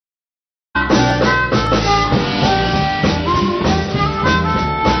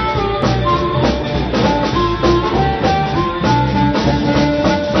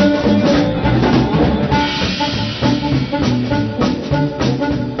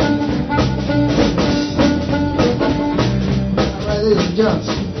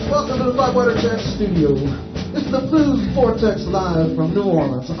Johnson. Welcome to the Bywater Studio. This is the Blues Vortex live from New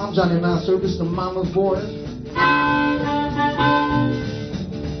Orleans. I'm Johnny Mastro. This is the Mama's Boys.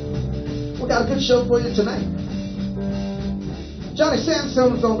 We got a good show for you tonight. Johnny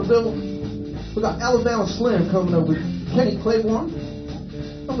Sandstone's on the bill. We got Alabama Slim coming up with Kenny Claiborne.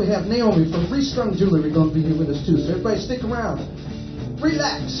 And we have Naomi from Restrung Jewelry going to be here with us too. So everybody stick around.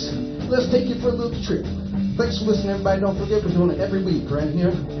 Relax. Let's take you for a little trip. Thanks for listening, everybody. Don't forget, we're doing it every week right here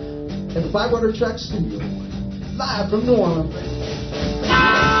at the Bywater Studio, live from New Orleans.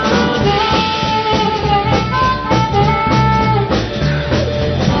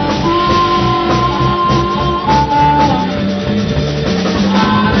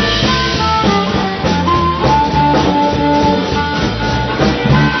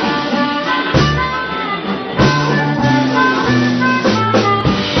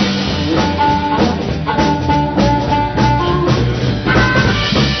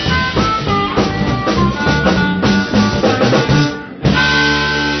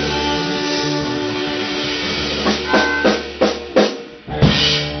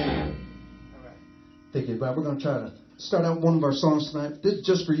 We're going to try to start out one of our songs tonight. This is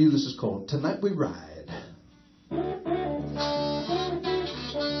just for you. This is called Tonight We Ride.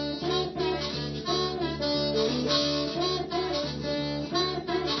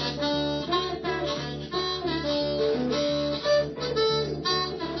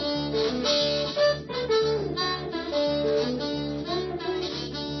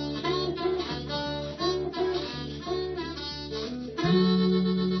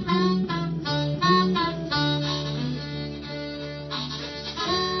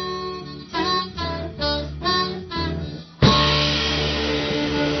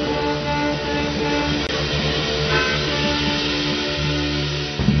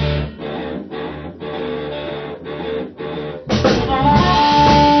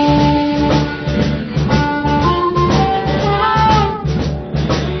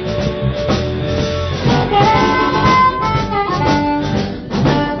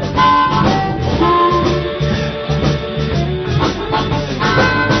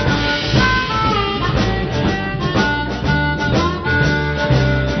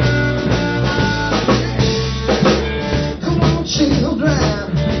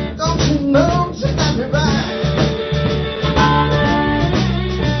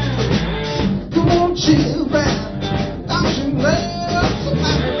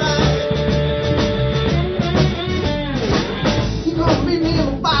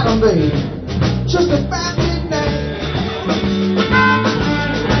 Just a bad midnight.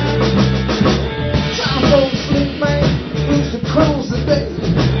 Time goes sleep, man. Who's the close the day?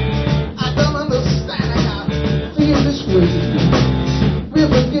 I don't understand how I feel this way.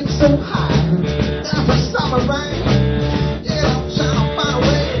 River gets so high, down for summer rain. Yeah, I'm trying to find a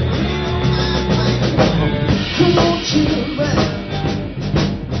way. Come on, children,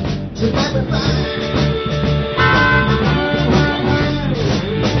 tonight we ride.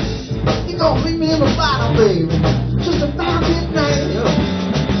 Meet me in the bottom, baby. Just about midnight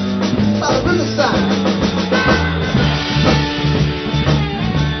by the riverside.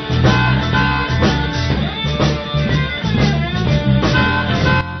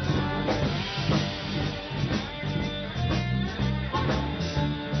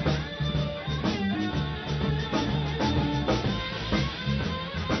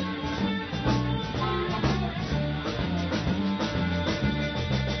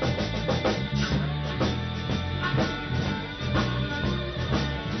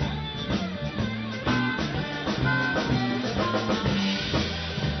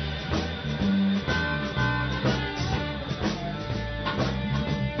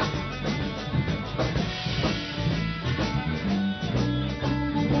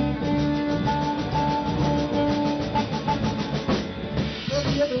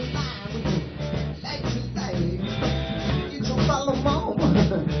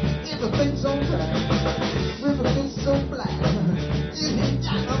 Everything's alright. River gets so black. It ain't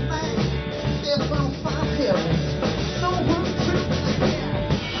got no man. They're gonna find heaven. No one tripping here.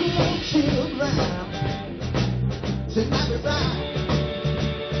 Come on, children. Tonight we ride.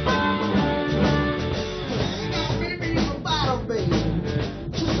 Ain't gonna meet me in the bottom, baby.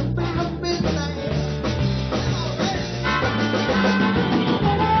 Just about midnight.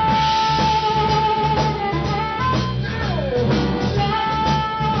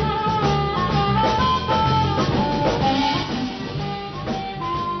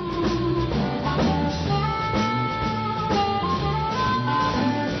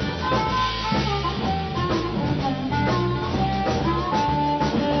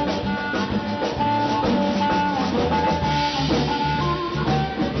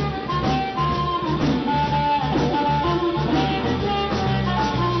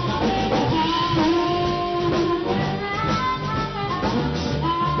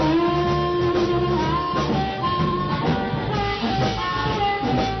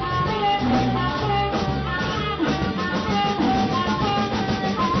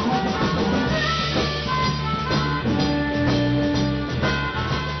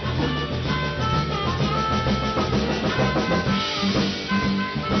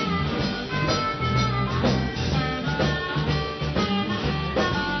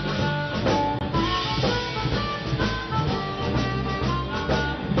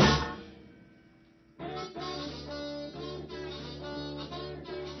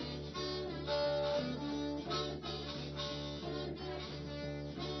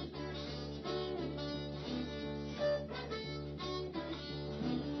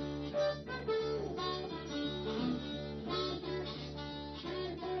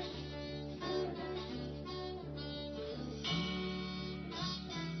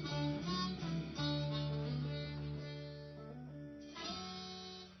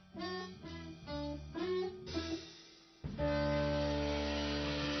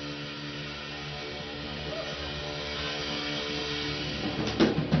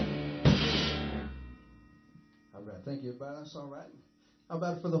 Thank you, everybody. That's all right. How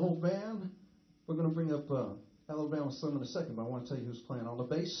about it for the whole band? We're going to bring up Alabama Slim in a second, but I want to tell you who's playing on the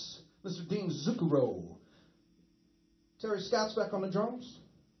bass. Mr. Dean Zucchero. Terry Scott's back on the drums.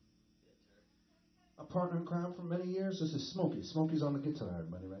 Yeah, Terry. A partner in crime for many years. This is Smokey. Smokey's on the guitar,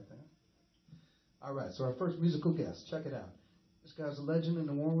 everybody, right there. All right, so our first musical guest. Check it out. This guy's a legend in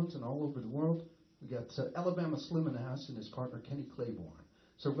New Orleans and all over the world. We got Alabama Slim in the house and his partner, Kenny Claiborne.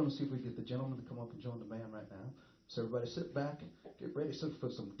 So we're going to see if we can get the gentleman to come up and join the band right now. So everybody sit back, get ready for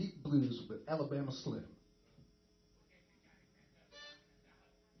some deep blues with Alabama Slim.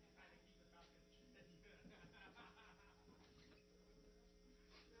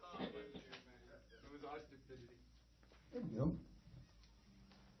 It was our stupidity. There we go.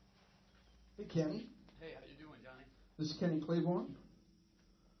 Hey, Kenny. Hey, how you doing, Johnny? This is Kenny Claiborne.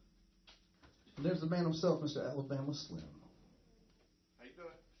 And there's the man himself, Mr. Alabama Slim. How you doing?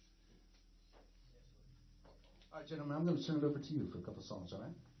 All right, gentlemen, I'm going to turn it over to you for a couple of songs, all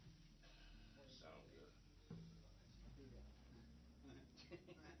right? Sound good.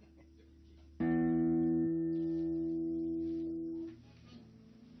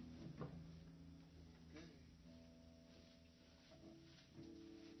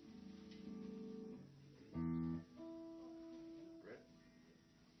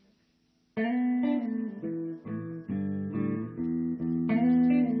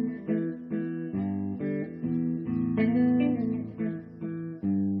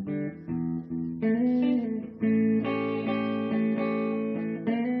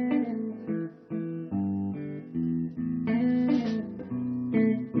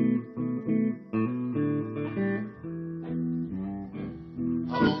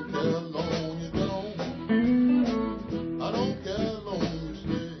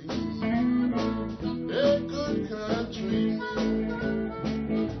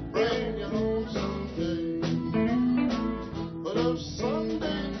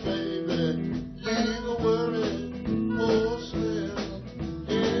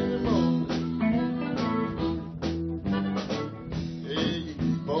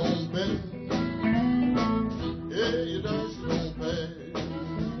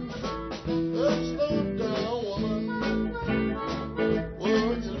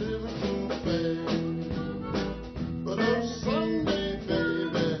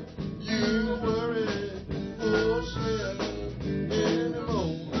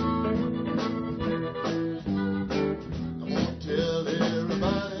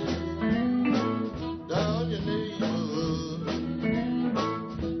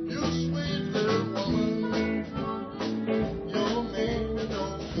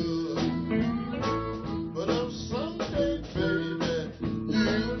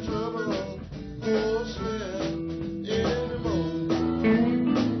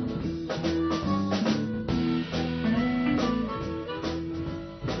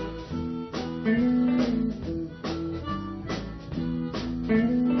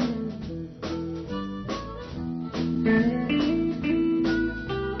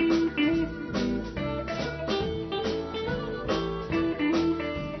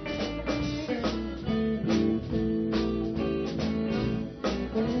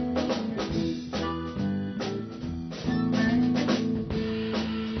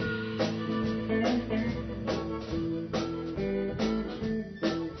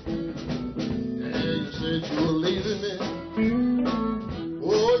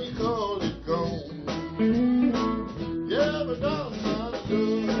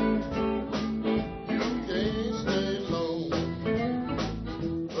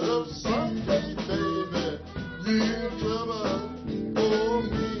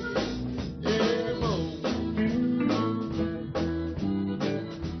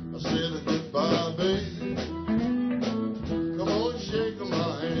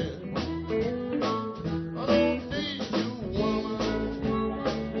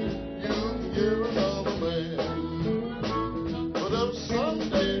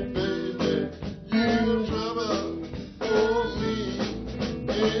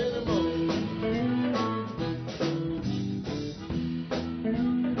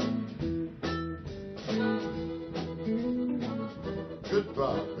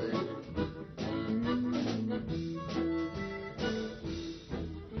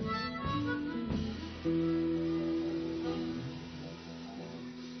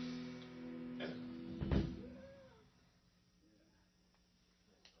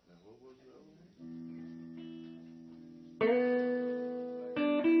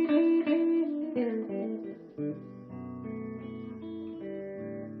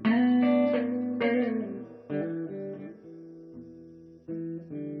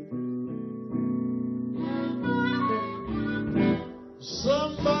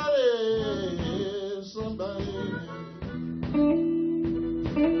 somebody.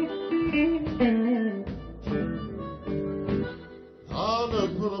 I'll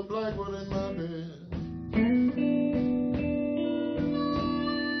just put a black one in my bed.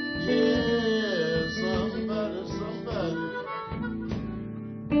 Yeah, somebody.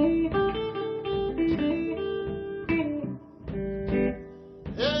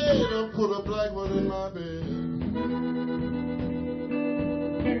 Hey, don't put a black one in my bed.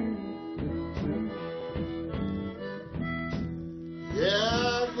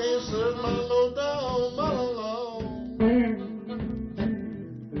 Yeah, I can't serve my low down monologue.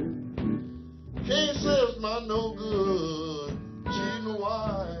 Can't serve my no good cheating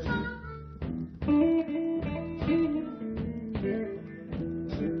wife.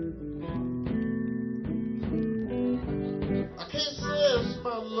 I can't serve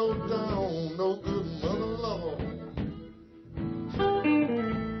my low down no good mother-in-law.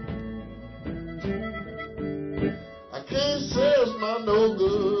 I can't serve my no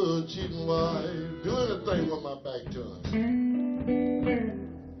good cheating wife. Do anything with my back turned.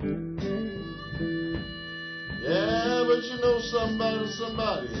 Yeah, but you know somebody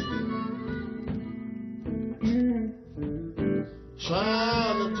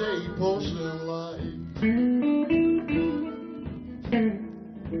trying to take porcelain life.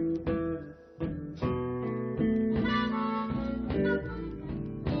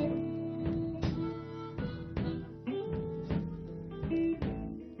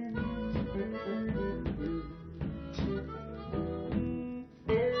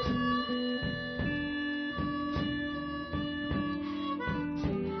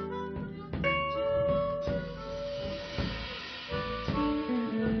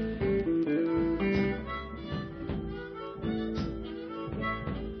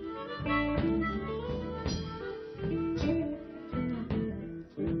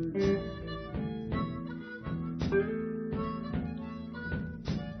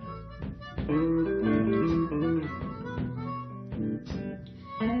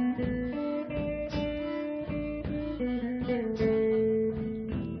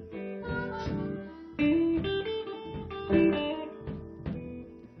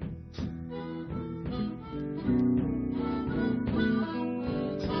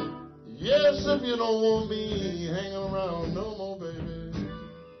 Yes, if you don't want me hanging around no more, baby.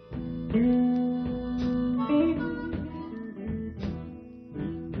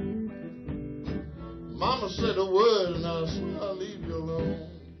 Mama said a word and I swear I'll leave you alone.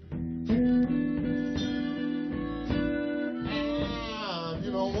 Ah, if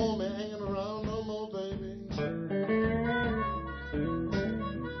you don't want me hanging around no more, baby,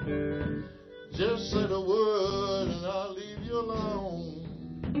 just say the word and I'll leave you alone.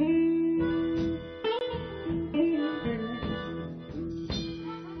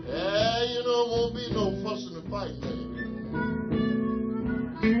 Yeah, you know, won't be no fussing and fighting, baby.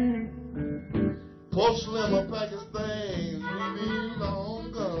 Porcelain will pack his things, we be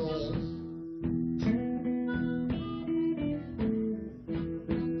long gone.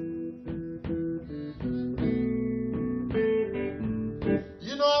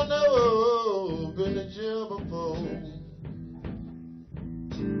 You know, I've never been to jail before.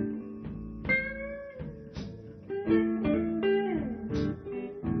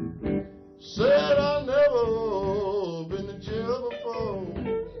 Said I've never been to jail before.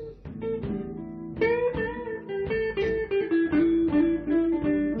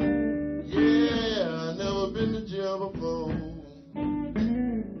 Yeah, I've never been to jail before.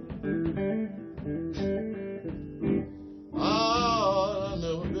 Ah, I've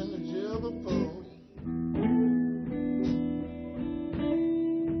never been to jail before.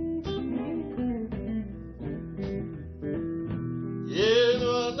 Yeah, no,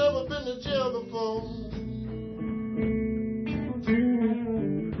 I've never been to jail before.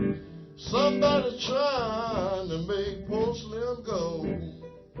 Somebody trying to make porcelain go.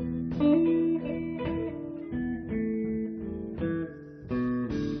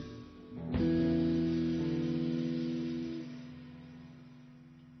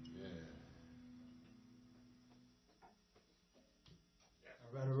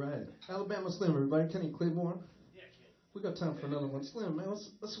 All right. Alabama Slim, everybody. Kenny Claiborne. We got time for another one. Slim, man,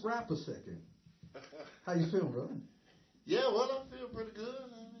 let's rap a second. How you feeling, brother? Yeah, well, I feel pretty good. I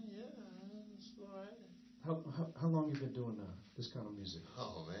mean, yeah, it's all right. How long you been doing this kind of music?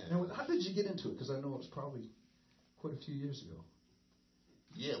 Oh, man. And how did you get into it? Because I know it was probably quite a few years ago.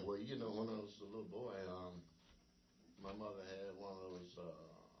 Yeah, well, you know, when I was a little boy, my mother had one of those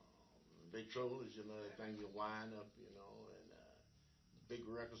big trollers, you know, that thing you wind up, you know, and big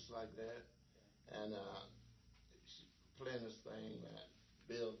records like that. And she playing this thing that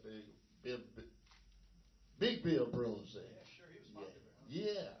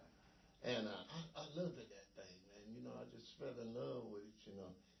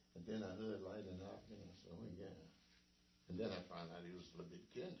then I heard Lightning Hopkins. I said, oh, yeah. And then I found out he was a little bit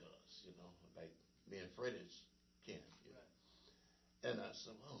kin to us, you know, like me and Freddie's kin, you know. And I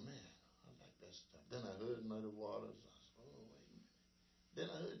said, oh, man, I like that stuff. Then I heard Muddy Waters. I said, oh, wait a minute. Then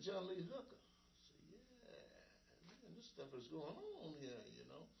I heard John Lee Hooker. I said, yeah, man, this stuff is going on here, you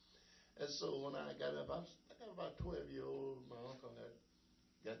know. And so when I got up, I got about 12-year-old. My uncle had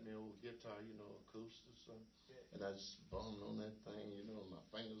got me an old guitar, you know, acoustic or something. And I just bummed on that thing, you know, my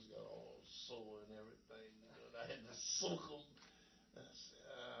fingers got all sore and everything, you know, and I had to soak them. And I said,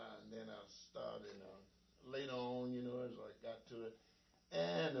 and then I started, later on, you know, as I got to it.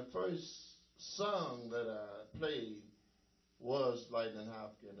 And the first song that I played was Lightning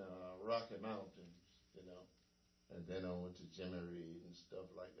Hopkins, Rocky Mountains, you know. And then I went to Jimmy Reed and stuff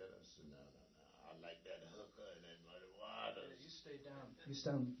like that. I said, no, I like that hooker and that Muddy Waters. You stay down. You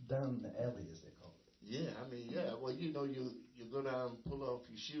stand down the alley, as they call it. Yeah, I mean, yeah. Well, you know, you go down and pull off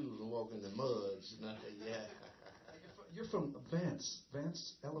your shoes and walk in the muds. You know? Yeah. You're from Vance,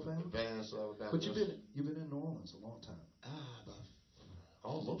 Alabama. Vance, Alabama. But you've been in New Orleans a long time. About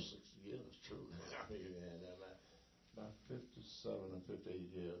almost 60 years, true. I mean, about 57 or 58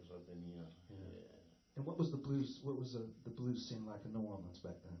 years I've been here. Yeah. And what was the blues? What was the blues scene like in New Orleans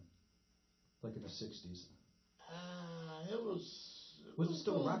back then? Like in the '60s? It was. Was it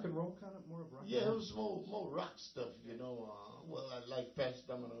still rock and roll, kind of more of rock? Yeah, it was more rock stuff, you know. Well, I like Pat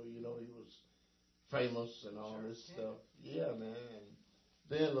Domino, you know, he was famous and all this stuff. Yeah, man. And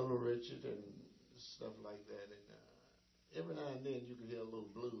then Little Richard and stuff like that. And every now and then you could hear a little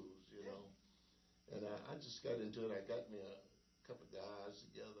blues, you know. And I just got into it. I got me a couple of guys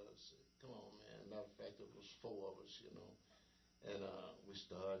together. I said, come on, man. Matter of fact, it was 4 of us, you know. And we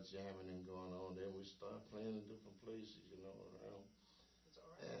started jamming and going on. Then we started playing in different places, you know, around.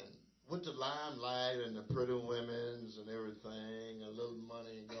 And with the limelight and the pretty women's and everything, a little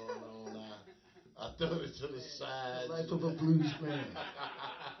money going on, I threw it to the side. The life of a blues man.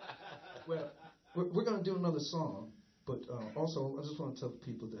 Well, we're going to do another song, but also I just want to tell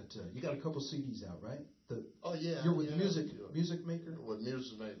people that you got a couple CDs out, right? Oh yeah. You're with Music Maker. With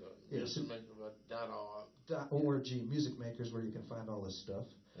Music Maker. Yeah, musicmaker.org. Music Makers, where you can find all this stuff.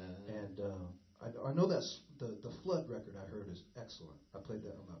 Uh-huh. And I know that's the Flood record I heard is excellent. I played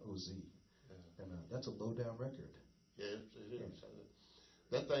that on my OZ. Yeah. And that's a low-down record. Yeah, it is. Yeah.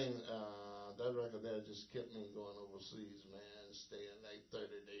 That thing, that record there just kept me going overseas, man, staying like 30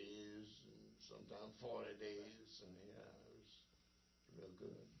 days and sometimes 40 days. And yeah, it was real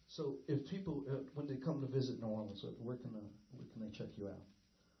good. So if people, when they come to visit New Orleans, where can they check you out?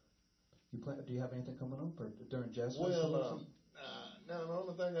 Do you have anything coming up or during Jazz Festival or something? Now, the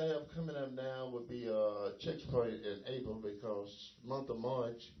only thing I have coming up now would be Chicks Party in April, because month of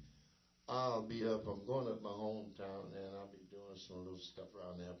March I'll be up. I'm going up my hometown, and I'll be doing some little stuff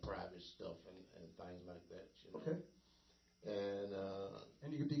around there, private stuff and things like that. You know? Okay.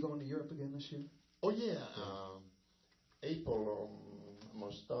 And you'll be going to Europe again this year? Oh yeah. April, I'm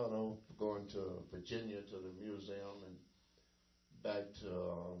gonna start off going to Virginia to the museum and back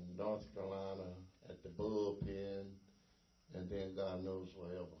to North Carolina at the bullpen. And then God knows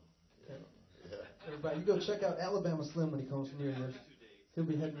wherever. Okay. Yeah. Everybody, you go check out Alabama Slim when he comes near you. He'll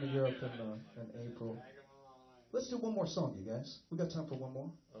be heading to Europe in April. Let's do one more song, you guys. We got time for one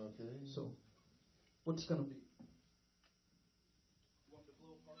more. Okay. So, what's gonna be? Want the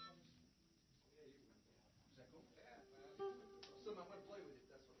blow part on this? Yeah, you can. Is that cool? Yeah. Something I'm gonna play with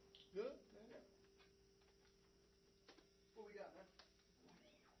it. That's what. Good. Yeah. What we got, man?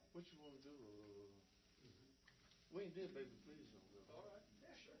 What you want to do? We ain't did, baby, please don't go. All right.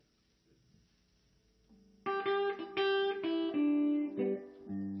 Yeah, sure.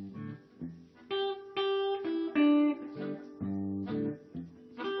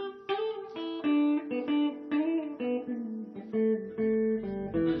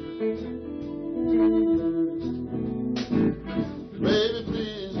 Baby,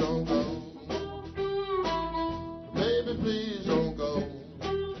 please don't go. Baby, please don't go.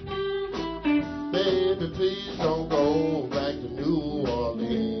 Baby, please don't go back to New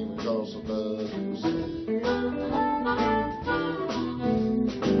Orleans, because of love you say.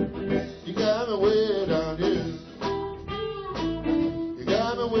 You got me way down here. You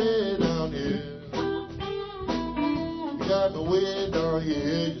got me way down here. You got me way down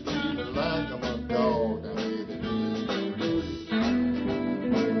here. You treat me like I'm a dog down here.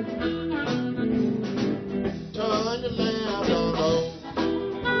 Turn your lamp down low.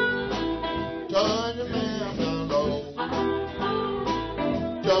 Turn your lamp down low.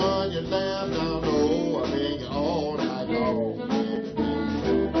 Turn your lamp down low. I beg you all night long.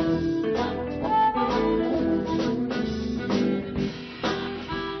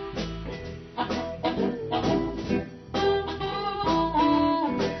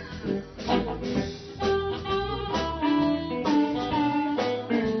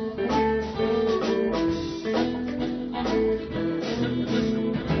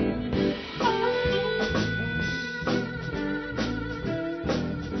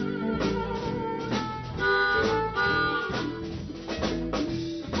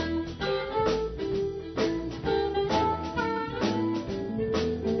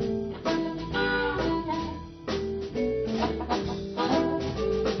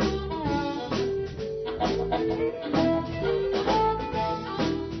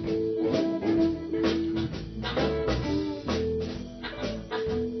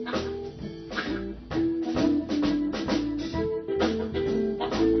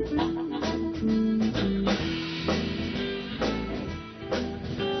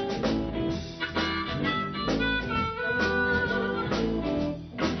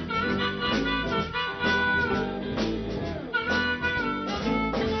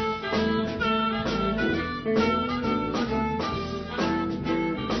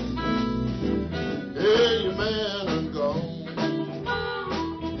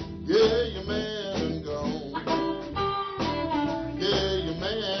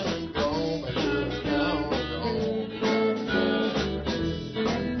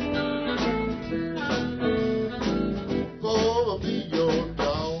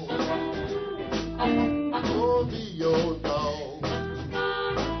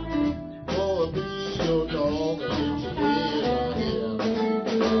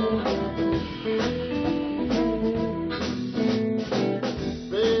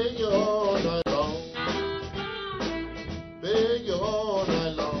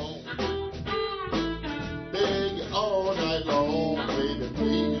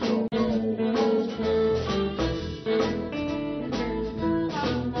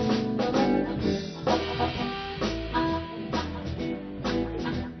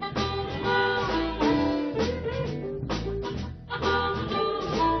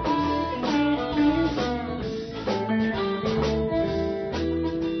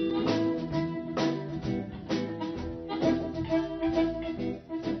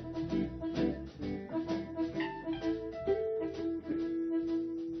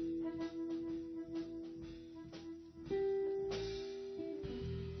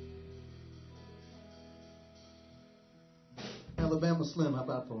 Alabama Slim. How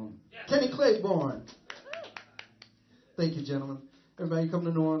about for him? Kenny Claiborne. Thank you, gentlemen. Everybody come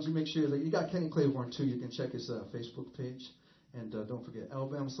to New Orleans, you make sure that you got Kenny Claiborne, too. You can check his Facebook page. And don't forget,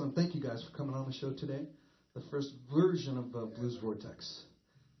 Alabama Slim. Thank you guys for coming on the show today. The first version of Blues Vortex.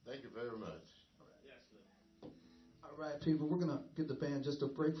 Thank you very much. All right, people, we're going to give the band just a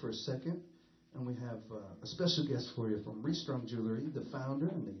break for a second. And we have a special guest for you from Restrung Jewelry, the founder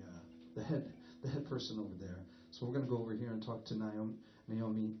and the head person over there. So we're going to go over here and talk to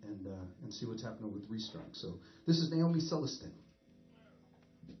Naomi and see what's happening with Restrung. So this is Naomi Celestin.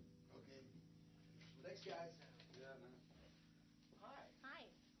 Okay. Thanks, guys. Yeah, man. Hi. Hi.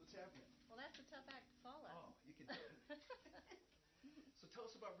 What's happening? Well, that's a tough act to follow. Oh, you can do it. So tell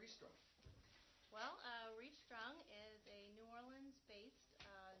us about Restrung. Well, Restrung is a New Orleans-based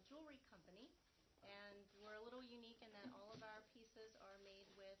jewelry company, and we're a little unique in that all of our pieces are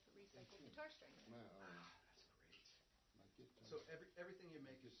made with recycled guitar strings. That's great. So everything you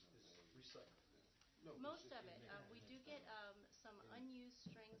make is recycled. Most of it. We do get some unused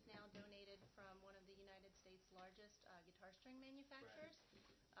strings now donated from one of the United States' largest guitar string manufacturers.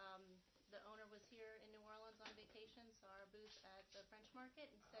 The owner was here in New Orleans on vacation, saw our booth at the French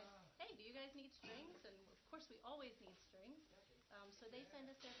Market, and said, "Hey, do you guys need strings?" And of course, we always need strings. So they send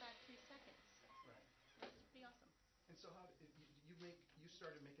us their factory seconds. Right. So it's pretty awesome. And so how you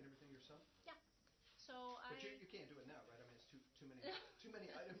started making everything yourself? Yeah. So But you can't do it now, right? I mean, it's too many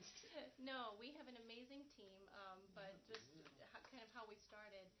items. No, we have an amazing team, but just kind of how we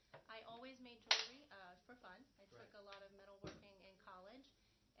started. I always made jewelry for fun. I took a lot of metalworking in college.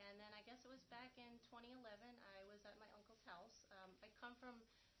 And then I guess it was back in 2011, I was at my uncle's house. I come from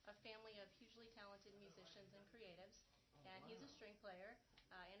a family of hugely talented musicians and creatives, and he's a string player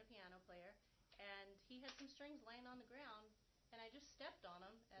and a piano player. And he had some strings laying on the ground, and I just stepped on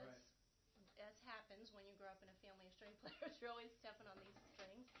them, as happens when you grow up in a family of string players. You're always stepping on these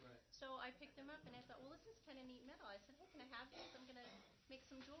strings. Right. So I picked them up, and I thought, well, this is kind of neat metal. I said, hey, can I have these? I'm going to make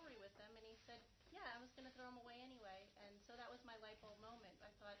some jewelry with them. And he said, yeah, I was going to throw them away anyway. And so that was my light bulb moment. I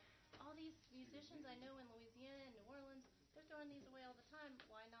thought, all these musicians I know in Louisiana and New Orleans, they're throwing these away all the time.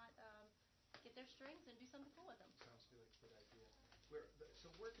 Why not get their strings and do something cool with them? Sounds like a good idea. So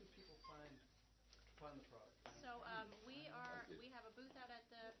where can people find the product? So we have a booth out at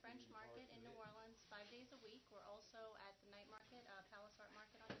the French Market in New Orleans 5 days a week. We're also at the night market, Palace Art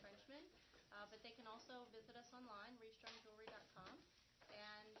Market on Frenchman. But they can also visit us online, restrungjewelry.com.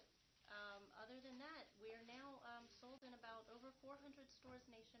 And other than that, we are now sold in about over 400 stores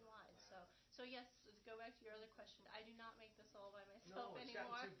nationwide. So yes, to go back to your other question, I do not make this all by myself anymore. No, it's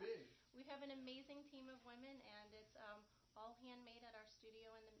gotten too big. We have an amazing team of women, and it's all handmade at our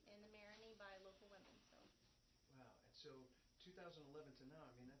studio in the Marigny by local women. So. Wow. And so 2011 to now,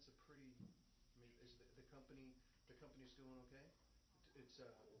 I mean, that's a pretty. I mean, is the company's doing okay? It's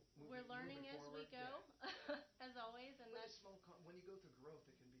we're learning as we go, as always, and but that's when you go through growth,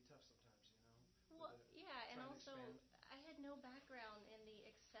 it can be tough sometimes, you know. Well, yeah, and also I had no background in the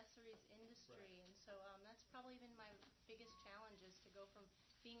accessories industry, and so that's probably been my biggest challenge is to go from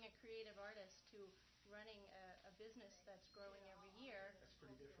being a creative artist to running a business that's growing every year. That's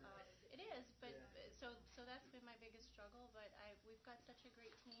pretty different. It is, but so that's been my biggest struggle. But we've got such a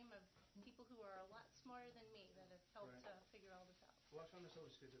great team of people who are a lot smarter than me that have helped figure all this out. Well, I find it's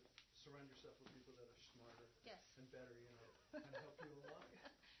always good to surround yourself with people that are smarter and better, you know, and help you along.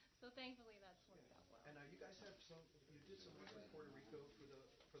 So thankfully that's worked out well. And you guys have you did some work in Puerto Rico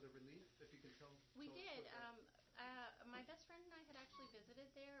for the relief, if you can tell. We did. My best friend and I had actually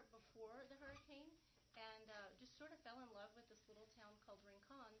visited there before the hurricane, and just sort of fell in love with this little town called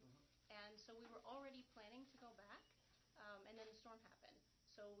Rincon. And so we were already planning to go back, and then the storm happened.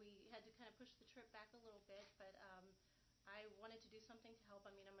 So we had to kind of push the trip back a little bit, but I wanted to do something to help.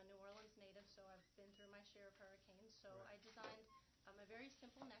 I mean, I'm a New Orleans native, so I've been through my share of hurricanes. So I designed a very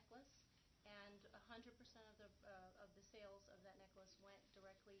simple necklace, and 100% of the sales of that necklace went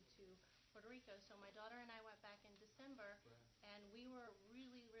directly to Puerto Rico. So my daughter and I went back in December, and we were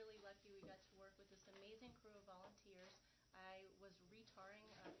really, really lucky. We got to work with this amazing crew of volunteers. I was retarring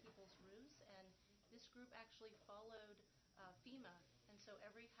people's roofs, and this group actually followed FEMA. And so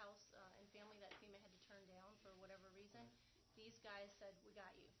every house and family that FEMA had to turn down for whatever reason, these guys said, we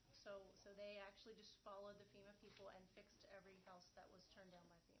got you. So they actually just followed the FEMA people and fixed every house that was turned down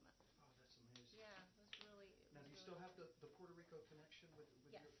by FEMA. Oh, that's amazing. Yeah, it was really. Now, do you still have the Puerto Rico connection with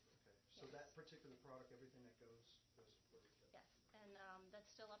yes. your? Okay, so that particular product, everything that goes to Puerto Rico. Yes, and that's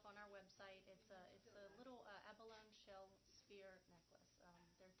still up on our website. It's a little abalone shell sphere necklace.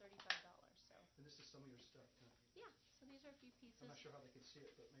 They're $35. So. And this is some of your stuff, too. Yeah, so these are a few pieces. I'm not sure how they can see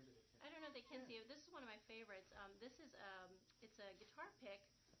it, but maybe they can. I don't know if they can see it. This is one of my favorites. This is it's a guitar pick,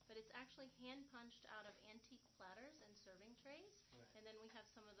 but it's actually hand punched out of antique platters and serving trays. Right. And then we have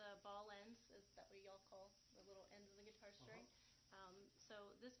some of the ball ends, is that what y'all call the little ends of the guitar string?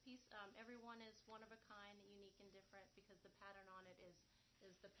 So this piece, every one is one of a kind, unique and different, because the pattern on it is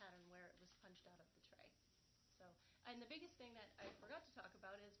the pattern where it was punched out of the tray. So, and the biggest thing that I forgot to talk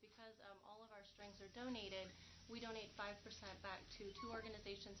about is because all of our strings are donated, we donate 5% back to two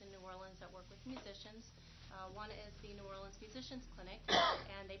organizations in New Orleans that work with musicians. One is the New Orleans Musicians Clinic,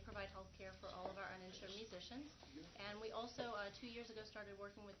 and they provide health care for all of our uninsured musicians. And we also, 2 years ago, started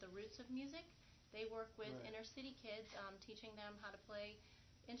working with the Roots of Music. They work with inner city kids, teaching them how to play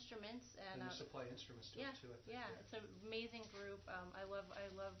instruments. And they supply instruments to it, too, I think. Yeah, it's an amazing group. I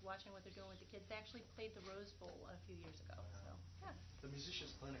love watching what they're doing with the kids. They actually played the Rose Bowl a few years ago. Wow. So, yeah. The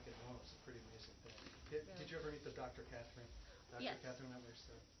Musicians Clinic in New Orleans is a pretty amazing thing. Did you ever meet the Dr. Catherine? Dr. Yes. Catherine that works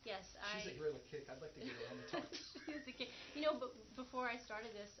there? Yes. She's a real kick. I'd like to get her on the talk. She's a kick. You know, but before I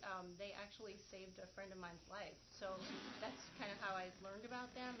started this, they actually saved a friend of mine's life. So that's kind of how I learned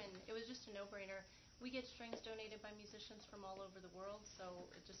about them, and it was just a no-brainer. We get strings donated by musicians from all over the world,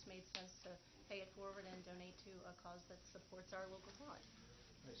 so it just made sense to pay it forward and donate to a cause that supports our local talent.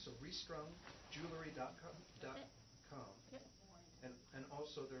 Right, so restrungjewelry.com. Yep. And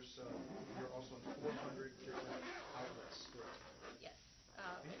also there's you're also in 400 different outlets. Correct? Yes.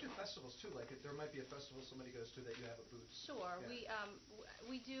 And you do festivals too. Like if there might be a festival somebody goes to that you have a booth. Sure. Yeah.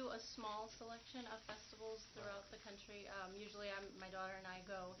 We do a small selection of festivals throughout the country. Usually, my daughter and I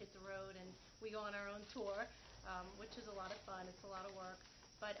go hit the road and we go on our own tour, which is a lot of fun. It's a lot of work.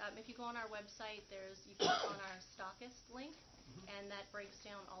 But if you go on our website, you can click on our stockist link, and that breaks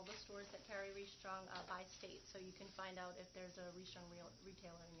down all the stores that carry Restrung by state, so you can find out if there's a Restrung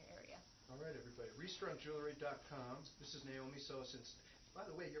retailer in your area. All right, everybody. Restrungjewelry.com. This is Naomi Solison's. By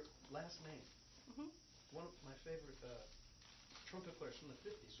the way, your last name. One of my favorite trumpet players from the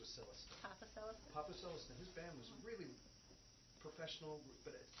 50s was Celestin. Papa Celestin. Papa Celestin. His band was really professional,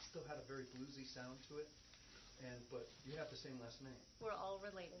 but it still had a very bluesy sound to it. But you have the same last name. We're all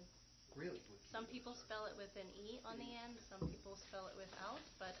related. Really? Some people spell it with an E on the end. Some people spell it without.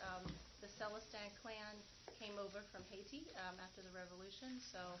 But the Celestin clan came over from Haiti after the revolution.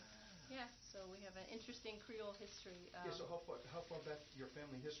 So, yeah. So we have an interesting Creole history. So how far back your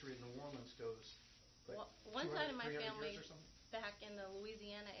family history in New Orleans goes? Like one side of my 300 family years or something? back in the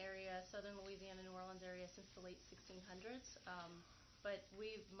Louisiana area, southern Louisiana, New Orleans area, since the late 1600s. But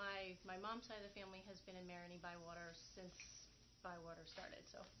my mom's side of the family has been in Marigny, Bywater since Bywater started.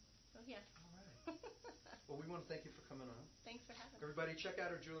 So yeah. All right. Well, we want to thank you for coming on. Thanks for having me. Everybody, check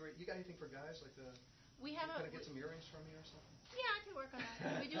out her jewelry. You got anything for guys? Like we have can I get some earrings from you or something? Yeah, I can work on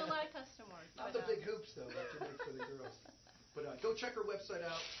that. We do a lot of custom work. Not the big hoops though, like you make for the girls. But go check her website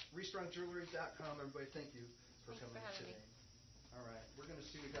out, restrungjewelry.com. Everybody, thank you for Thanks coming for having today. me. All right, we're going to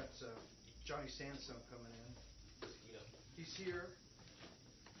see. We got Johnny Sansone coming in. He's here.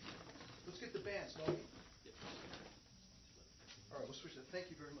 Let's get the band, Smokey. All right, we'll switch that. Thank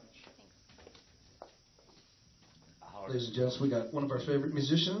you very much. Thanks. Ladies and gents, we got one of our favorite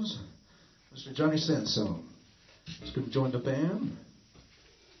musicians, Mr. Johnny Sansone. He's going to join the band.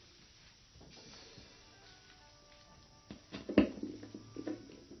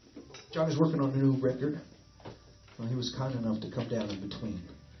 Johnny's working on a new record. Well, he was kind enough to come down in between.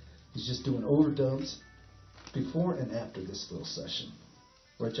 He's just doing overdubs before and after this little session.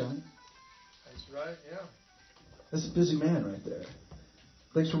 Right, Johnny? That's right, yeah. That's a busy man right there.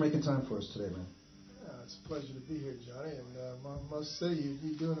 Thanks for making time for us today, man. Yeah, it's a pleasure to be here, Johnny. And I must say,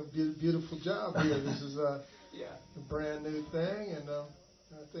 you're doing a beautiful job here. This is a brand new thing, and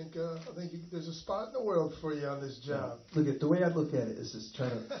I think there's a spot in the world for you on this job. Look at the way I look at it is just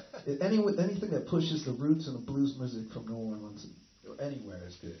trying to anything that pushes the roots and the blues music from New Orleans or anywhere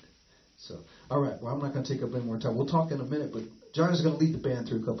is good. So, all right. Well, I'm not going to take up any more time. We'll talk in a minute, but Johnny's going to lead the band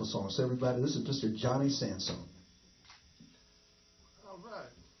through a couple songs. So, everybody, this is Mr. Johnny Sansone. All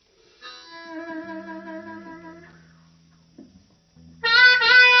right.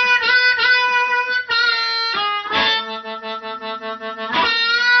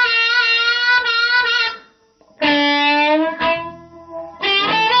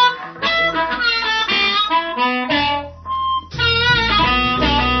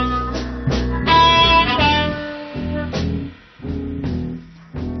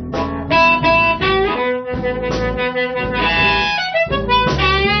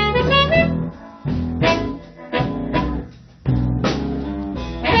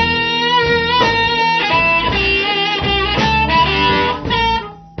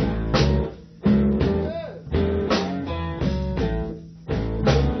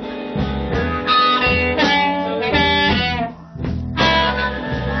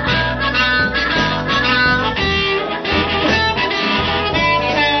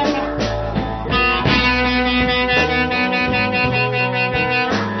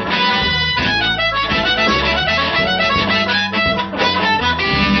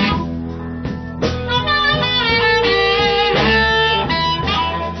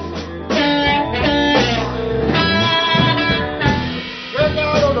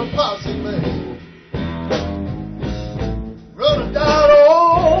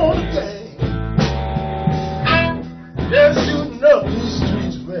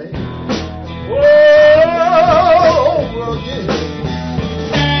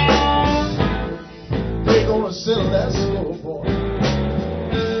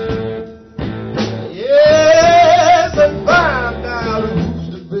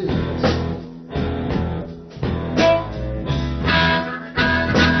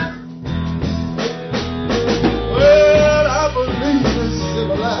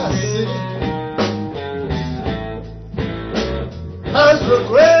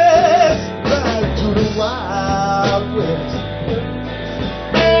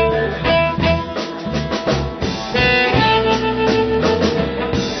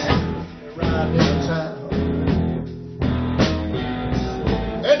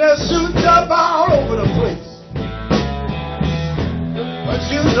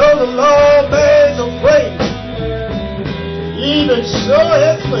 show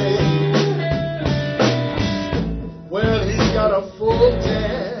his face. Well, he's got a full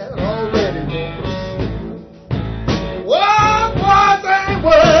tan already. Well, boys ain't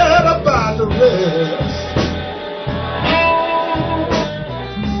worried about the rest.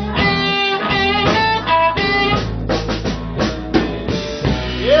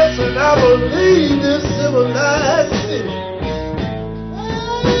 Yes, and I believe this civilized city.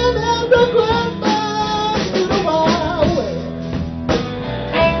 And have to go back to the Wild West.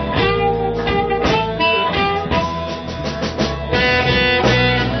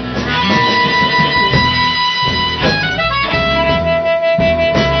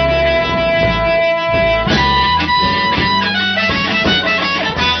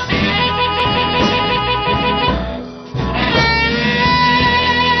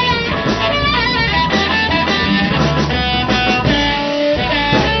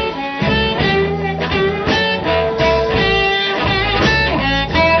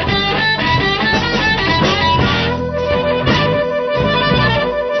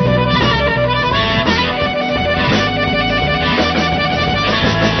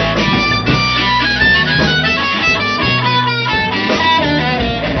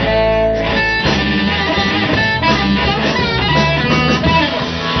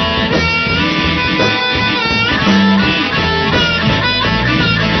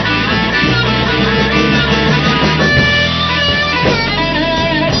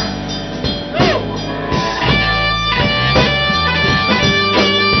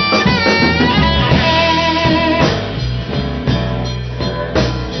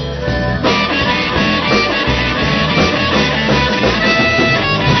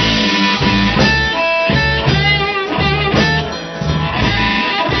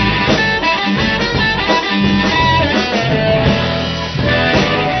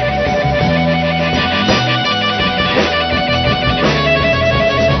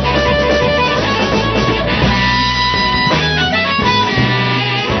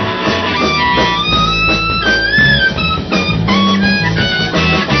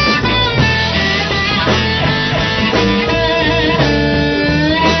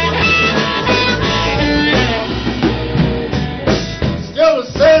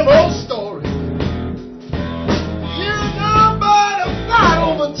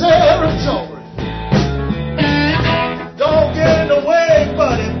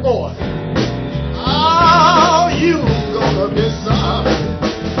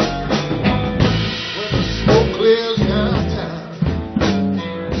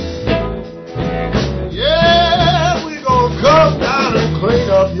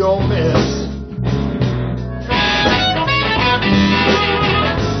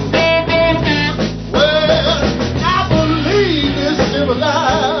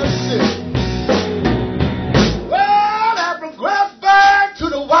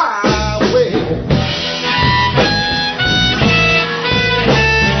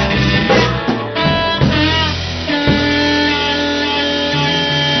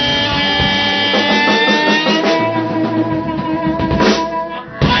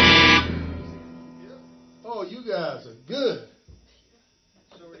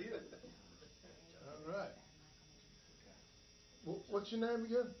 What's your name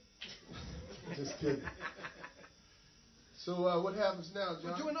again? Just kidding. So what happens now,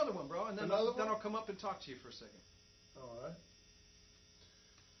 John? We'll do another one, bro, and then I'll come up and talk to you for a second. All right.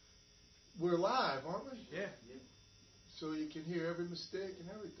 We're live, aren't we? Yeah. So you can hear every mistake and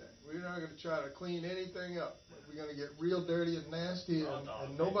everything. We're not going to try to clean anything up. We're going to get real dirty and nasty,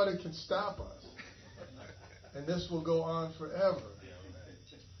 and nobody can stop us. And this will go on forever.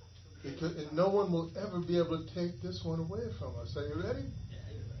 And no one will ever be able to take this one away from us. Are you ready?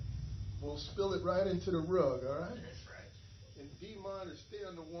 We'll spill it right into the rug, all right? That's right. And D minor, stay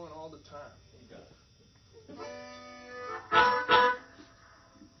on the one all the time. You got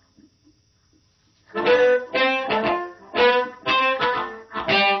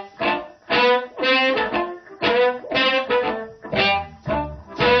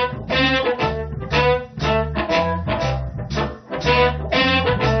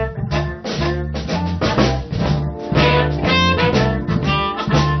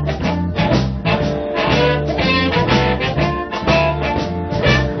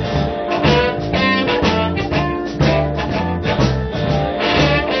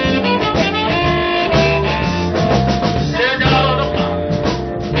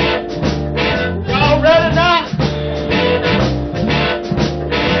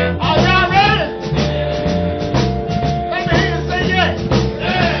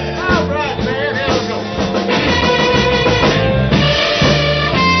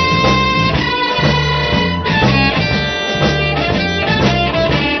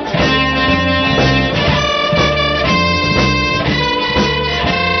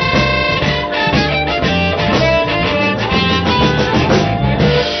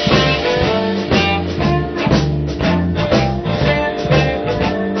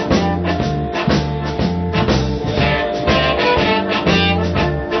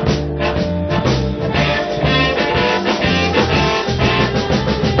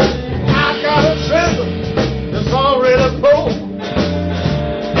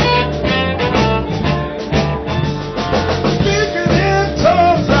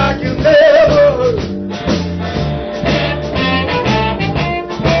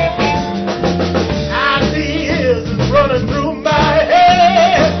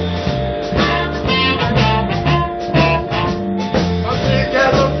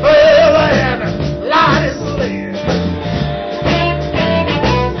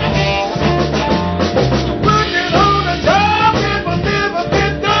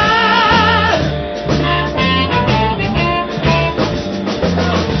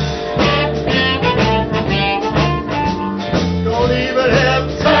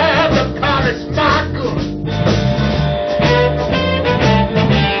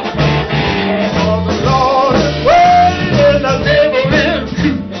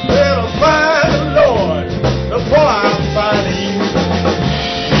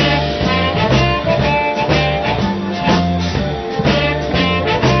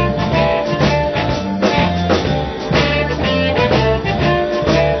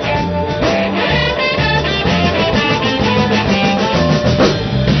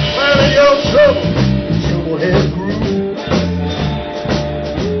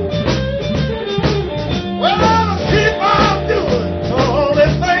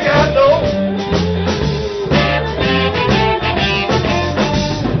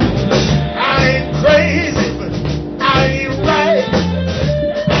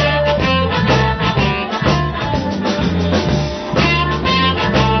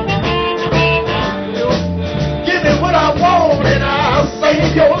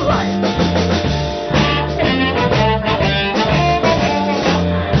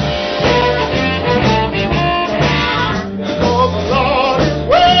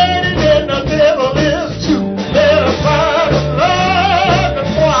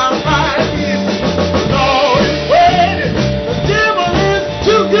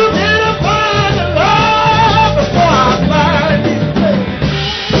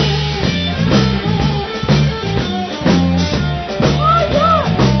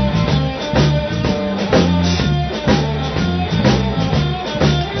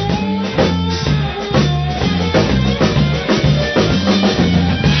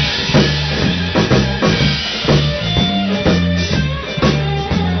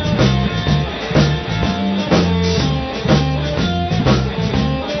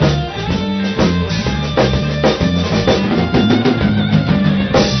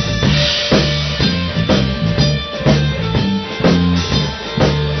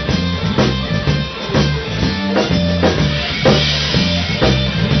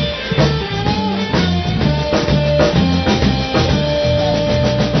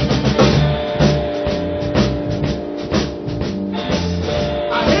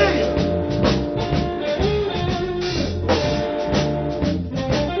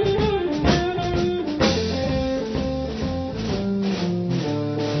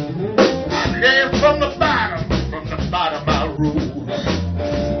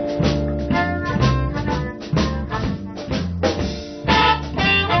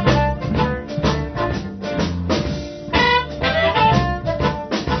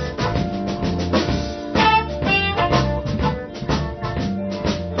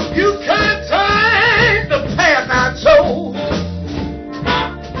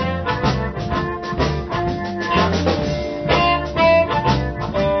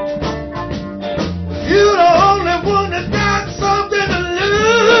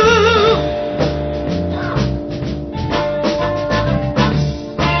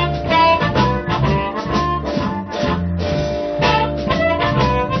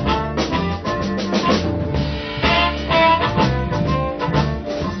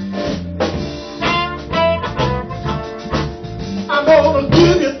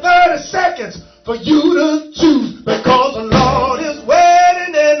give you 30 seconds for you to choose, because the Lord is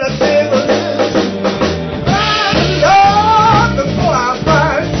waiting and the devil is find the Lord before I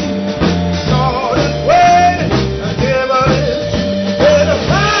find you. Lord is waiting, the devil is better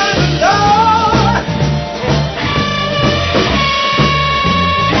find the Lord.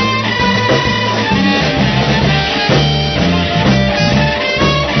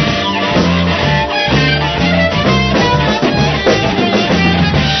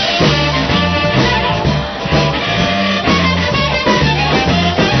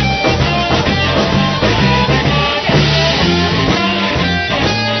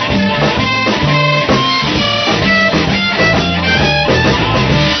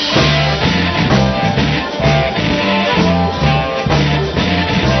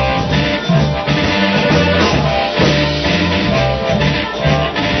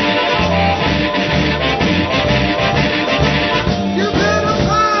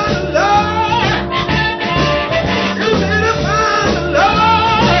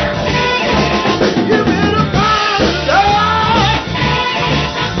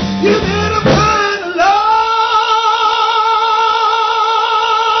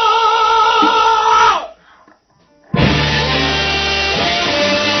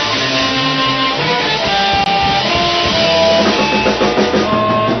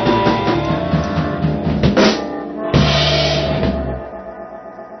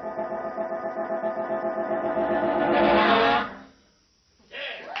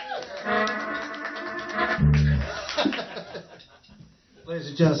 Ladies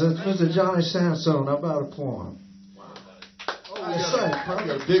and gentlemen, it's Mr. Johnny Sansone about a poem. Oh, we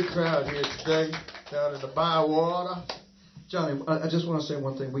got a big crowd here today down in the Bywater. Johnny, I just want to say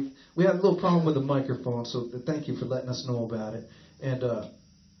one thing. We had a little problem with the microphone, so thank you for letting us know about it. And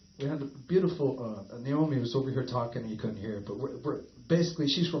we had a beautiful Naomi was over here talking, and you couldn't hear it. But we're basically,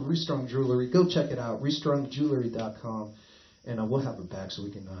 she's from Restrung Jewelry. Go check it out, restrungjewelry.com, and we'll have her back so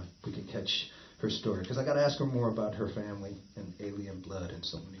we can catch her story, because I got to ask her more about her family and alien blood and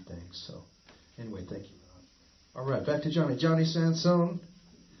so many things. So anyway, thank you. All right, back to Johnny. Johnny Sansone,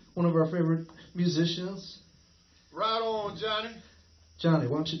 one of our favorite musicians. Right on, Johnny. Johnny,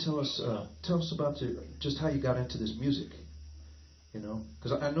 why don't you tell us about just how you got into this music? You know,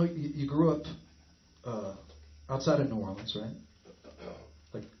 because I know you grew up outside of New Orleans, right?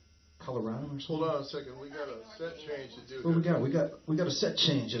 Like Colorado or something. Hold on a second. We got a set change to do. Well, we got a set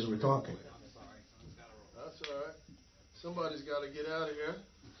change as we're talking. That's all right. Somebody's got to get out of here.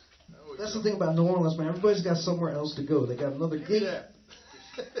 That's the thing about New Orleans, man. Everybody's got somewhere else to go. They got another gig.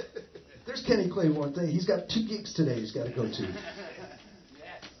 There's Kenny Claiborne thing. He's got 2 gigs today he's got to go to.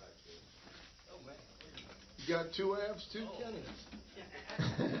 You got 2 amps too, Kenny?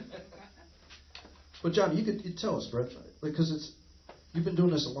 But Johnny, you tell us, Brett, because you've been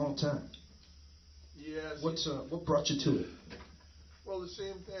doing this a long time. Yes. What brought you to it? Well, the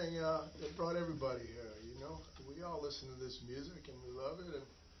same thing that brought everybody here. You know, we all listen to this music and we love it, and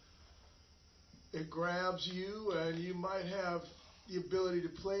it grabs you, and you might have the ability to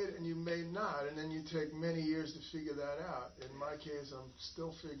play it, and you may not, and then you take many years to figure that out. In my case, I'm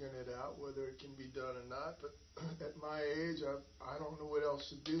still figuring it out, whether it can be done or not, but at my age, I don't know what else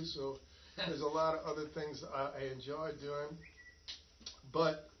to do, so there's a lot of other things I enjoy doing,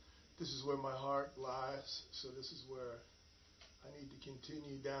 but this is where my heart lies, so this is where I need to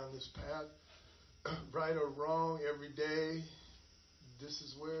continue down this path, right or wrong, every day, this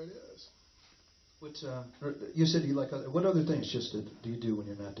is where it is. You said you like what other things do you do when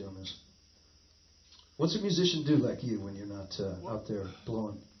you're not doing this? What's a musician do like you when you're not out there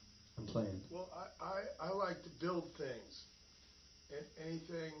blowing and playing? Well, I like to build things.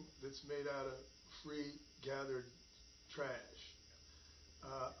 Anything that's made out of free gathered trash.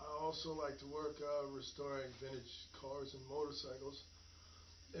 I also like to work restoring vintage cars and motorcycles.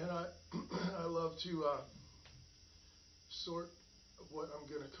 And I love to sort what I'm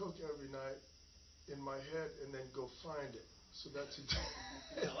going to cook every night in my head and then go find it. So that's a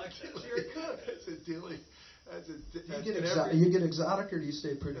I like that. You're a cook. That's a daily. Do you get exotic, or do you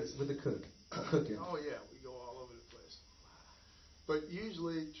stay pretty with the cooking? Oh yeah, we go all over the place. But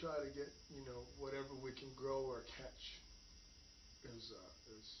usually try to get whatever we can grow or catch.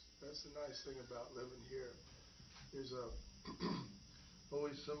 That's the nice thing about living here. There's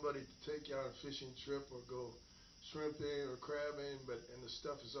always somebody to take you on a fishing trip or go shrimping or crabbing, and the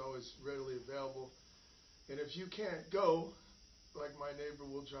stuff is always readily available. And if you can't go, like my neighbor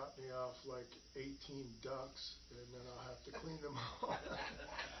will drop me off like 18 ducks, and then I'll have to clean them all.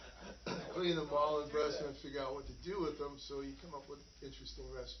 Clean them all and brush them and figure out what to do with them, so you come up with interesting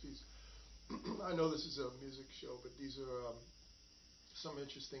recipes. I know this is a music show, but these are some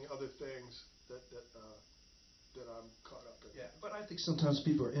interesting other things that I'm caught up in. Yeah, but I think sometimes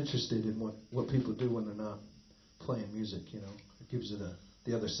people are interested in what people do when they're not playing music. You know, it gives it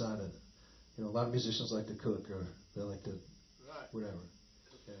the other side of it. You know, a lot of musicians like to cook or they like to whatever.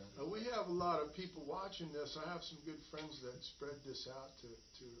 Yeah. We have a lot of people watching this. I have some good friends that spread this out to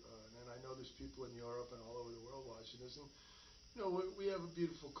and I know there's people in Europe and all over the world watching this. And you know, we have a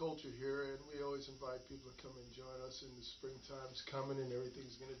beautiful culture here, and we always invite people to come and join us. And the springtime's coming, and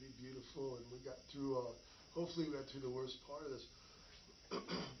everything's going to be beautiful. And we got through. Hopefully, we got through the worst part of this.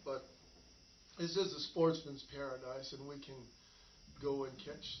 But this is a sportsman's paradise, and we can go and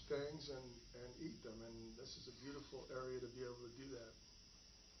catch things and eat them. And this is a beautiful area to be able to do that.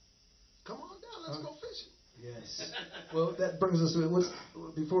 Come on down, let's go fishing. Yes. Well, that brings us to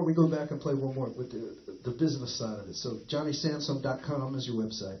before we go back and play one more with the business side of it. So JohnnySansome.com is your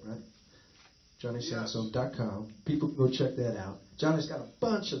website, right? JohnnySansome.com. People can go check that out. Johnny's got a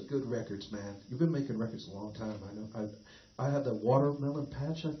bunch of good records, man. You've been making records a long time. I know. I had the Watermelon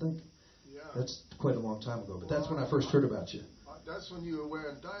Patch, I think. Yeah. That's quite a long time ago, but that's when I first heard about you. That's when you were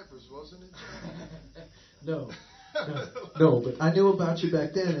wearing diapers, wasn't it? No, but I knew about you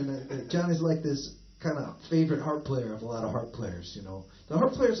back then, and Johnny's like this kind of favorite harp player of a lot of harp players, you know. The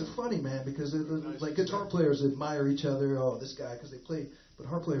harp players are funny, man, because they're like guitar players admire each other. Oh, this guy, because they play. But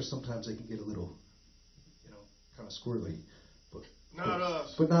harp players sometimes they can get a little, you know, kind of squirrely. Not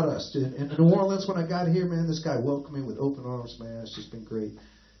us. But not us. In New Orleans, when I got here, man, this guy welcomed me with open arms, man. It's just been great.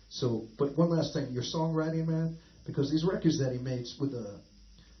 So, but one last thing, your songwriting, man, because these records that he made with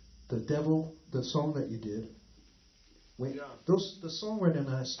the Devil, the song that you did. The songwriting and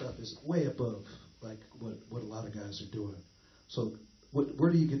that stuff is way above like what a lot of guys are doing. So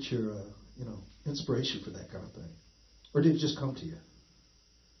where do you get your inspiration for that kind of thing, or did it just come to you?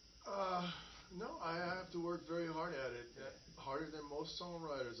 No, I have to work very hard at it. Harder than most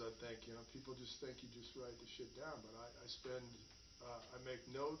songwriters, I think. You know, people just think you just write the shit down, but I make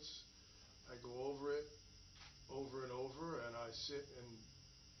notes, I go over it over and over, and I sit and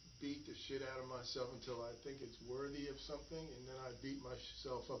beat the shit out of myself until I think it's worthy of something, and then I beat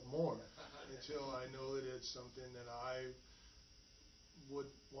myself up more until I know that it's something that I would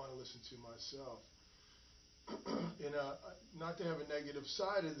want to listen to myself. Not to have a negative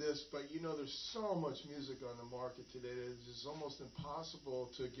side of this, but you know, there's so much music on the market today that it's almost impossible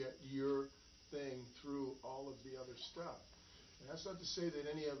to get your thing through all of the other stuff. And that's not to say that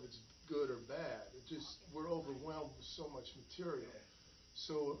any of it's good or bad. It just, we're overwhelmed with so much material.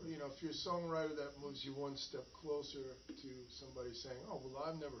 So, you know, if you're a songwriter, that moves you one step closer to somebody saying, oh, well,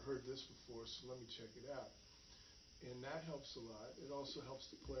 I've never heard this before, so let me check it out. And that helps a lot. It also helps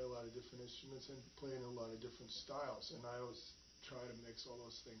to play a lot of different instruments and play in a lot of different styles. And I always try to mix all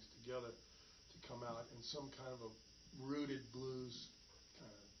those things together to come out in some kind of a rooted blues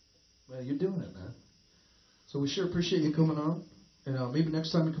kind of. Well, you're doing it, man. So we sure appreciate you coming on. And maybe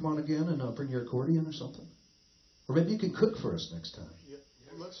next time you come on again and bring your accordion or something. Or maybe you can cook for us next time. Yeah.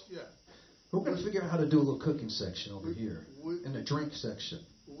 We're going to figure out how to do a little cooking section over here. And a drink section.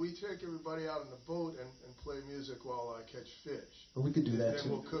 We take everybody out on the boat and play music while I catch fish. Well, we could do that, too. too.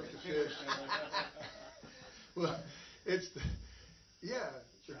 Then we'll cook the fish. Well, it's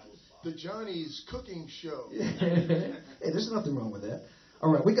the Johnny's cooking show. Hey, there's nothing wrong with that.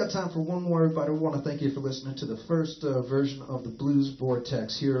 All right, we got time for one more, everybody. I want to thank you for listening to the first version of the Blues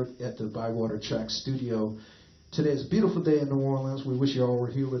Vortex here at the Bywater Track Studio. Today is a beautiful day in New Orleans. We wish you all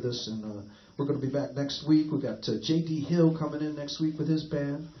were here with us, and we're going to be back next week. We got J.D. Hill coming in next week with his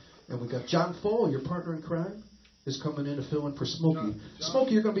band, and we got John Fall, your partner in crime, is coming in to fill in for Smokey.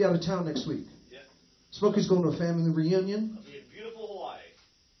 Smokey, you're going to be out of town next week. Yeah. Smokey's going to a family reunion. I'll be in beautiful Hawaii.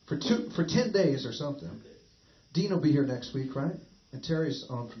 For 10 days or something. Dean will be here next week, right? And Terry's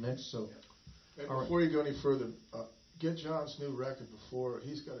on for next. So. And before you go any further, get John's new record before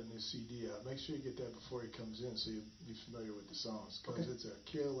he's got a new CD out. Make sure you get that before he comes in, so you'll be familiar with the songs, because it's a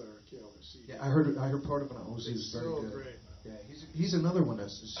killer CD. Yeah, I heard part of it on Ozzy. It's very so good. Great. Yeah, he's another one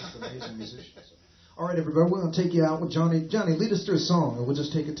that's just an amazing musician. So. All right, everybody, we're going to take you out with Johnny. Johnny, lead us through a song, and we'll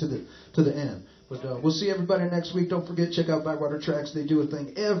just take it to the end. But we'll see everybody next week. Don't forget, check out Bywater Tracks. They do a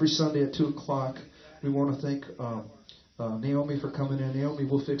thing every Sunday at 2 o'clock. We want to thank Naomi for coming in. Naomi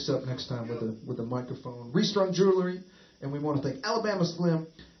will fix up next time with a microphone. Restrung Jewelry. And we want to thank Alabama Slim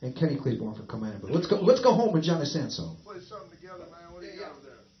and Kenny Claiborne for coming in. But let's go home with Johnny Sansome. Play something together, man. What do you got over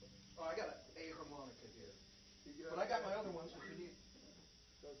there? Oh, I got an A harmonica here. But I got my other ones if you need.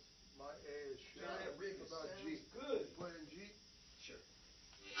 My A is shit. Rick about G. Good. Playing G? Sure.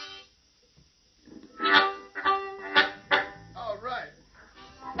 All right.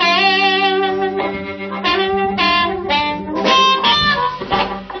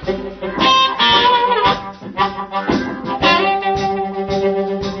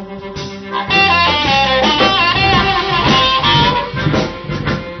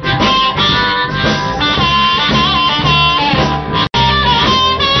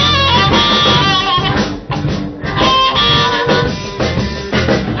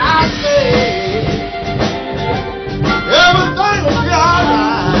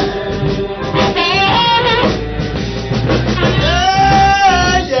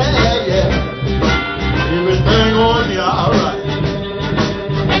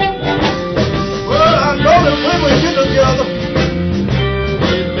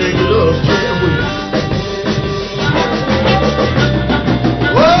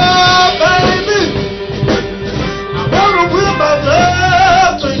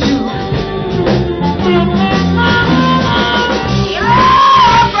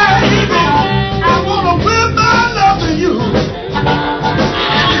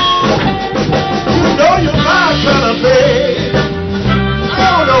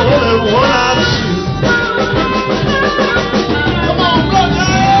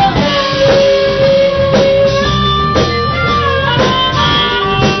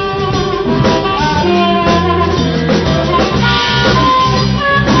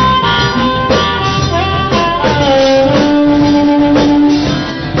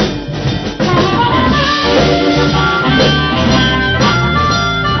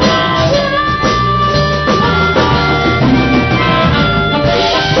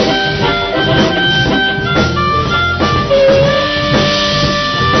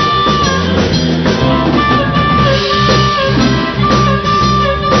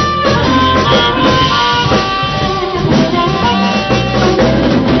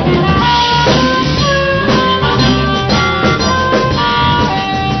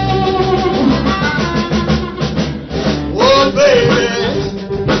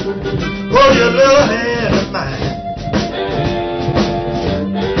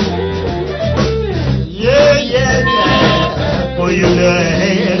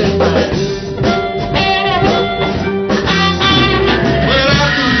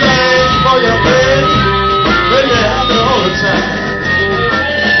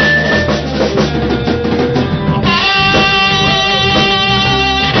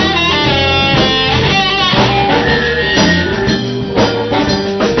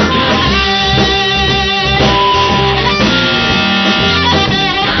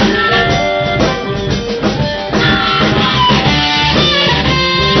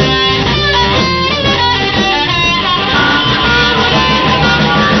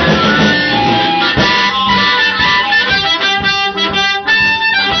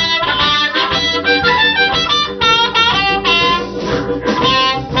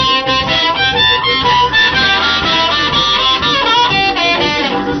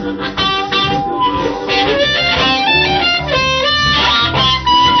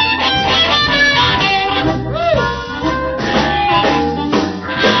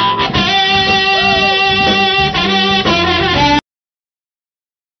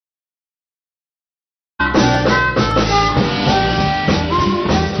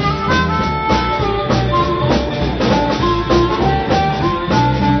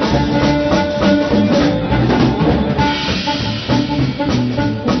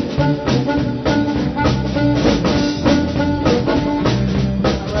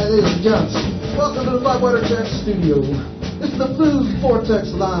 Bywater Studio. This is the Blues Vortex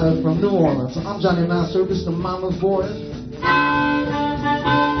live from New Orleans. I'm Johnny Mastro. This is the Mama's Boy.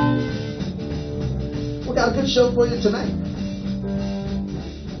 We got a good show for you tonight.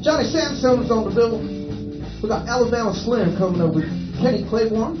 Johnny Sansone is on the bill. We got Alabama Slim coming up with Kenny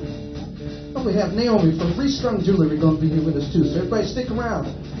Claiborne. And we have Naomi from Restrung Jewelry going to be here with us too. So everybody stick around.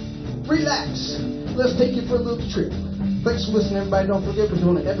 Relax. Let's take you for a little trip. Thanks for listening, everybody. Don't forget, we're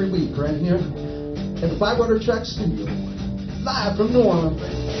doing it every week right here at the Bywater Studio. Live from New Orleans.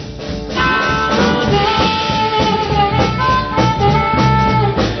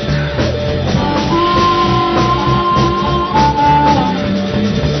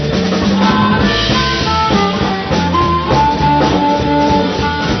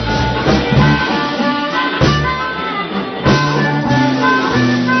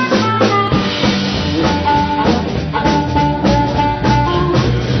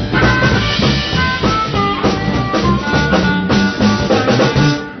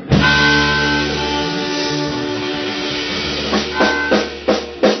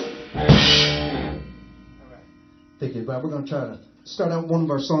 We're going to try to start out one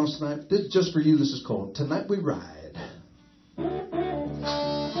of our songs tonight. This is just for you. This is called Tonight We Ride.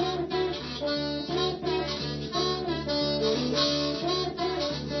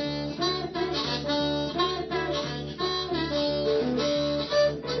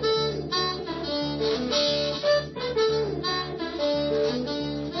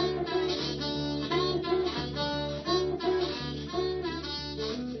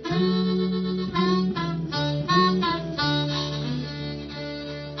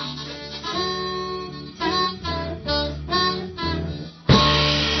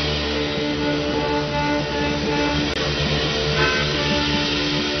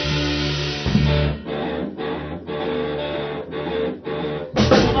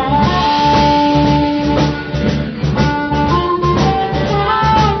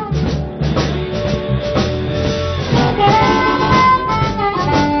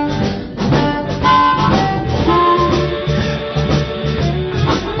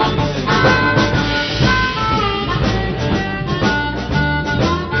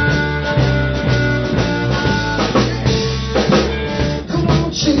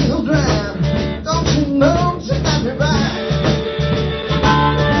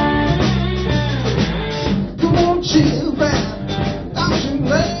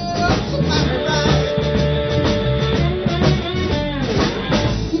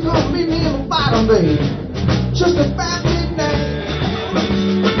 Just about midnight.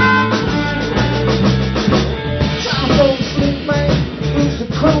 Time for the sleep, man. It's the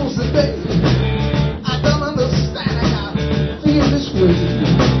close the day. I don't understand how I feel this way.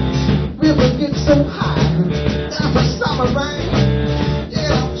 River gets so high. Down for summer rain.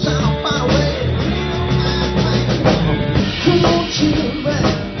 Yeah, I'm trying to find a way. Come on, chill, man.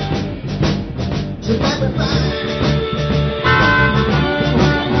 Tonight we find.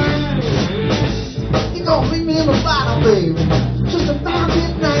 Meet me in the bottom, baby. Just about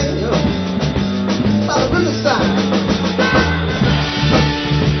midnight. By the riverside.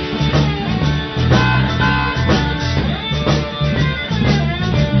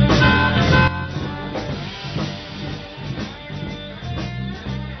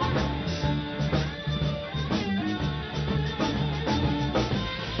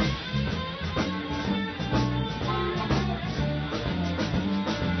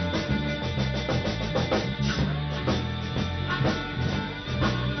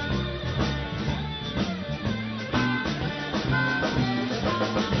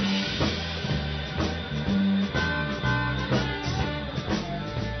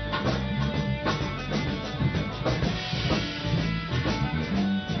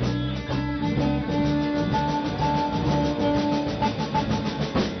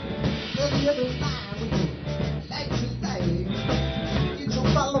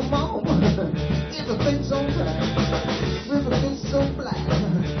 Everything's alright. Everything's so black.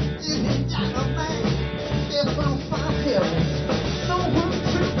 It ain't got a man. They're gonna find heaven. No one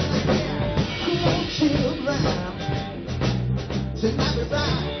trips again. Come on, chill around. Tonight we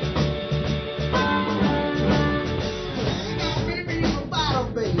ride. Ain't gonna meet me in the bottom,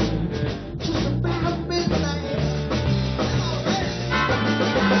 baby. Just about midnight.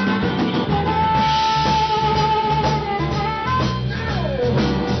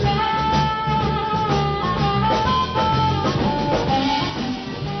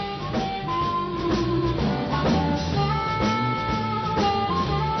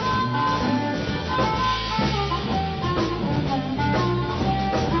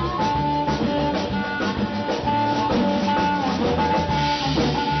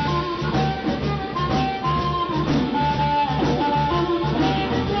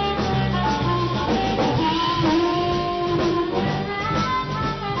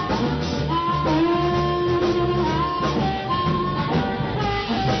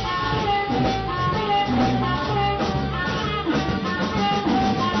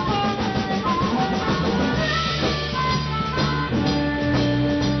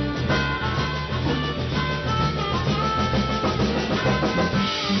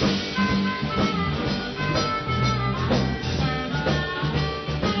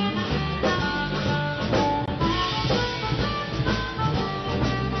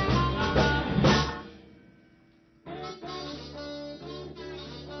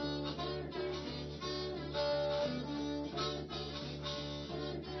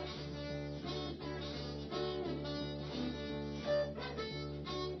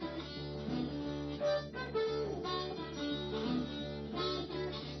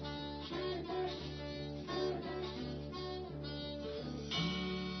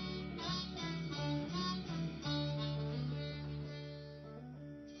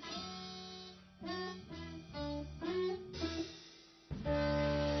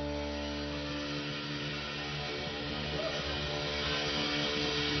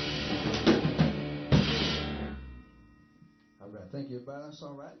 everybody. That's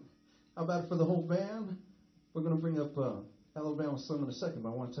all right. How about it for the whole band? We're going to bring up Alabama Slim in a second, but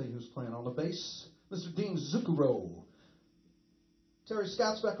I want to tell you who's playing on the bass. Mr. Dean Zucchero. Terry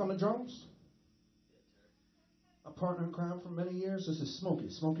Scott's back on the drums. A partner in crime for many years. This is Smokey.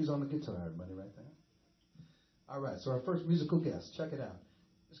 Smokey's on the guitar, everybody, right there. All right, so our first musical guest. Check it out.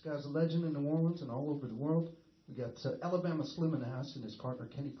 This guy's a legend in New Orleans and all over the world. We got Alabama Slim in the house and his partner,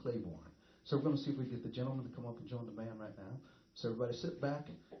 Kenny Claiborne. So we're going to see if we can get the gentleman to come up and join the band right now. So everybody sit back,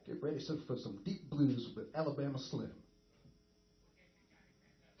 get ready for some deep blues with Alabama Slim.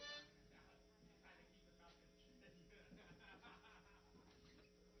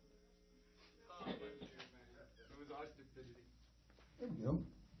 There we go.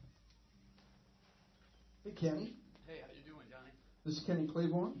 Hey, Kenny. Hey, how you doing, Johnny? This is Kenny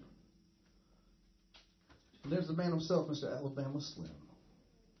Claiborne. And there's the man himself, Mr. Alabama Slim.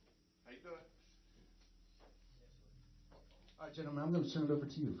 How you doing? All right, gentlemen, I'm going to turn it over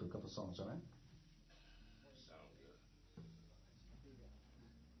to you for a couple of songs, all right? Sounds good.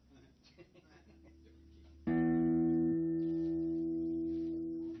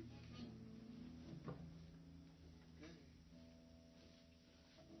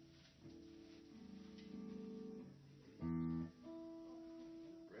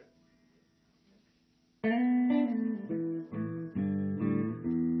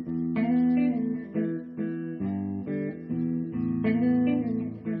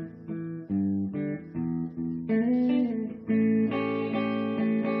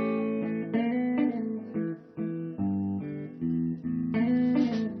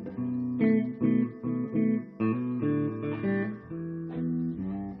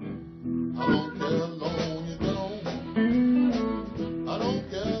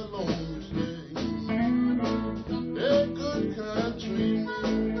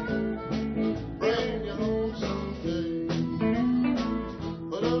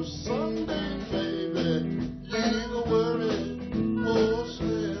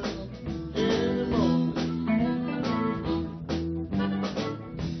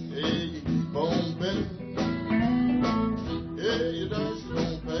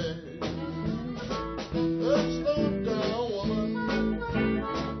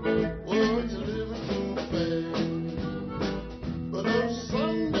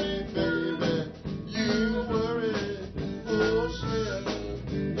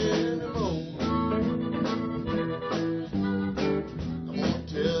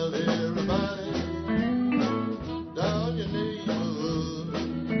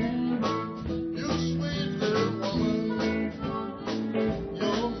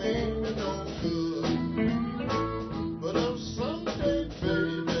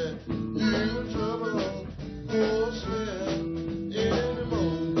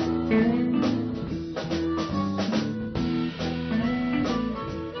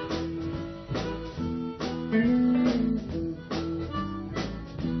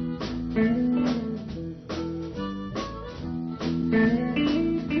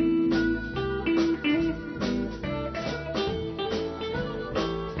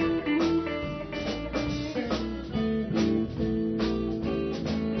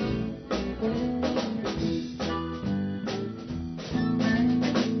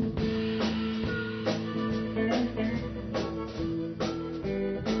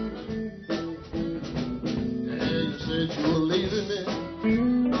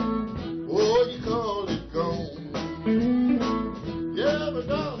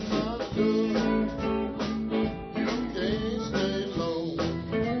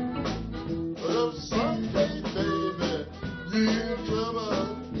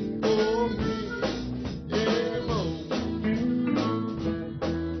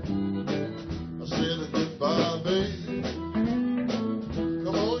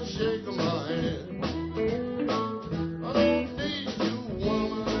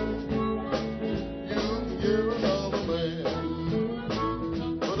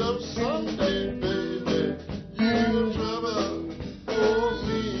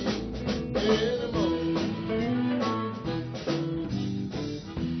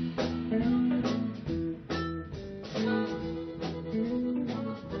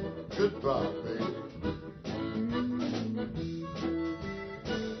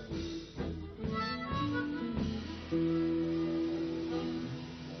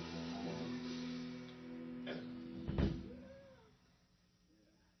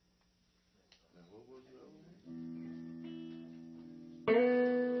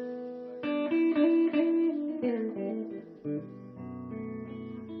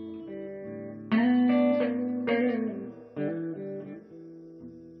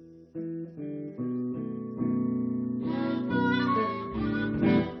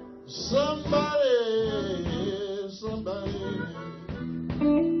 Somebody.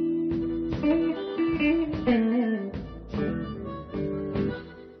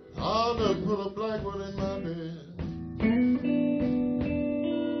 I'll just put a black one in my bed.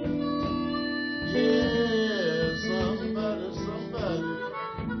 Yeah, somebody.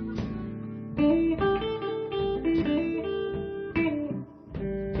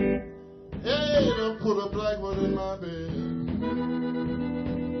 Hey, don't put a black one in my bed.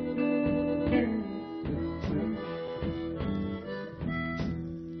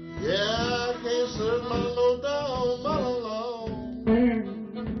 Yeah, I can't serve my low down monologue.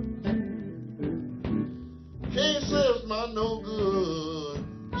 Can't serve my no good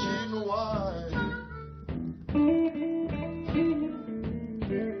cheating wife.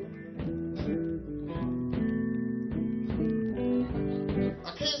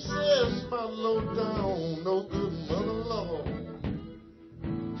 I can't serve my low down no good mother-in-law.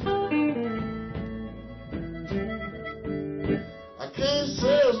 I can't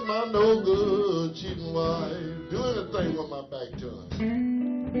serve my no good cheating wife. Do anything with my back done.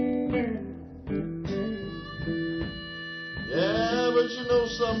 Yeah, but you know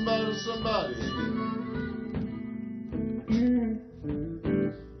somebody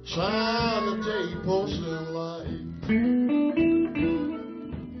trying to take porcelain life.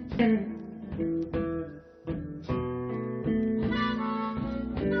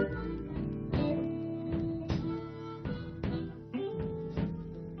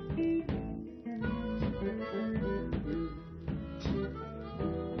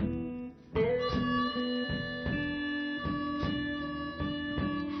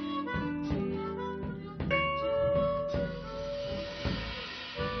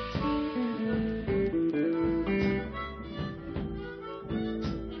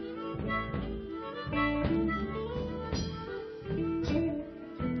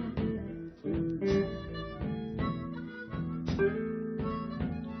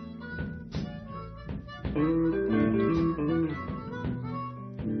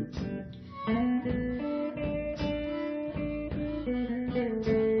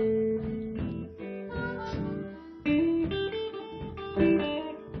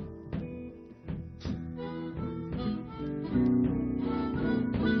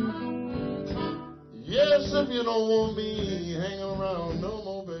 Yes, if you don't want me hanging around no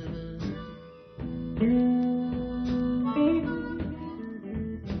more, baby.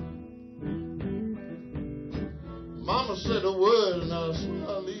 Mama said a word and I swear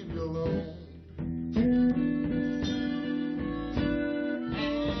I'll leave you alone.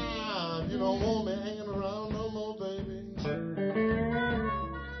 Ah, if you don't want me hanging around no more, baby,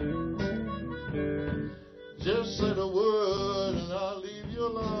 just say the word and I'll leave you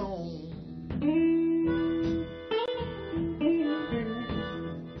alone.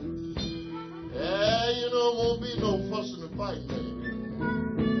 Yeah, you know, won't be no fussing and fighting, baby.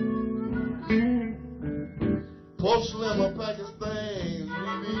 Porcelain will pack his things,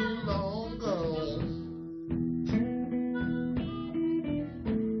 we be long gone.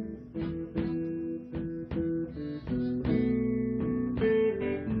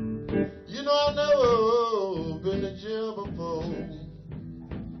 You know, I've never been to jail before.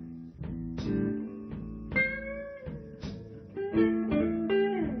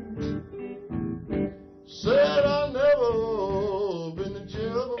 Said I've never been to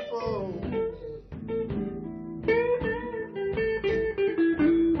jail before.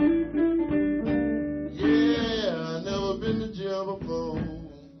 Yeah, I've never been to jail before.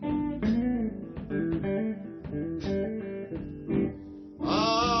 Oh,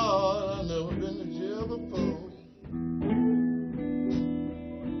 I've never been to jail before.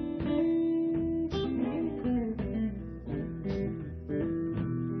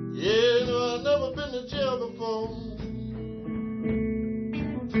 Yeah, no, I've never been to jail before.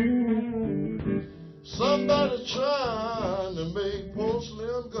 Somebody trying to make poor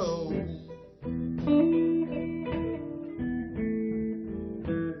Slim go.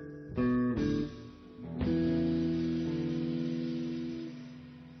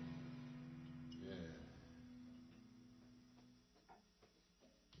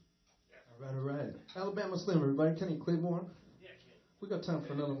 All right. Alabama Slim, everybody. Kenny Claiborne. Yeah, Kenny. We got time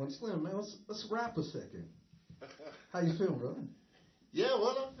for another one. Slim, man, let's rap a second. How you feeling, brother? Yeah,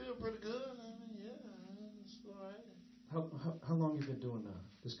 well, I feel pretty good. I mean, yeah, it's all right. How long you been doing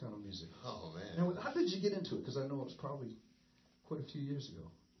this kind of music? Oh, man. And how did you get into it? Because I know it was probably quite a few years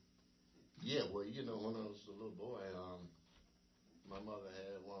ago. Yeah, well, you know, when I was a little boy, my mother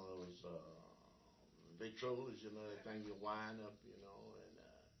had one of those Victrolas, you know, that thing you wind up, you know, and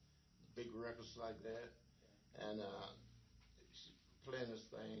big records like that. And playing this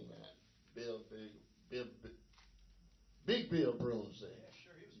thing that Big Bill Bruin said. Yeah,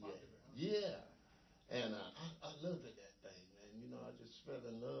 sure, he was popular. Huh? Yeah. And I looked at that thing, man. You know, I just fell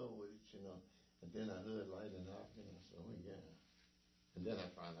in love with it, you know. And then I heard Lightning Hopkins, and I said, oh, yeah. And then I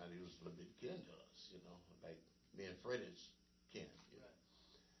found out he was a little bit kin to us, you know, like me and Freddie's kin, you know.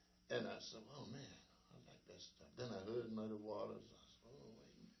 And I said, oh, man, I like that stuff. Then I heard Muddy Waters. I said, oh, wait a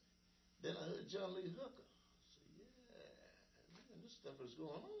minute. Then I heard John Lee Hooker. I said, yeah, man, this stuff is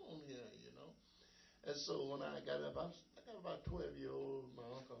going on here, you know. And so when I got about 12-year-old, my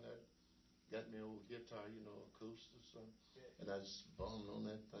uncle got me an old guitar, you know, acoustic or something. And I just bummed on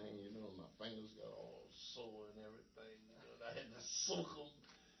that thing, you know, my fingers got all sore and everything, you know, and I had to soak them.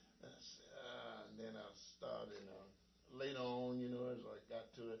 And I said, and then I started, later on, you know, as I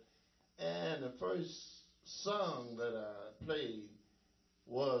got to it. And the first song that I played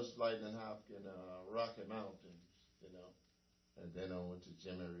was Lightning Hopkins, Rocky Mountains, you know. And then I went to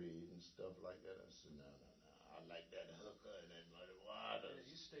Jimmy Reed and stuff like that. I said, no, I like that hooker and that Muddy Waters. Yeah,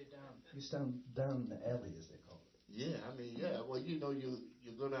 you stay down in the alley, as they call it. Yeah, I mean, yeah. Well, you know, you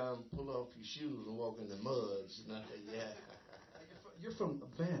go down and pull off your shoes and walk in the mud. You know, yeah. You're from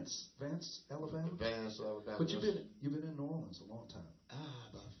Vance, Alabama. Vance, Alabama. But you've been in New Orleans a long time.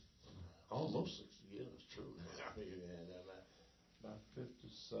 About almost 60 years, true. I mean, about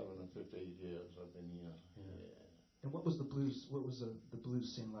 57 or 58 years I've been here. Yeah. And what was the blues? What was the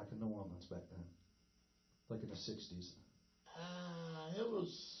blues scene like in New Orleans back then? Like in the '60s? It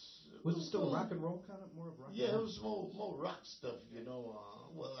was. Was it still rock and roll kind of more of rock? Yeah, it was more rock stuff, you know.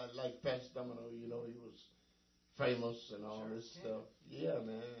 Well, I like Fats Domino, you know, he was famous and all this stuff. Yeah,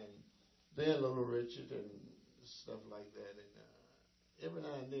 man. And then Little Richard and stuff like that. And every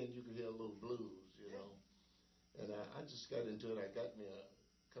now and then you could hear a little blues, you know. And I just got into it. I got me a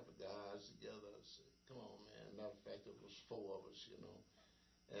couple guys together. I said, come on, man. Matter of fact, it was 4 of us, you know.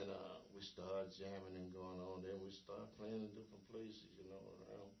 And we started jamming and going on. Then we started playing in different places, you know,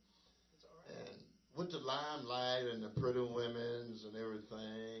 around. And with the limelight and the pretty women's and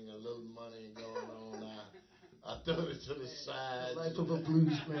everything, a little money going on, I threw it to the side. The life of a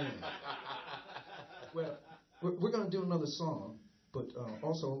blues man. Well, we're going to do another song, but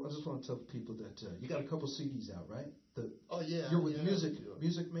also I just want to tell people that you got a couple CDs out, right? Oh yeah. You're with Music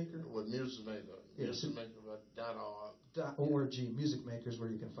Maker. With Music Maker. Musicmaker.org. Music Makers, where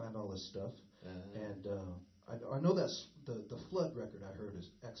you can find all this stuff. And I know that's the Flood record I heard is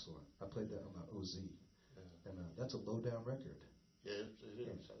excellent. I played that on my OZ, and that's a low down record. Yeah, it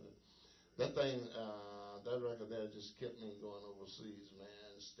is. That thing, that record there just kept me going overseas,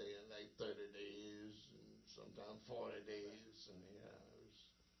 man, staying like 30 days and sometimes 40 days, and yeah, it was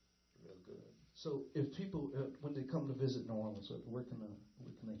real good. So if people, when they come to visit New Orleans, where can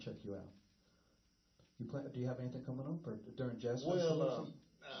they check you out? Do you have anything coming up or during Jazz Festival or something?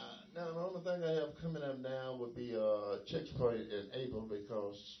 Now, the only thing I have coming up now would be Checkpoint in April,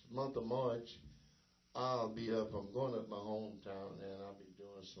 because month of March, I'll be up. I'm going up my hometown, and I'll be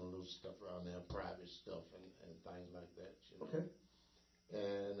doing some little stuff around there, private stuff and things like that. You know? Okay.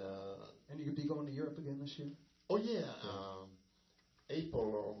 And you could be going to Europe again this year? Oh, yeah.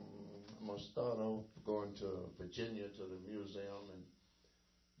 April, I'm going to start off going to Virginia to the museum and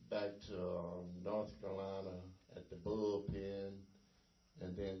back to North Carolina at the bullpen.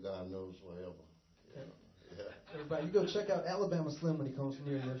 And then God knows wherever. Okay. Yeah. Everybody, you go check out Alabama Slim when he comes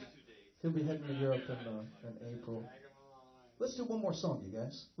near you. He'll be heading to Europe in April. Let's do one more song, you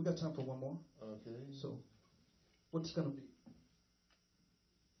guys. We got time for one more. Okay. So, what's going to be?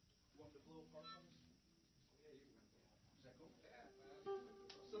 Want the blow part on this? Yeah, you can. Is that cool? Yeah.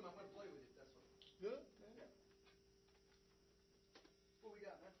 Some I'm going to play with it. That's what. Good. Yeah. What we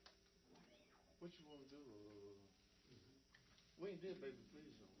got, man? What you want to do? We ain't did Baby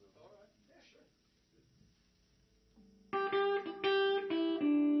Please. All right. Yeah, sure.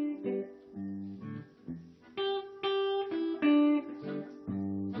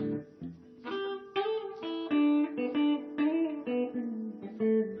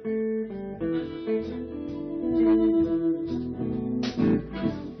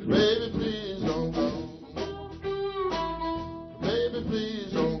 Baby, please don't go. Baby,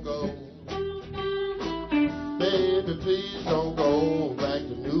 please don't go. Baby, please don't go back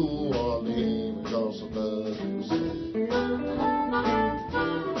to New Orleans, because of love you say.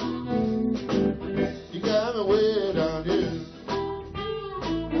 You got me way down here.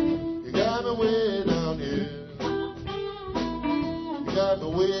 You got me way down here. You got me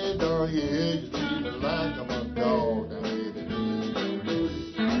way down here. You treat me like I'm a dog down here.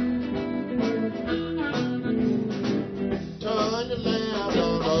 Turn your lamp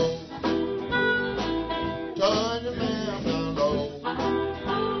down low. Turn your lamp down low.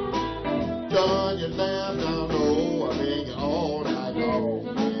 turn your lamp down low. I beg you all night long.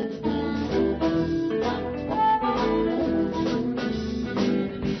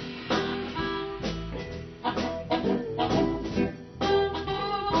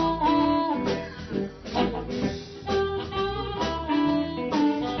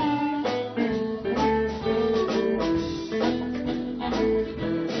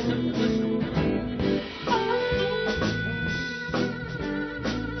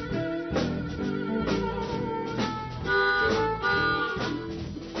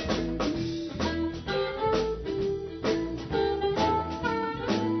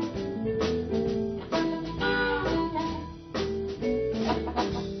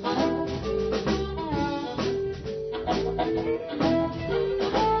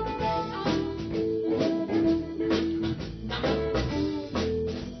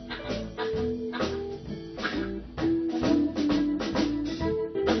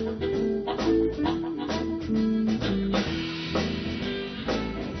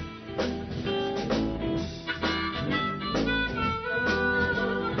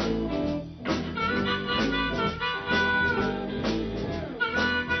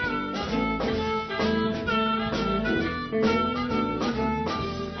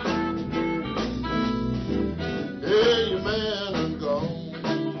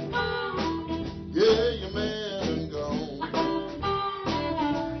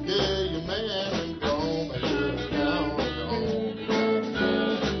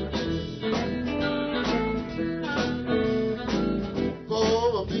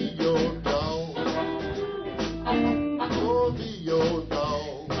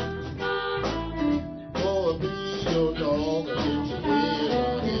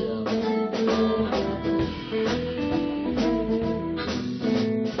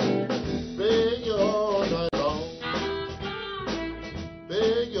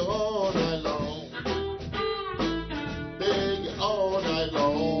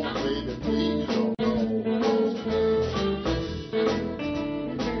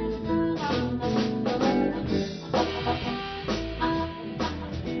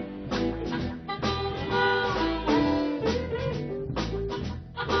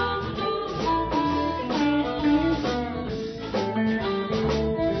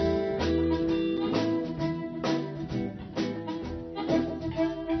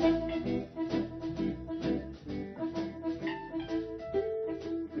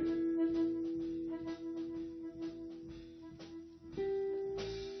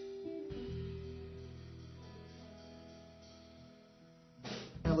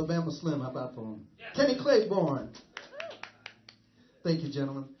 Alabama Slim, how about for him? Kenny Claiborne. Thank you,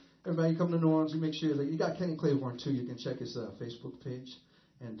 gentlemen. Everybody come to New Orleans, you make sure that you got Kenny Claiborne, too. You can check his Facebook page.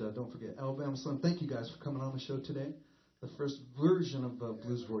 And don't forget, Alabama Slim, thank you guys for coming on the show today. The first version of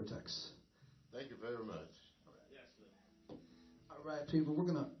Blues Vortex. Thank you very much. All right, people, we're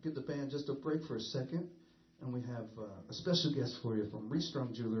going to give the band just a break for a second. And we have a special guest for you from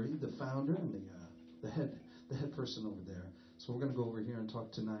Restrung Jewelry, the founder and the head person over there. So we're going to go over here and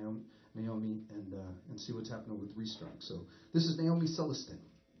talk to Naomi and see what's happening with Restrung. So this is Naomi Celestin.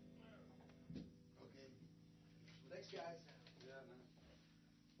 Okay. Thanks, guys. Yeah, man.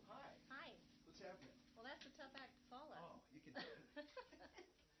 Hi. Hi. What's happening? Well, that's a tough act to follow. Oh, you can do it.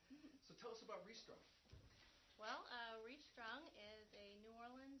 So tell us about Restrung. Well, Restrung is a New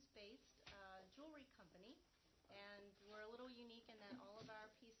Orleans-based jewelry company, and we're a little unique in that all of our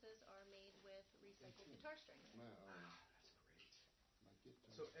pieces are made with recycled guitar strings. That's great.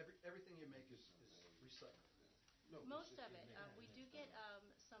 So everything you make is recycled? Most of it. We do get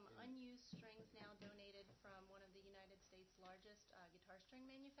some unused strings now donated from one of the United States' largest guitar string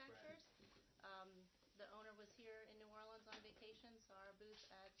manufacturers. The owner was here in New Orleans on vacation, saw our booth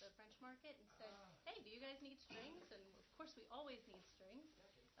at the French Market, and said, "Hey, do you guys need strings?" And of course, we always need strings.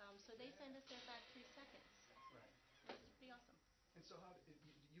 So they send us their factory seconds. Right. Which is pretty awesome. And so how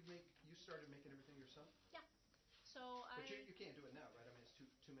you started making everything yourself? Yeah. So But you can't do it now, right? I mean, it's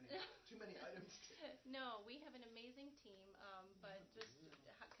too many items. No, we have an amazing team, but just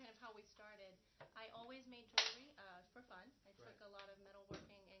kind of how we started. I always made jewelry for fun. I took a lot of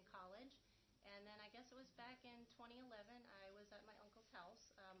metalworking in college, and then I guess it was back in 2011. I was at my uncle's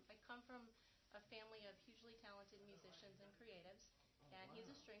house. I come from a family of hugely talented musicians and creatives, and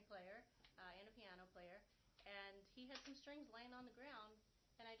he's a string player and a piano player, and he had some strings laying on the ground,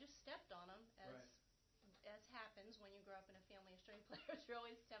 and I just stepped on them as happens when you grow up in a family of string players. You're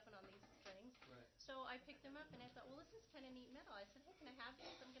always stepping on these strings. Right. So I picked them up, and I thought, well, this is kind of neat metal. I said, hey, can I have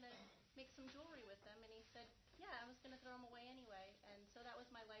these? I'm going to make some jewelry with them. And he said, yeah, I was going to throw them away anyway. And so that was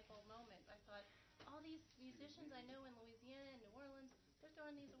my light bulb moment. I thought, all these musicians I know in Louisiana and New Orleans, they're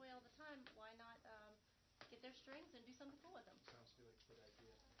throwing these away all the time. Why get their strings and do something cool with them. Sounds like a good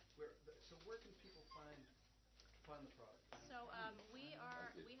idea. So where can people find the product? So we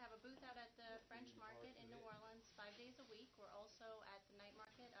have a booth out at the French Market in New Orleans 5 days a week. We're also at the night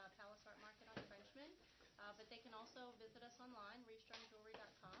market, Palace Art Market on Frenchman. But they can also visit us online,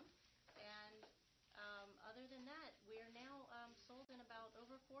 restrungjewelry.com. And other than that, we are now sold in about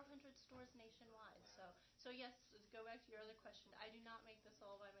over 400 stores nationwide. Wow. So yes, to go back to your other question, I do not make this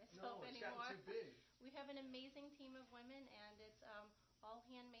all by myself anymore. No, it's gotten too big. We have an amazing team of women, and it's all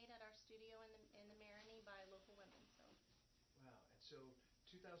handmade at our studio in the Marigny by local women. So. Wow, and so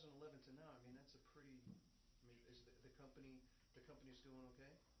 2011 to now, I mean, that's a pretty. I mean, is the company's doing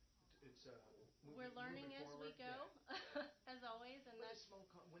okay? It's we're learning as we go, yeah. as always, and that's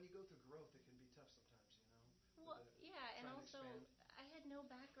when you go through growth, it can be tough sometimes, you know. Well, yeah, and also I had no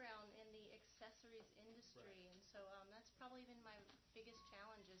background in the accessories industry, right. And so that's probably been my biggest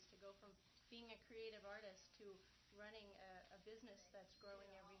challenge is to go from being a creative artist to running a business that's growing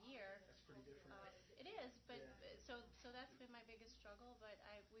every year. That's pretty different. It is, but yeah. so that's been my biggest struggle. But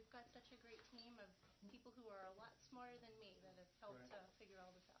we've got such a great team of people who are a lot smarter than me that have helped figure all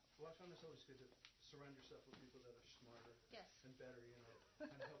this out. Well, I found it's always good to surround yourself with people that are smarter and better, you know, and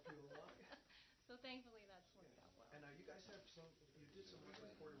help you along. So thankfully that's worked out well. And you guys have you did some work in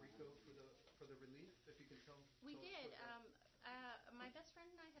Puerto Rico for the relief, if you can tell. We did. My best friend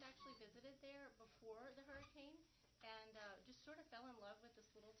and I had actually visited there before the hurricane, and just sort of fell in love with this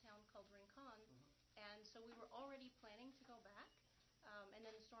little town called Rincon. And so we were already planning to go back, and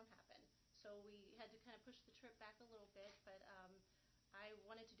then the storm happened. So we had to kind of push the trip back a little bit, but I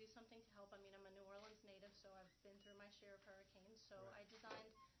wanted to do something to help. I mean, I'm a New Orleans native, so I've been through my share of hurricanes. So I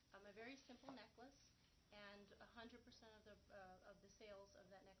designed a very simple necklace, and 100% of the sales of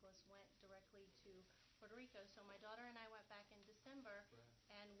that necklace went directly to Puerto Rico. So my daughter and I went back in December,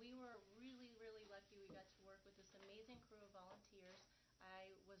 and we were really, really lucky. We got to work with this amazing crew of volunteers.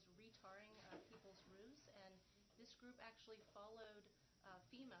 I was retarring people's roofs, and this group actually followed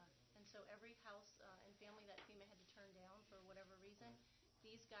FEMA, and so every house and family that FEMA had to turn down for whatever reason,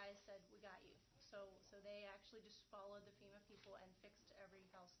 these guys said, we got you. So they actually just followed the FEMA people and fixed every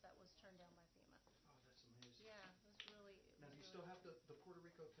house that was turned down by FEMA. Oh, that's amazing. Yeah, it was really. Now, do you still have the Puerto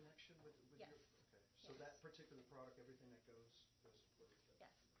Rico connection with yes. your? Okay, so that particular product, everything that goes to Puerto Rico.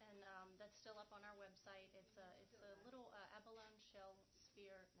 Yes, and that's still up on our website. It's a little abalone shell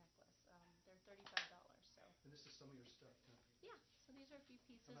sphere necklace. They're $35. So. And this is some of your stuff, too. Yeah. So these are a few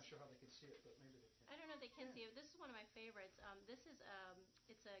pieces. I'm not sure how they can see it, but maybe they can. I don't know if they can see it. This is one of my favorites. This is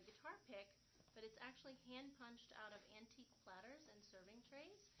it's a guitar pick, but it's actually hand punched out of antique platters and serving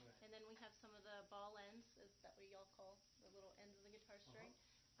trays. Right. And then we have some of the ball ends. Is that what y'all call the little ends of the guitar string?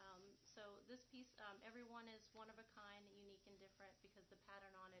 So this piece, every one is one of a kind, unique and different, because the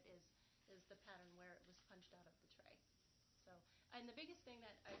pattern on it is the pattern where it was punched out of the tray. So, and the biggest thing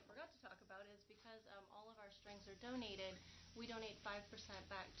that I forgot to talk about is because all of our strings are donated, we donate 5%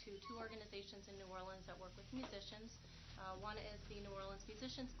 back to two organizations in New Orleans that work with musicians. One is the New Orleans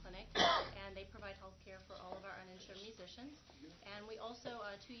Musicians Clinic, and they provide health care for all of our uninsured musicians. And we also,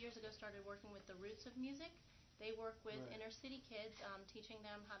 2 years ago, started working with the Roots of Music. They work with inner city kids, teaching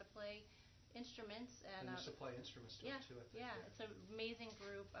them how to play instruments. And you supply instruments to them, too, I think. Yeah, it's an amazing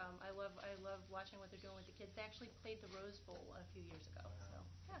group. I love watching what they're doing with the kids. They actually played the Rose Bowl a few years ago. Wow. So,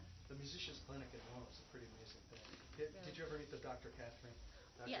 yeah. The Musicians Clinic in New Orleans is a pretty amazing thing. Did you ever meet the Dr. Catherine?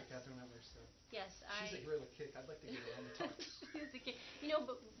 Yes. Catherine Evers? Yes. She's a gorilla kick. I'd like to get her on the talk. She's a kick. You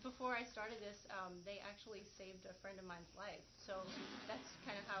know, before I started this, they actually saved a friend of mine's life. So that's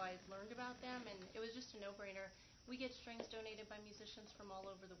kind of how I learned about them, and it was just a no-brainer. We get strings donated by musicians from all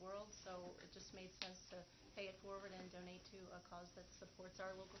over the world, so it just made sense to pay it forward and donate to a cause that supports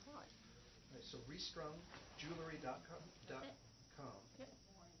our local talent. Right, so restrungjewelry.com. Yep.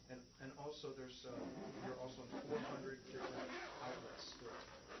 And also you're also in 400 different outlets.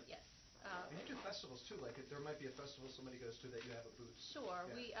 Yes. And you do festivals too. Like if there might be a festival somebody goes to that you have a booth. Sure.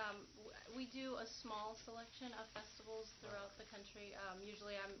 Yeah. We do a small selection of festivals throughout the country.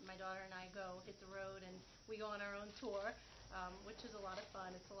 Usually, my daughter and I go hit the road and we go on our own tour, which is a lot of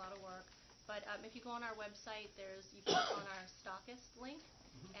fun. It's a lot of work. But if you go on our website, you click on our stockist link,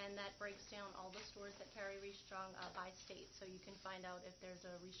 and that breaks down all the stores that carry Restrung by state, so you can find out if there's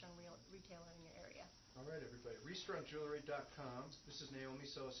a Restrung retailer in your area. All right, everybody. Restrungjewelry.com. This is Naomi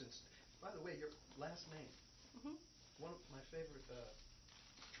Solis. By the way, your last name. One of my favorite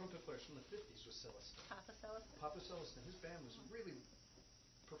trumpet players from the 50s was Celestin. Papa Celestin. Papa Celestin. His band was really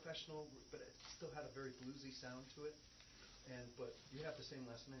professional, but it still had a very bluesy sound to it. But you have the same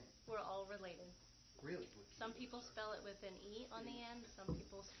last name. We're all related. Really? Some people spell it with an E on the end. Some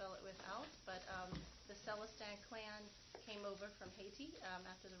people spell it without. But the Celestin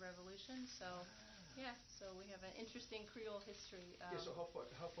after the Revolution. So, yeah, so we have an interesting Creole history. So how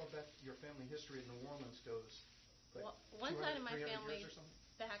far back your family history in New Orleans goes? Like well, one side of my 300 family years or something?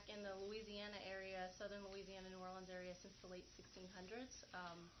 back in the Louisiana area, southern Louisiana, New Orleans area since the late 1600s.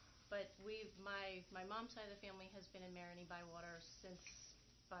 But my mom's side of the family has been in Marigny, Bywater since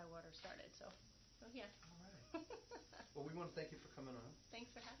Bywater started. So yeah. All right. Well, we want to thank you for coming on. Thanks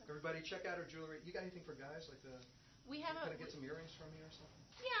for having me. Everybody, check out her jewelry. You got anything for guys? Like we have can I get some earrings from you or something?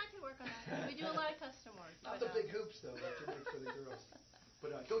 Yeah, I can work on that. We do a lot of custom work. Not the big hoops though, like you make for the girls.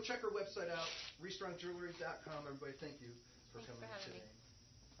 But go check her website out, restrungjewelry.com. Everybody, thank you for coming in today.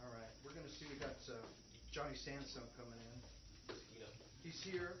 All right, we're going to see. We got Johnny Sansone coming in. He's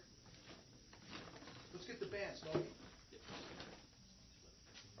here. Let's get the band, Smokey.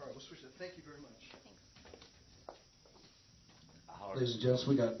 All right, we'll switch that. Thank you very much. Thanks. Ladies and gents,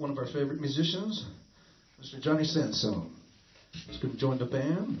 we got one of our favorite musicians, Mr. Johnny Sansone. He's going to join the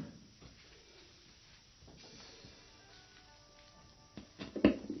band.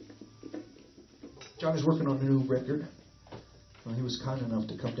 Johnny's working on a new record. Well, he was kind enough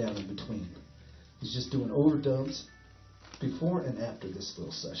to come down in between. He's just doing overdubs before and after this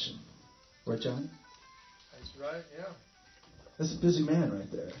little session. Right, Johnny? That's right, yeah. That's a busy man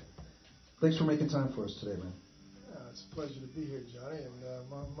right there. Thanks for making time for us today, man. Yeah, it's a pleasure to be here, Johnny. And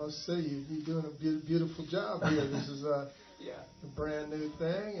I must say, you're doing a beautiful job here. This is a brand new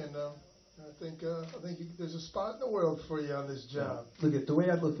thing, and I think there's a spot in the world for you on this job. Look at the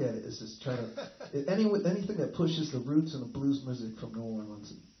way I look at it is just trying to anything that pushes the roots and the blues music from New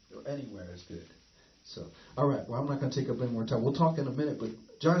Orleans or anywhere is good. So, all right. Well, I'm not going to take up any more time. We'll talk in a minute, but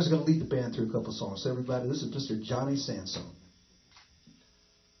Johnny's going to lead the band through a couple songs. So, everybody, this is Mr. Johnny Sansone.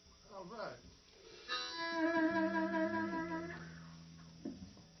 All right.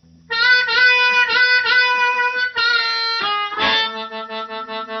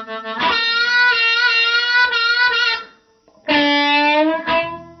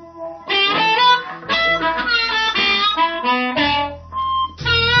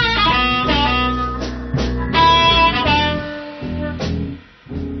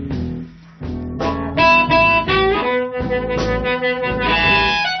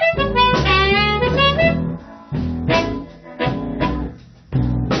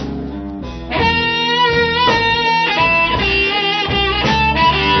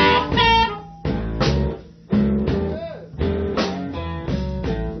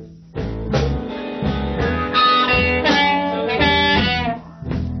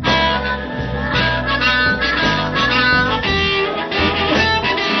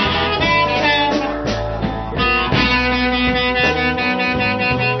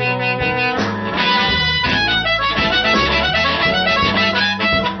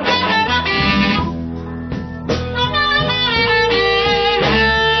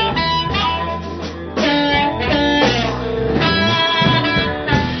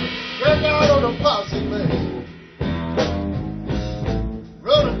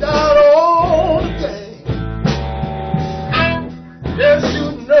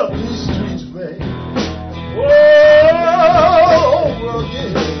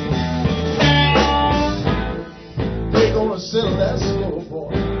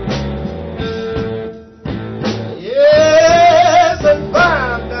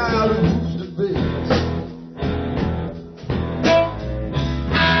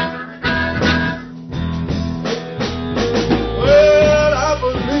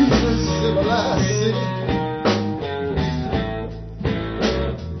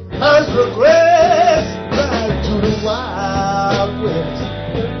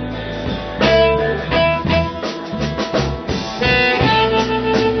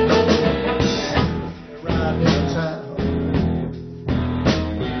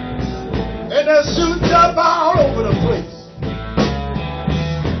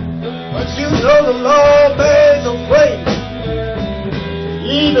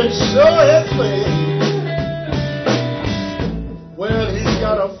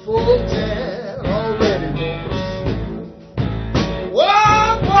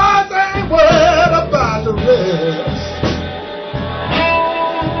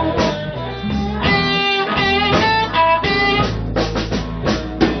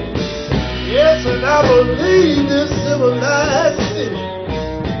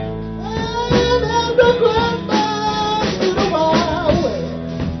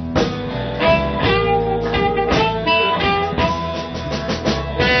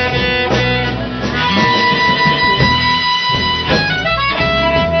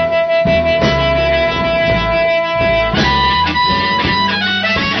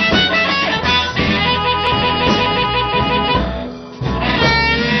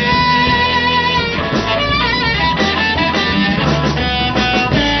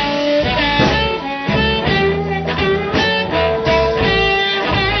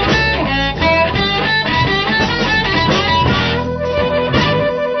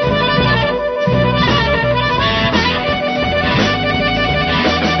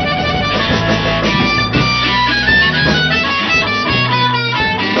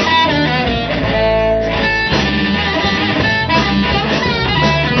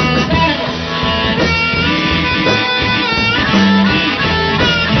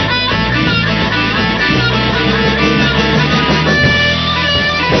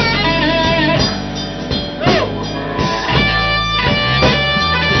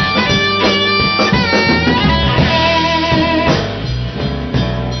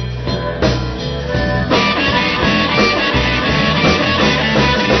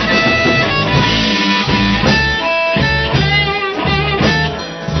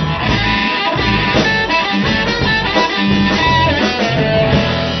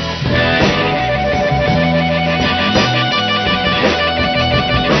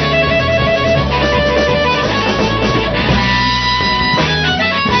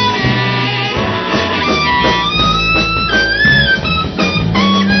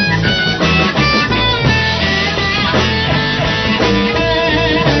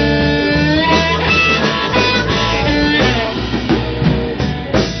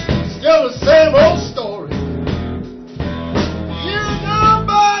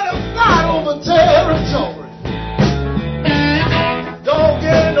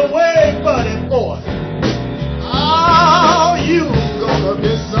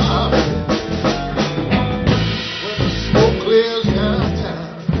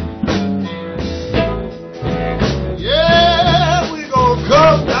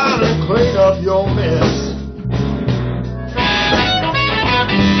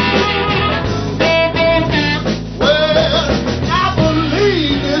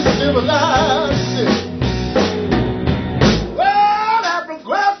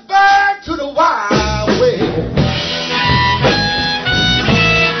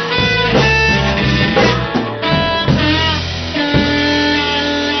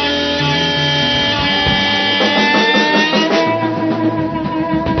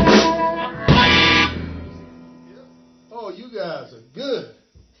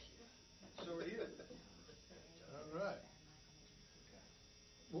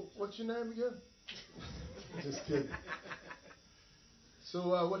 What's your name again? Just kidding.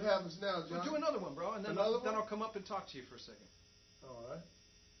 So what happens now, John? We'll do another one, bro, and then I'll come up and talk to you for a second. All right.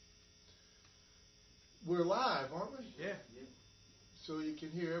 We're live, aren't we? Yeah. So you can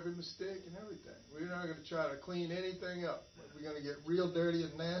hear every mistake and everything. We're not going to try to clean anything up. We're going to get real dirty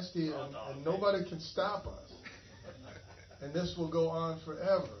and nasty, and nobody can stop us. And this will go on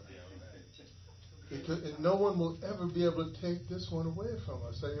forever. And no one will ever be able to take this one away from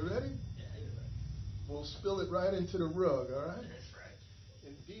us. Are you ready? We'll spill it right into the rug, all right? That's right.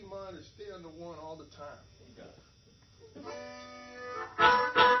 And D minor, stay on the 1 all the time. You got it.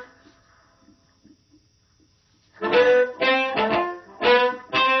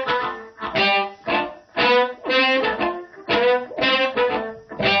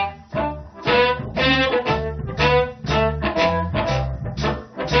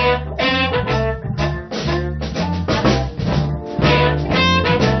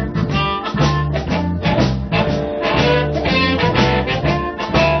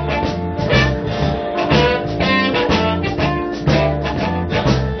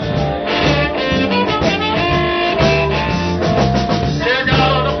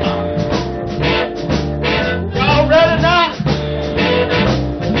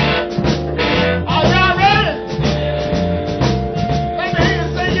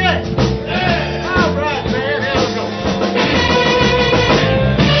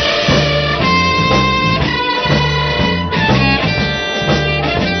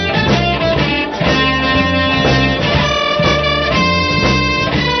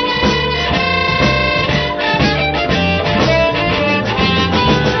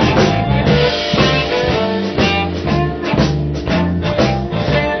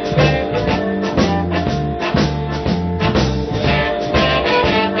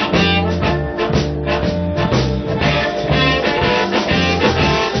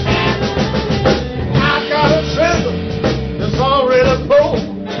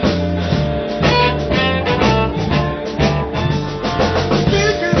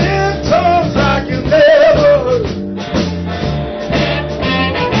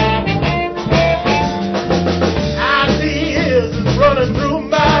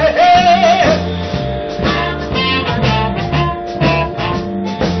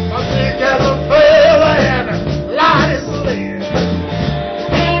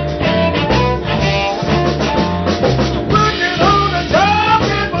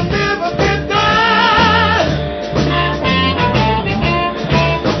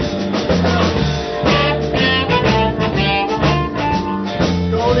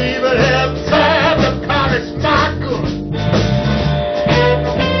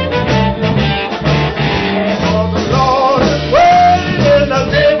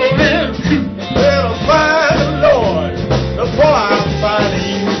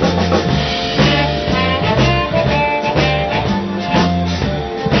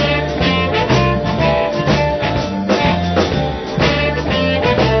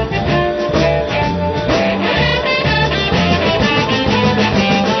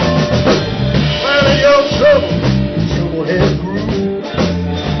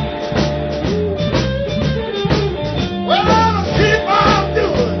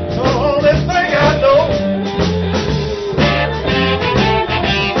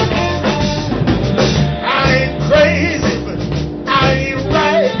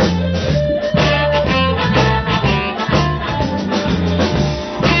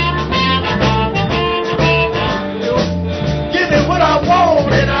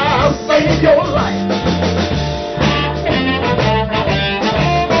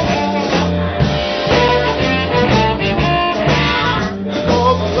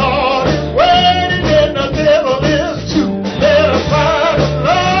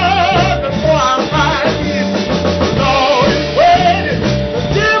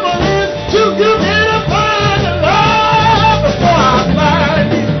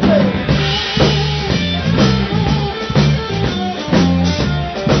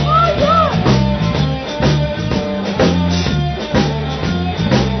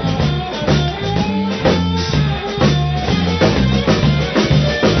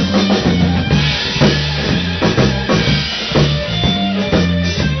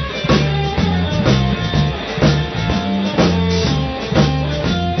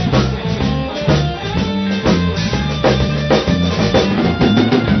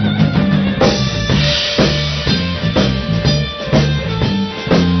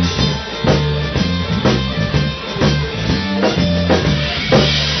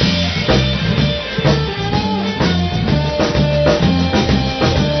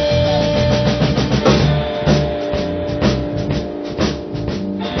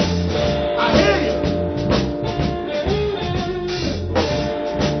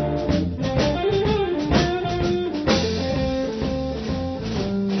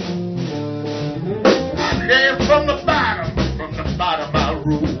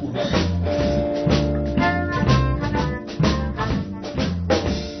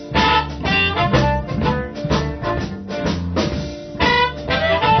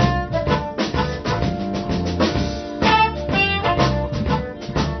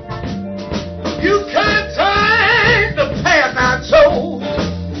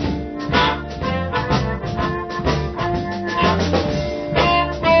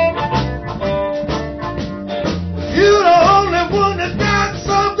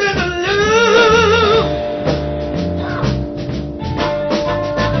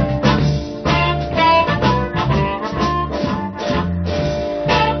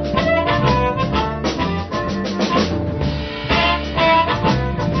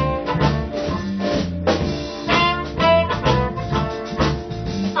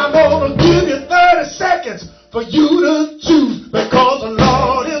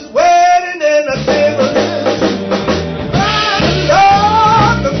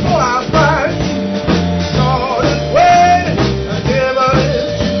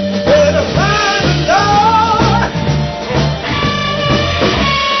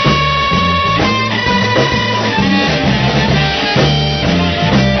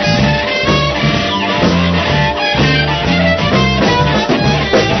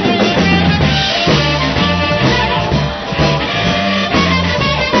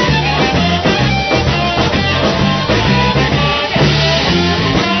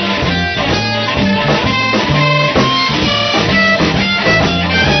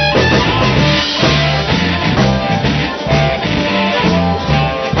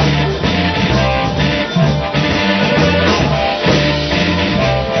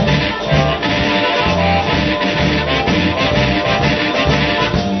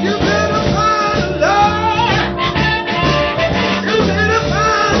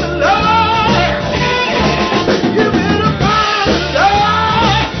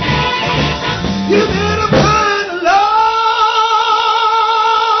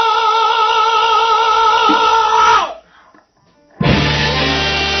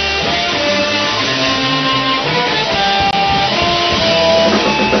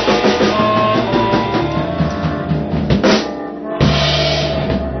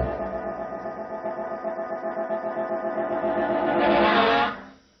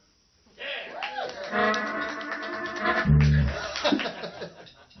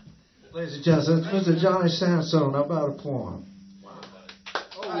 Yes, that's Mr. Johnny Sansone. How about a poem?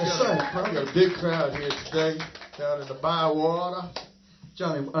 We got a big crowd here today down in the Bywater.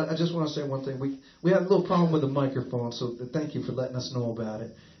 Johnny, I just want to say one thing. We had a little problem with the microphone, so thank you for letting us know about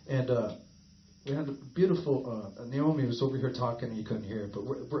it. And we had a beautiful Naomi was over here talking, and you couldn't hear it. But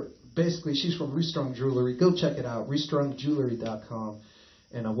we're basically, she's from Restrung Jewelry. Go check it out, restrungjewelry.com,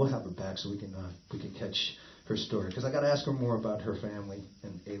 and we'll have her back so we can catch her story. Because I got to ask her more about her family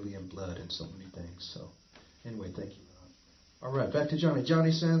and alien blood and so many things. So anyway, thank you. All right, back to Johnny.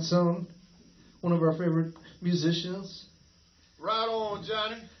 Johnny Sansone, one of our favorite musicians. Right on,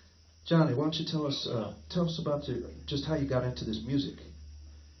 Johnny. Johnny, why don't you tell us about just how you got into this music?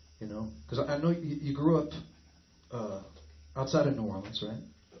 You know, because I know you grew up outside of New Orleans, right?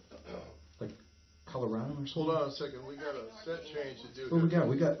 Like Colorado or something. Hold on a second. We got a set change to do.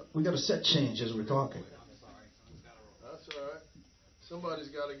 Well, we got a set change as we're talking. That's all right. Somebody's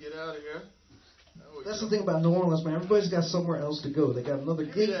got to get out of here. That's the thing about New Orleans, man. Everybody's got somewhere else to go. They got another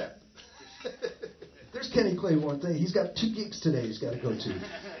gig. There's Kenny Claiborne. He's got 2 gigs today he's got to go to.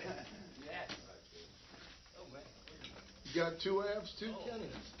 You got 2 amps, 2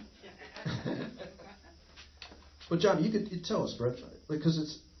 Kennys. But Johnny, you tell us, bro,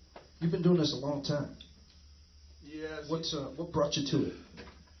 because you've been doing this a long time. Yes. What brought you to it?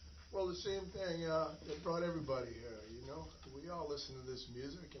 Well, the same thing that brought everybody here. You know, we all listen to this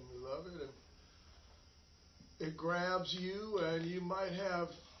music and we love it, and it grabs you, and you might have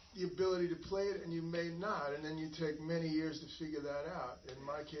the ability to play it, and you may not, and then you take many years to figure that out. In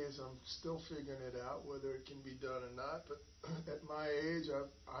my case, I'm still figuring it out, whether it can be done or not, but at my age,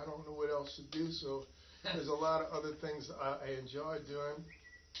 I don't know what else to do, so there's a lot of other things I enjoy doing,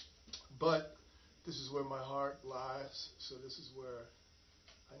 but this is where my heart lies, so this is where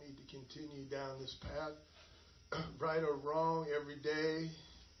I need to continue down this path. Right or wrong, every day,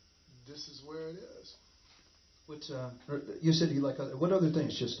 this is where it is. You said you like what other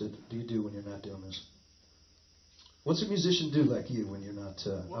things do you do when you're not doing this? What's a musician do like you when you're not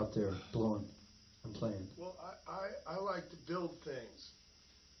out there blowing and playing? Well, I like to build things.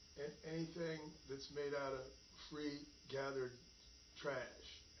 Anything that's made out of free gathered trash.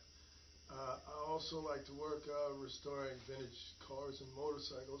 I also like to work restoring vintage cars and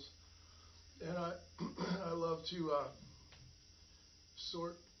motorcycles, and I love to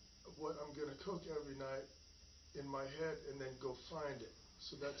sort what I'm going to cook every night in my head and then go find it.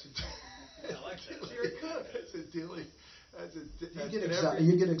 So that's a You're a cook. That's a daily.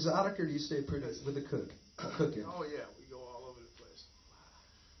 You get exotic, or do you stay pretty with the cooking? Oh yeah, we go all over the place.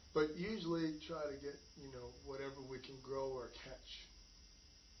 But usually try to get whatever we can grow or catch.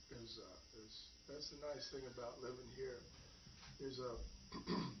 That's the nice thing about living here. There's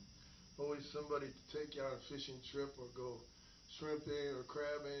always somebody to take you on a fishing trip or go shrimping or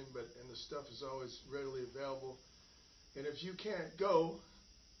crabbing, and the stuff is always readily available. And if you can't go,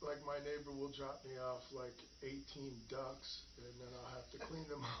 like my neighbor will drop me off like 18 ducks, and then I'll have to clean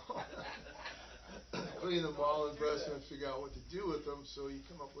them all. And dress them and figure out what to do with them, so you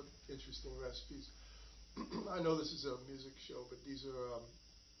come up with interesting recipes. I know this is a music show, but these are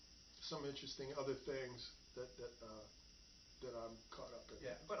some interesting other things that I'm caught up in.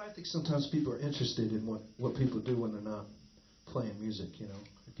 Yeah, but I think sometimes people are interested in what people do when they're not playing music.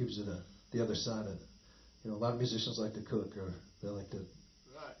 It gives it the other side of it. A lot of musicians like to cook, or they like to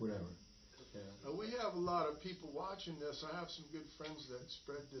whatever. Yeah. We have a lot of people watching this. I have some good friends that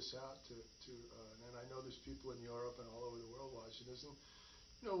spread this out to and I know there's people in Europe and all over the world watching this. And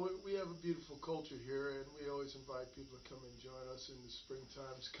we have a beautiful culture here, and we always invite people to come and join us. And the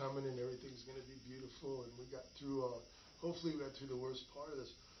springtime's coming, and everything's going to be beautiful. And we got through. Hopefully, we got through the worst part of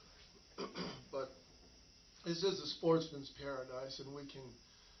this. But this is a sportsman's paradise, and we can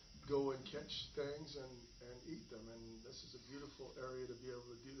go and catch things and eat them. And this is a beautiful area to be able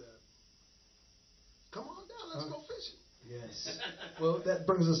to do that. Come on down, let's go fishing. Yes. Well, that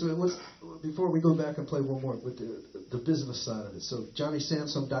brings us before we go back and play one more with the business side of it. So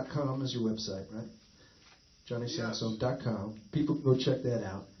JohnnySansone.com is your website, right? JohnnySansone.com. People can go check that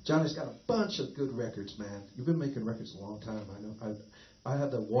out. Johnny's got a bunch of good records, man. You've been making records a long time. I know. I had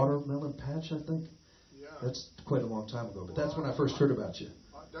the Watermelon Patch, I think. Yeah. That's quite a long time ago, but that's when I first heard about you.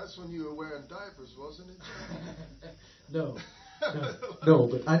 That's when you were wearing diapers, wasn't it? No,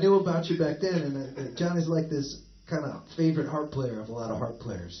 but I knew about you back then, and Johnny's like this kind of favorite harp player of a lot of harp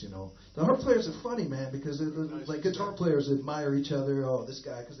players, The harp players are funny, man, because they're like guitar players admire each other. Oh, this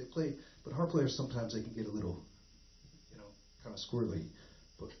guy, because they play. But harp players, sometimes they can get a little, kind of squirrely.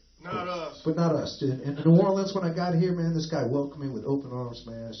 Not us. But not us. In New Orleans, when I got here, man, this guy welcomed me with open arms,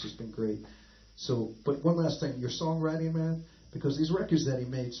 man. It's just been great. So, but one last thing, your songwriting, man, because these records that he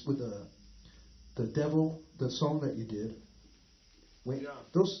made with the Devil, the song that you did. Wait, Yeah.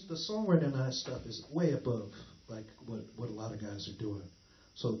 the songwriting and that stuff is way above like what a lot of guys are doing.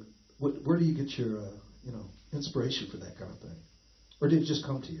 So where do you get your inspiration for that kind of thing, or did it just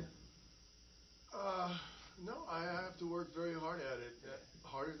come to you? No, I have to work very hard at it.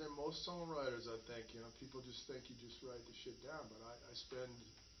 Harder than most songwriters, I think. People just think you just write the shit down, but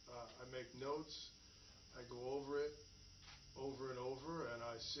I make notes, I go over it over and over, and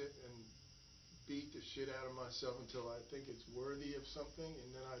I sit and beat the shit out of myself until I think it's worthy of something, and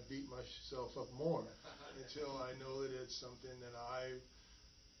then I beat myself up more until I know that it's something that I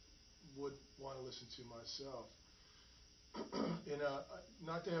would want to listen to myself.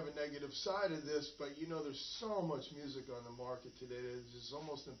 Not to have a negative side of this, but there's so much music on the market today that it's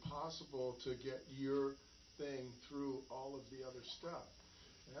almost impossible to get your thing through all of the other stuff.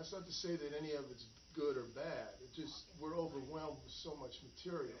 And that's not to say that any of it's good or bad. We're overwhelmed with so much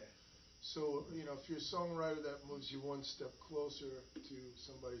material. So, if you're a songwriter, that moves you one step closer to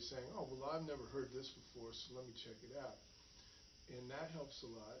somebody saying, oh, well, I've never heard this before, so let me check it out. And that helps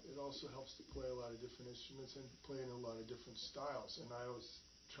a lot. It also helps to play a lot of different instruments and play in a lot of different styles. And I always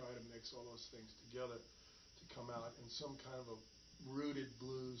try to mix all those things together to come out in some kind of a rooted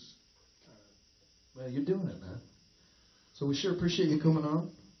blues kind of. Well, you're doing it, man. So we sure appreciate you coming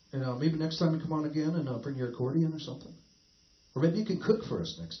on. And maybe next time you come on again and bring your accordion or something. Or maybe you can cook for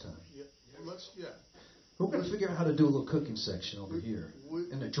us next time. Yeah. We're going to figure out how to do a little cooking section over here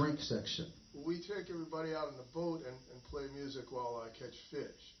and a drink section. We take everybody out on the boat and play music while I catch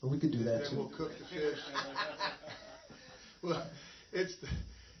fish. Well, we could do that, and too. Then we'll cook the fish. Well, it's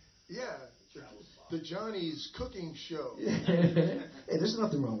the Johnny's cooking show. Hey, there's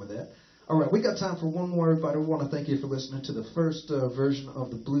nothing wrong with that. All right, we got time for one more, everybody. We want to thank you for listening to the first version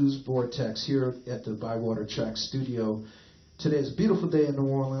of the Blues Vortex here at the Bywater Track Studio. Today is a beautiful day in New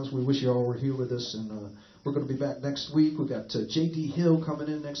Orleans. We wish you all were here with us, and we're going to be back next week. We got J.D. Hill coming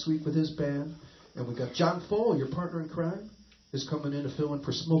in next week with his band, and we got John Fole, your partner in crime, is coming in to fill in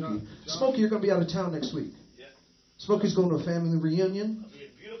for Smokey. Smokey, you're going to be out of town next week. Yeah. Smokey's going to a family reunion. I'll be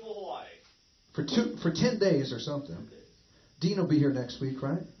in beautiful Hawaii. For 10 days or something. Dean will be here next week,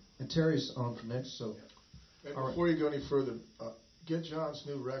 right? And Terry's on for next. So, and before you go any further, get John's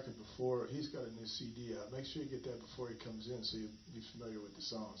new record before he's got a new CD out. Make sure you get that before he comes in, so you'll be familiar with the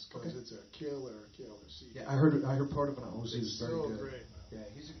songs, because it's a killer CD. Yeah, I heard part of it on Ozzy. It's very so good. Great. Yeah,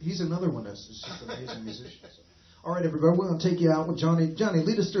 he's another one that's just an amazing musician. So. All right, everybody, we're going to take you out with Johnny. Johnny,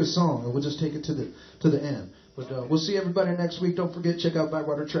 lead us through a song, and we'll just take it to the end. But we'll see everybody next week. Don't forget, check out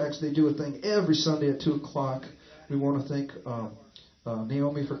Bywater Tracks. They do a thing every Sunday at 2 o'clock. We want to thank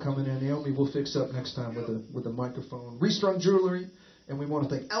Naomi for coming in. Naomi will fix up next time with a microphone. Restrung Jewelry. And we want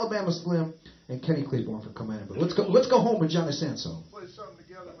to thank Alabama Slim and Kenny Claiborne for coming in. But let's go home with Johnny Sansone. Play something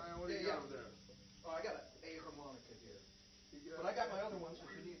together, man. What do you got over there? Oh, I got a harmonica here. But I got my other ones if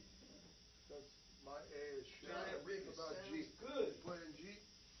you need. That's my A is shit. Giant rig about sounds G. good. Playing G?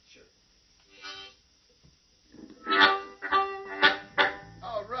 Sure.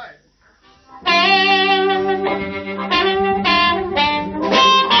 All right.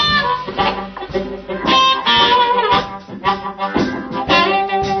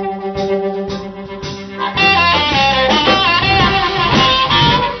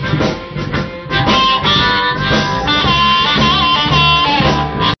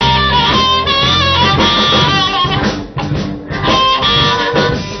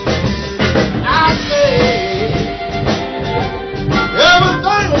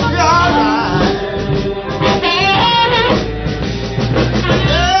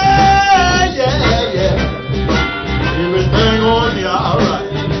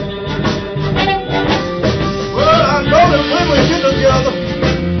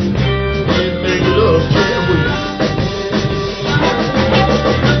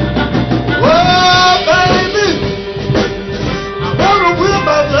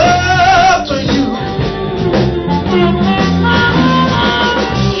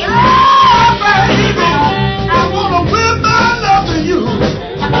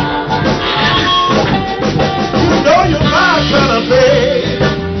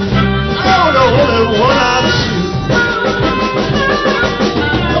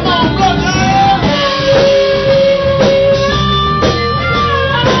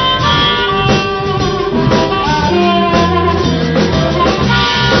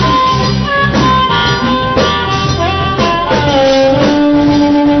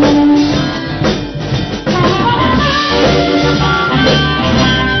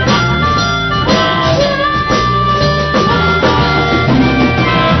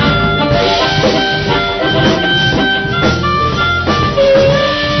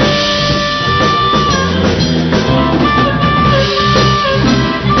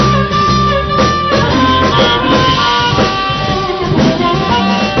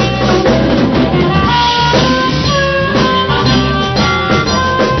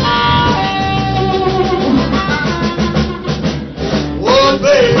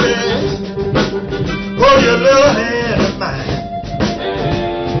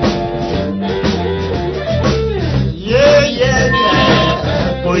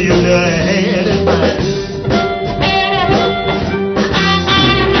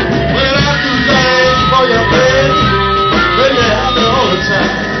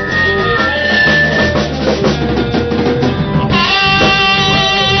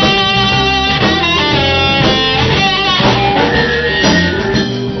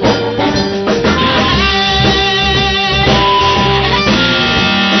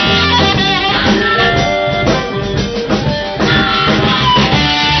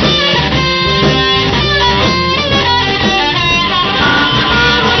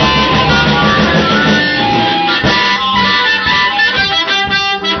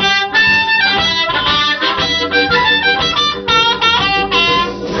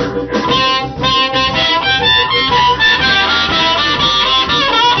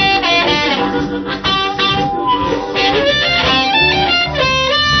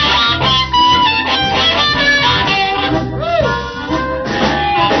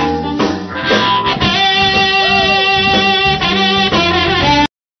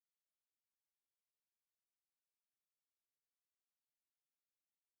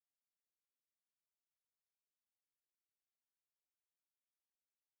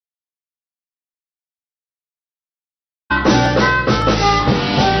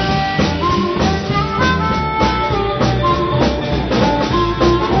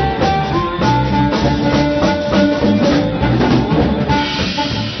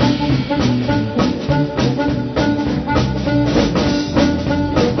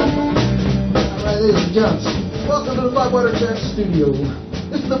 and gents, welcome to the Bywater Studio.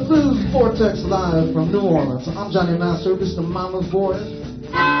 This is the Blues Vortex live from New Orleans. I'm Johnny Mastro, this is the Mama's Boy.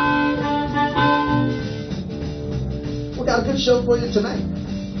 We got a good show for you tonight.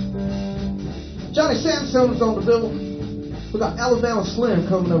 Johnny Sanson's on the bill. We got Alabama Slim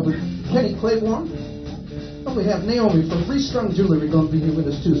coming up with Kenny Claiborne. And we have Naomi from Restrung Jewelry going to be here with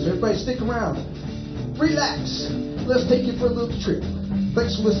us too. So everybody stick around. Relax. Let's take you for a little trip.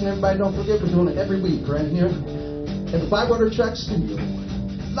 Thanks for listening, everybody. Don't forget, we're doing it every week right here at the Bywater Track Studio.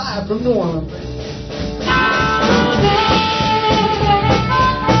 Live from New Orleans.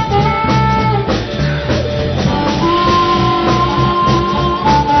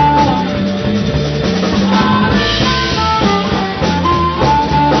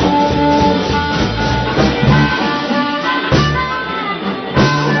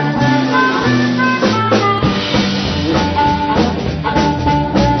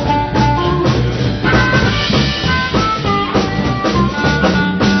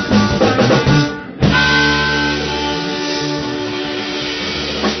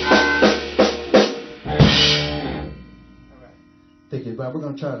 We're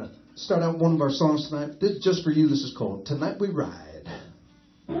going to try to start out one of our songs tonight. This is just for you. This is called Tonight We Ride.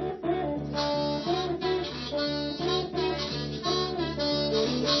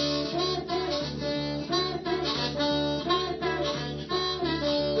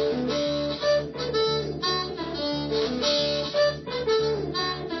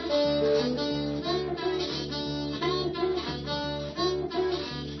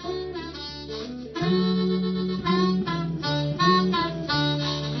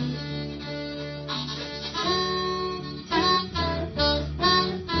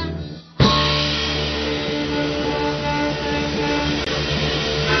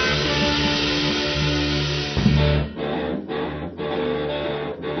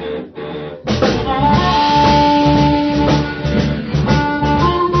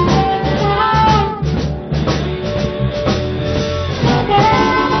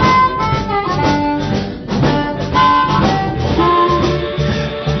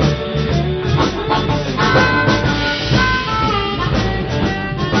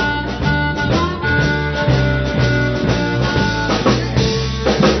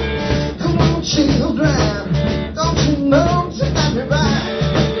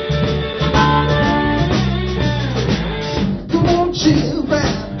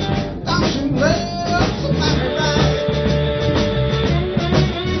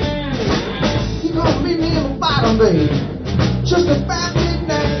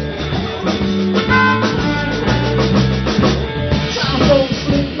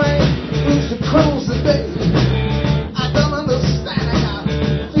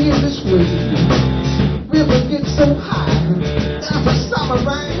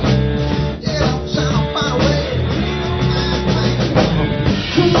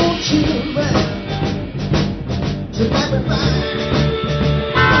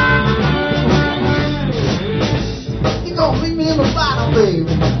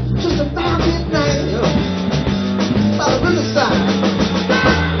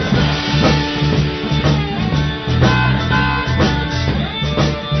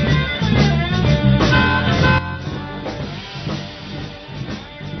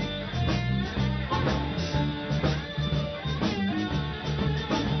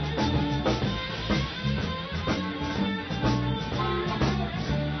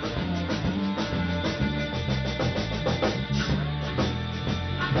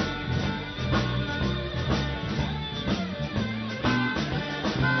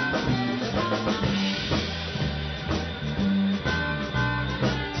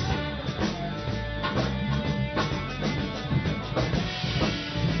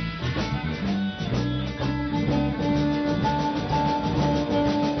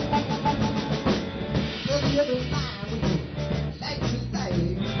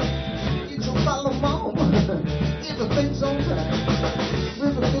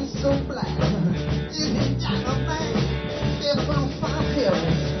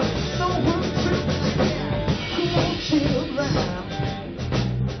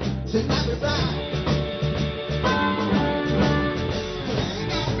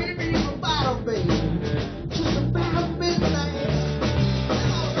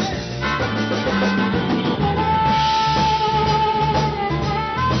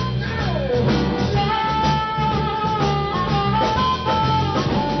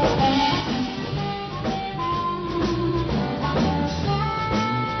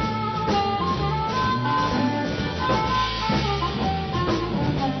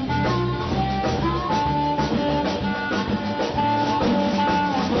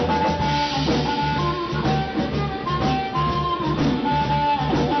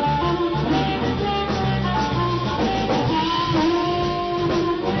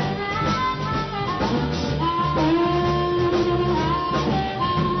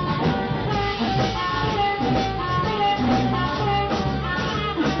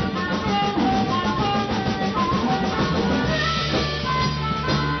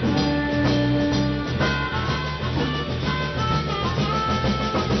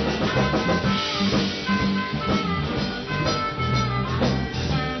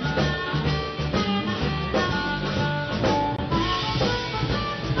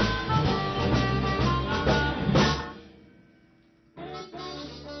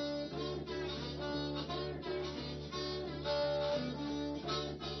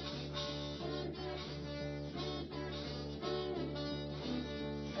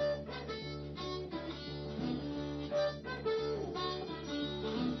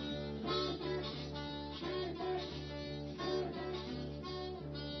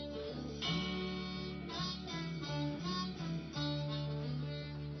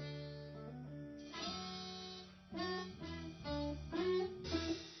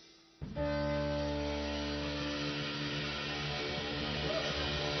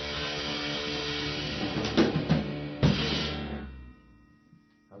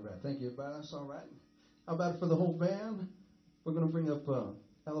 Thank you, everybody. That's all right. How about it for the whole band? We're going to bring up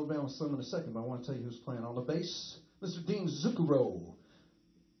Alabama Slim in a second, but I want to tell you who's playing on the bass. Mr. Dean Zucchero.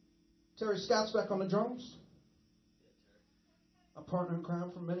 Terry Scott's back on the drums. A partner in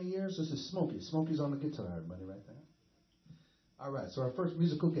crime for many years. This is Smokey. Smokey's on the guitar, everybody, right there. All right, so our first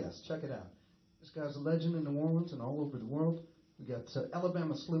musical guest. Check it out. This guy's a legend in New Orleans and all over the world. We got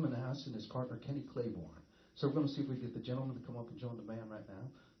Alabama Slim in the house and his partner, Kenny Claiborne. So we're going to see if we can get the gentleman to come up and join the band right now.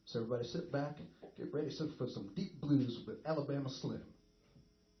 So everybody sit back, get ready for some deep blues with Alabama Slim.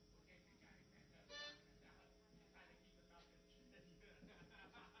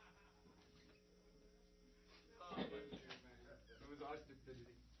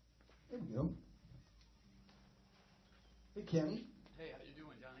 There we go. Hey, Kenny. Hey, how you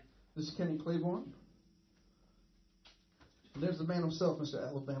doing, Johnny? This is Kenny Claiborne. And there's the man himself, Mr.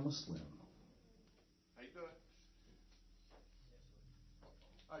 Alabama Slim. How you doing?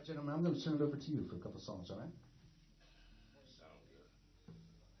 All right, gentlemen, I'm going to turn it over to you for a couple of songs, all right? Sound good.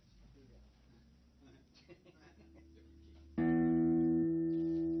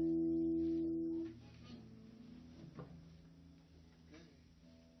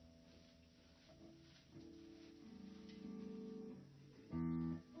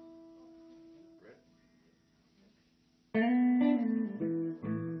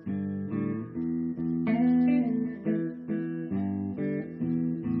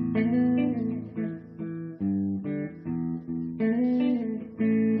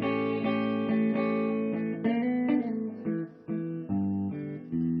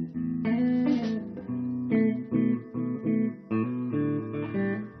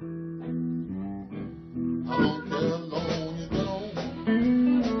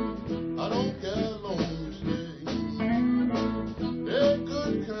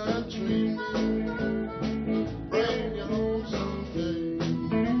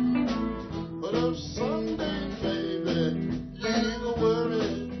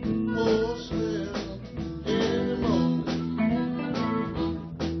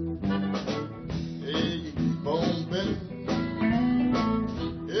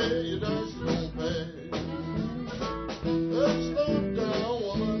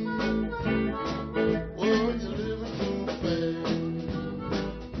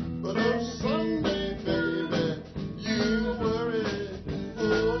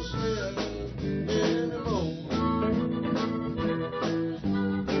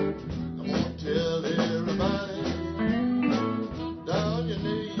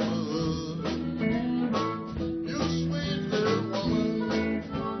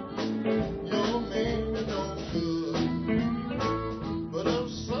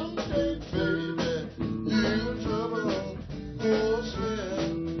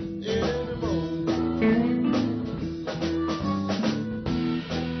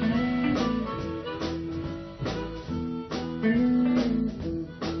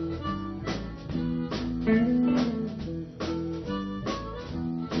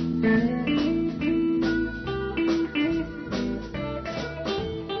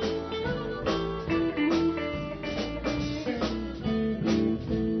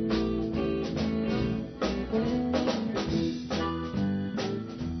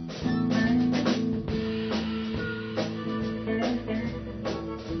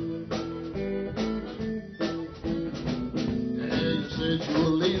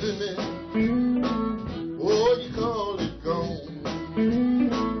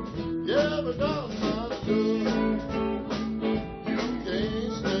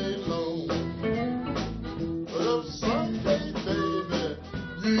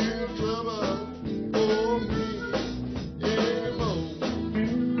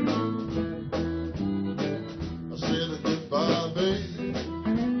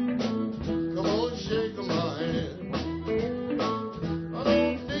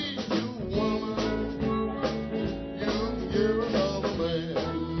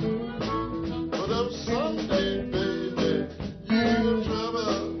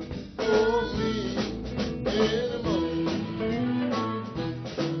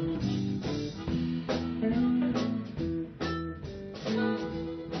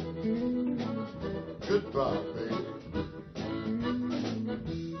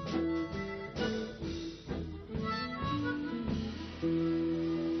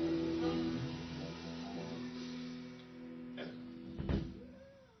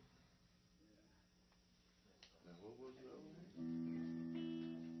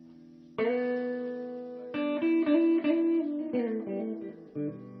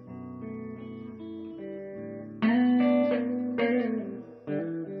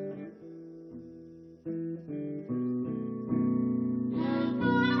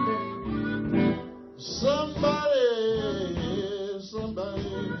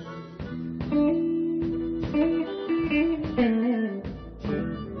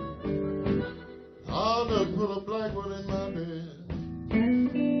 I'll just put a black one in my bed.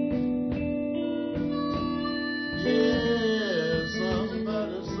 Yeah,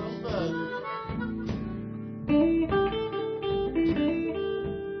 somebody.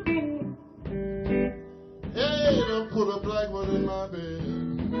 Hey, don't put a black one in my bed.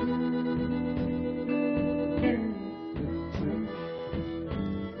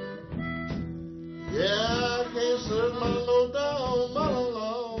 Yeah, I can't serve my low down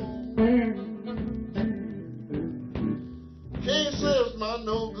mother-in-law. Can't serve my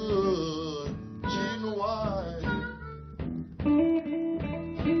no good cheating wife.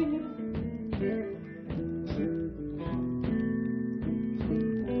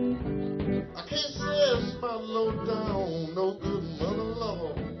 I can't serve my low down no good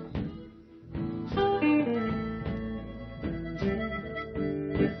mother-in-law.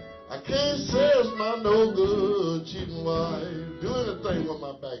 I can't serve my no good cheating wife. Do anything with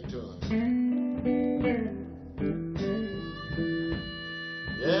my back to him.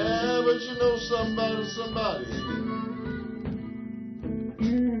 Yeah, but you know somebody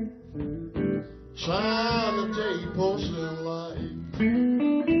trying to take porcelain life.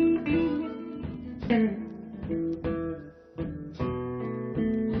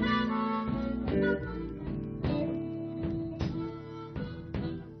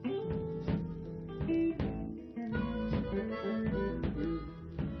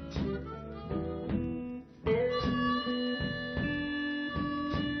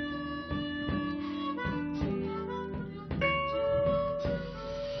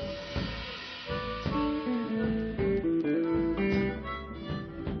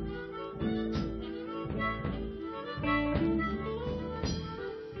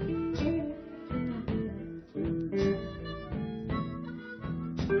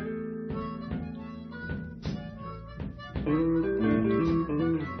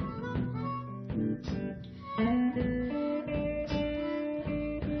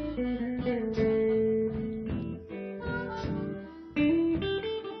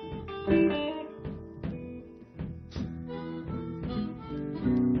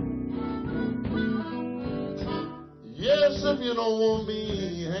 Yes, if you don't want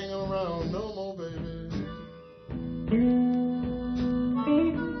me hanging around no more, baby.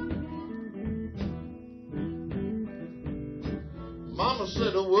 Mama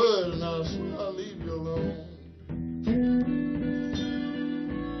said a word and I swear I'll leave you alone.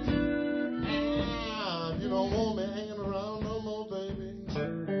 Ah, if you don't want me hanging around no more, baby,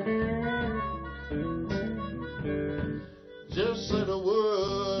 just say the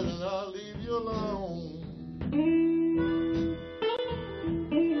word and I'll leave you alone.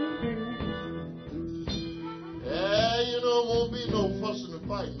 Yeah, you know, won't be no fussing and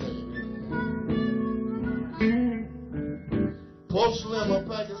fighting, baby. Porcelain will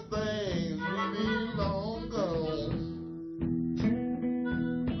pack his things, we be long gone.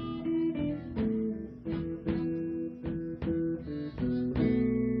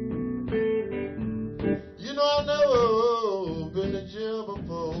 You know, I've never been to jail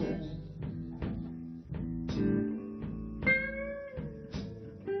before.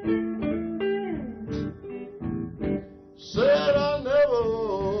 Said I've never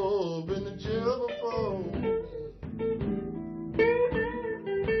been to jail before.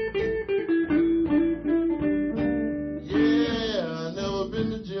 Yeah, I've never been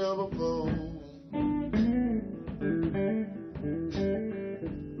to jail before.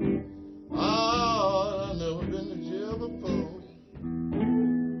 Ah, I've never been to jail before.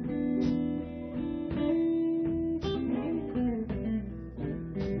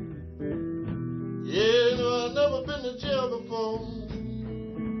 Yeah, no, I've never been to jail before.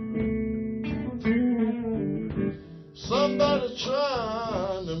 Somebody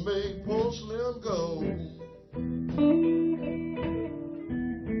trying to make poor Slim go.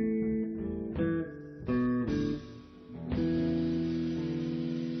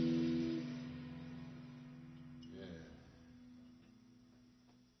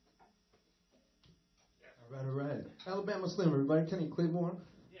 All right. Alabama Slim, everybody. Kenny Claiborne.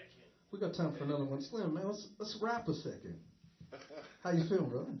 We got time for another one. Slim, man, let's rap a second. How you feeling,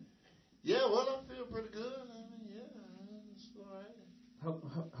 brother? Yeah, well, I feel pretty good. I mean, yeah, it's all right.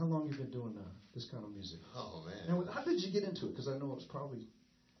 How long you been doing this kind of music? Oh, man. And how did you get into it? Because I know it was probably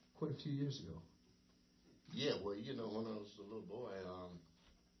quite a few years ago. Yeah, well, you know, when I was a little boy,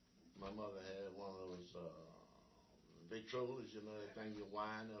 my mother had one of those big trollers, you know, that thing you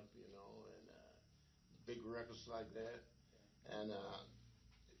wind up, you know, and big records like that. And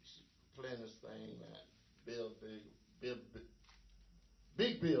she playing this thing, Bill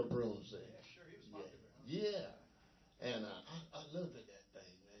Bill Bruns there. Yeah, sure, he was popular. Yeah. And I loved that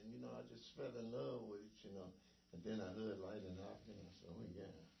thing, man. You know, I just fell in love with it, you know. And then I heard Lightning Hopkins, and I said, oh,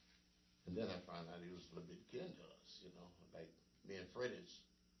 yeah. And then I found out he was a little bit kin to us, you know, like me and Freddie's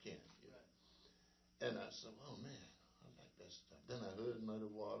kin, you know. And I said, oh, man, I like that stuff. Then I heard Muddy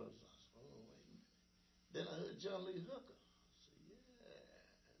Waters. I said, oh, wait a minute. Then I heard John Lee Hooker. I said, yeah,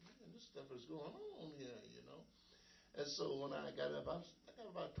 man, this stuff is going on here, you know. And so when I got about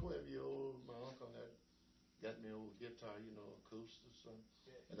 12-year-old, my uncle got me old guitar, you know, acoustic, so,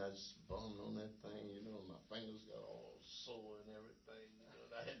 and I just bummed on that thing, you know, my fingers got all sore and everything, you know,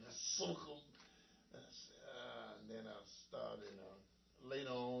 and I had to soak them. And I said, and then I started, later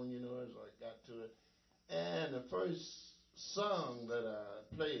on, you know, as I got to it, and the first song that I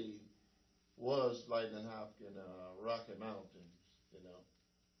played was Lightning Hopkins, Rocky Mountains, you know,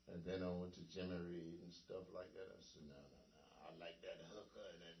 and then I went to Jimmy Reed and stuff like that. I said, no, I like that hooker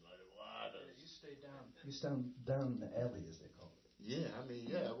and that Muddy Waters. Yeah, you stay down. You stand down in the alley, as they call it. Yeah, I mean,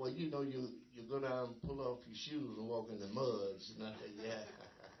 yeah. Well, you know, you go down and pull off your shoes and walk in the muds, you know. Yeah.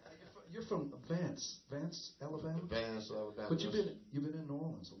 You're from Vance, Alabama. Vance, Alabama. But you've been in New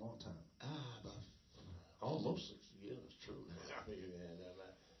Orleans a long time. About almost 60 years, true. I mean,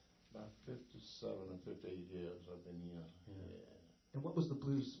 about 57 or 58 years I've been here. Yeah. And what was the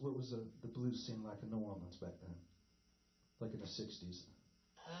blues? What was the blues scene like in New Orleans back then? Like in the '60s?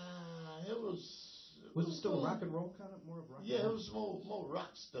 It was. Was it still rock and roll kind of more of rock? Yeah, it was more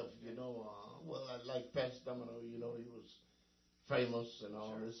rock stuff, you know. Well, I like Fats Domino, you know, he was famous and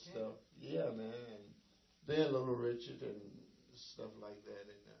all this stuff. Yeah, man. And then Little Richard and stuff like that.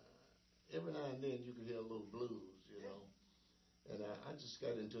 And every now and then you could hear a little blues, you know. And I just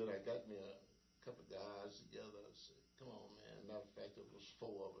got into it. I got me a couple guys together. I said, come on, man. Matter of fact, it was 4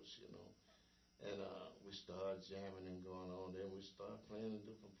 of us, you know. And we started jamming and going on. Then we started playing in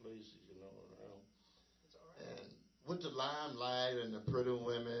different places, you know, around. And with the limelight and the pretty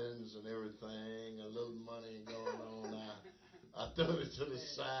women's and everything, a little money going on, I threw it to the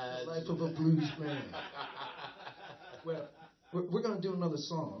side. The life of a blues man. Well, we're going to do another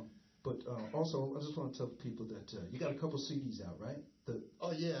song, but also I just want to tell people that you got a couple CDs out, right?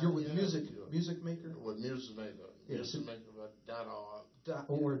 You're with Music Maker? With Music Maker. MusicMaker.org.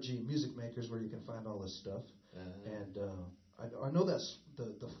 .org, Music Makers, where you can find all this stuff. Uh-huh. And I know that's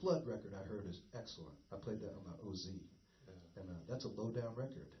the Flood record I heard is excellent. I played that on my OZ. And that's a low-down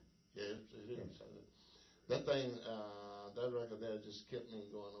record. Yeah, it is. Yeah. That thing, that record there just kept me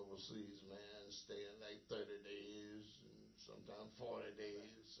going overseas, man, staying like 30 days and sometimes 40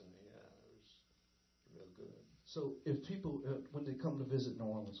 days. And yeah, it was real good. So if people, when they come to visit New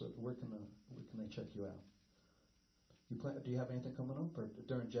Orleans, where can they check you out? Do you have anything coming up or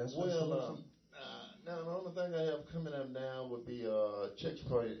during Jazz Festival or something? Now, the only thing I have coming up now would be Church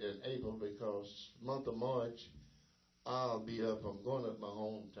Party in April, because month of March I'll be up. I'm going up my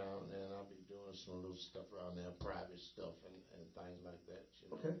hometown, and I'll be doing some little stuff around there, private stuff and things like that. You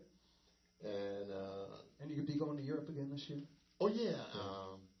know? Okay. And you could be going to Europe again this year? Oh yeah.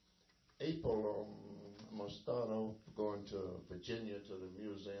 April, I'm gonna start off going to Virginia to the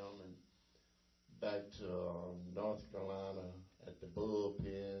museum and back to North Carolina at the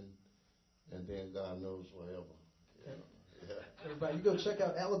bullpen. And then God knows wherever. Okay. Yeah. Everybody, you go check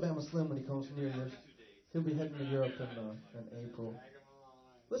out Alabama Slim when he comes near you. He'll be heading to Europe in April.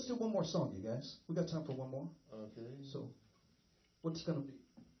 Let's do one more song, you guys. We got time for one more. Okay. So, what's going to be?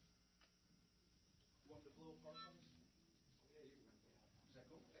 Want the blow part on this? Yeah, you can. Is that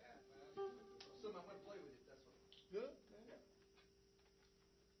cool? Yeah. Slim, I'm going to play with it. That's what. Good. Yeah.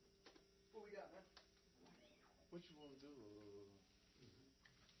 What we got, man? What you want to do?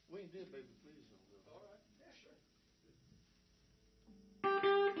 We ain't did Baby Please Don't Go. All right. Yeah, sure.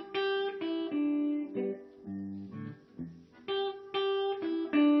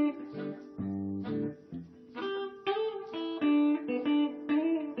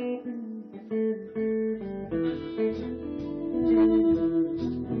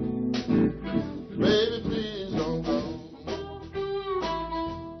 Baby, please don't go.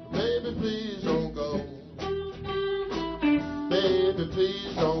 Baby, please don't go. Baby,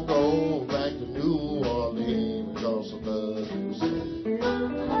 please don't go back to New Orleans.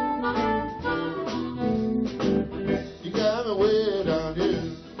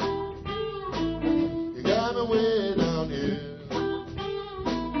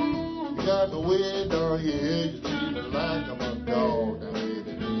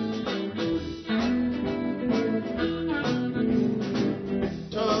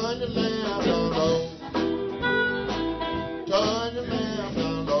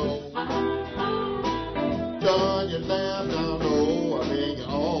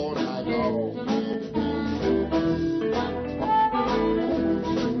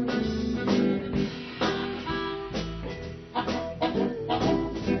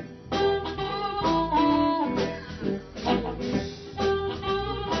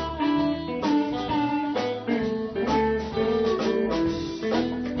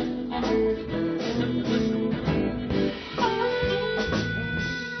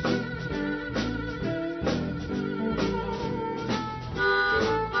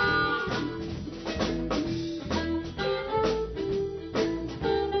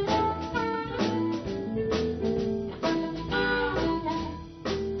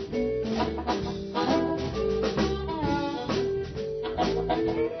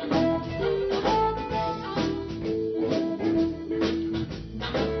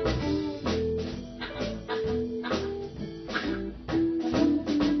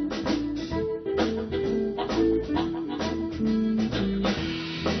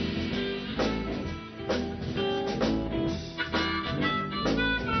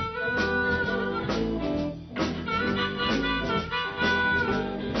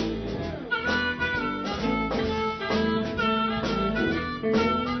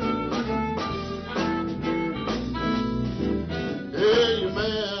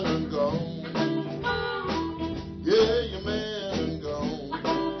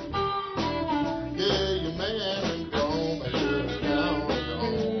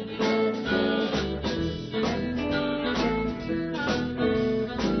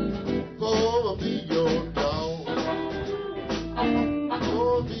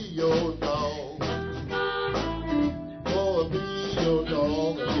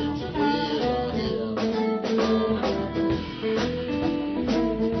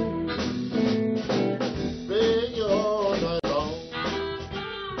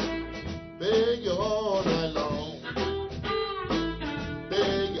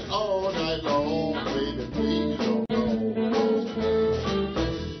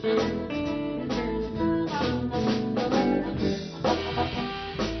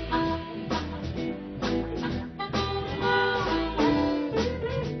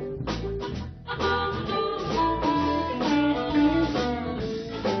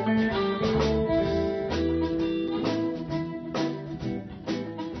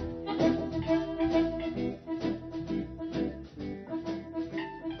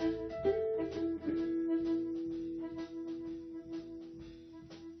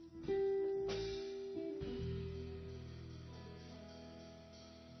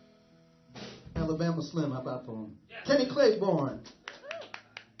 Alabama Slim, how about for him? Kenny Claiborne.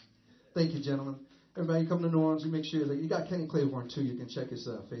 Thank you, gentlemen. Everybody, you come to New Orleans, you make sure that you got Kenny Claiborne, too. You can check his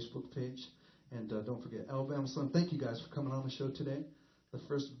Facebook page. And don't forget, Alabama Slim, thank you guys for coming on the show today. The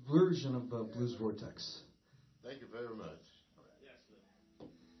first version of Blues Vortex. Thank you very much.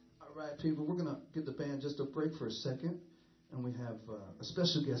 All right, people, we're going to give the band just a break for a second. And we have a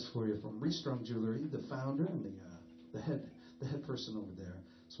special guest for you from Restrung Jewelry, the founder and the head person over there.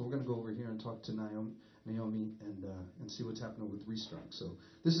 So we're going to go over here and talk to Naomi and see what's happening with Restrung. So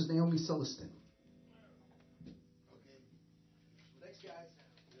this is Naomi Celestin. Okay. Thanks, guys.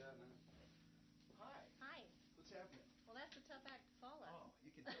 Yeah, man. Hi. Hi. What's happening? Well, that's a tough act to follow. Oh,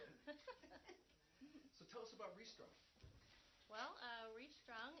 you can do it. So tell us about Restrung. Well,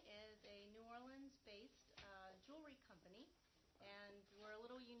 Restrung is a New Orleans-based jewelry company, and we're a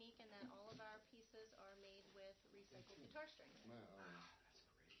little unique in that all of our pieces are made with recycled guitar strings.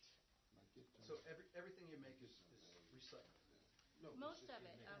 That's great. So everything you make is recycled. Most of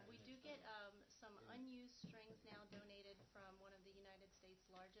it. We do get some unused strings now donated from one of the United States'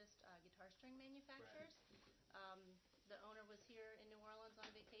 largest guitar string manufacturers. The owner was here in New Orleans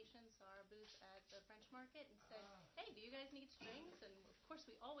on vacation, saw our booth at the French Market, and said, "Hey, do you guys need strings?" And of course,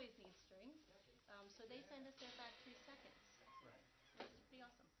 we always need strings. So they send us their factory seconds. Right. Which is pretty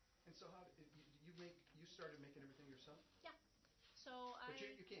awesome. And so how you started making everything yourself? Yeah. So But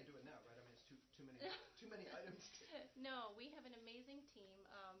you can't do it now, right? I mean, it's too many items. No, we have an amazing team,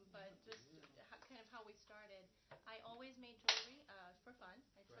 but just kind of how we started. I always made jewelry for fun.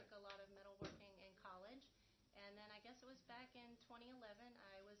 I took a lot of metalworking in college, and then I guess it was back in 2011.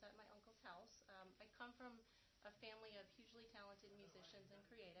 I was at my uncle's house. I come from a family of hugely talented musicians and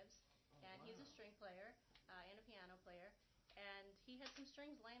creatives, and he's a string player and a piano player, and he had some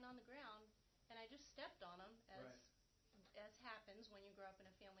strings laying on the ground, and I just stepped on them as happens when you grow up in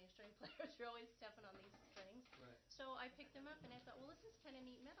a family of string players. You're always stepping on these strings. Right. So I picked them up and I thought, well, this is kind of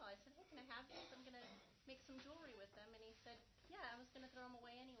neat metal. I said, hey, can I have these? I'm going to make some jewelry with them. And he said, yeah, I was going to throw them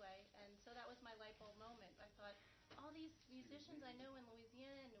away anyway. And so that was my light bulb moment. I thought, all these musicians I know in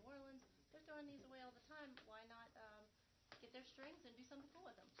Louisiana and New Orleans, they're throwing these away all the time. Why not get their strings and do something cool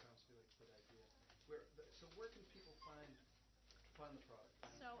with them? Sounds like a good idea. So where can people find the product?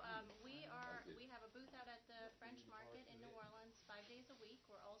 So we have a booth out at the French Market in New Orleans 5 days a week.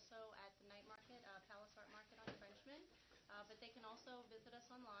 We're also at the night market, Palace Art Market on Frenchman. But they can also visit us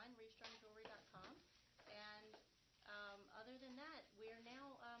online, restrungjewelry.com. And other than that, we are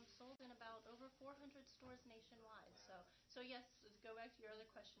now sold in about over 400 stores nationwide. So yes, go back to your other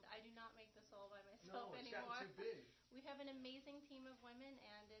question. I do not make this all by myself anymore. No, it's gotten too big. We have an amazing team of women,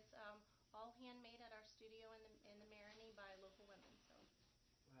 and it's all handmade at our studio in the Marigny by local women.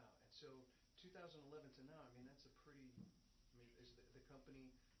 Wow. And so 2011 to now, I mean, that's a pretty. I mean, is the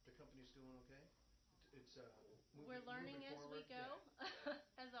company's doing okay? It's we're learning as we go. Yeah.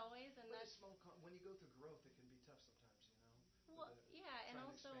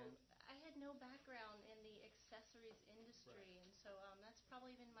 so expand? I had no background in the accessories industry, Right. and so that's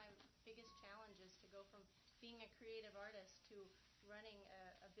probably been my biggest challenge is to go from being a creative artist to running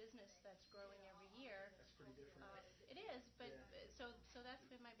a business that's growing every year. That's pretty different. It is, but Yeah. so that's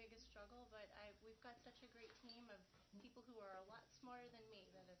been my biggest struggle. But we've got such a great team of people who are a lot smarter than me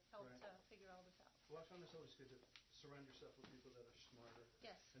that have helped Right. Figure all this out. Well, I found it's always good to surround yourself with people that are smarter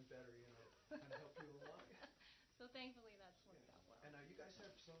Yes. and better, and help you along. So thankfully that's worked out well. And you guys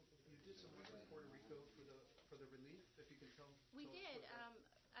have you did some work in Puerto Rico for the relief, if you can tell. We tell us did.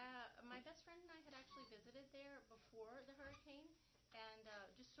 what My best friend and I had actually visited there before the hurricane, and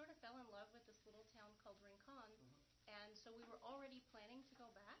just sort of fell in love with this little town called Rincon. And so we were already planning to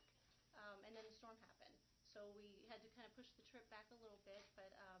go back, and then the storm happened. So we had to kind of push the trip back a little bit,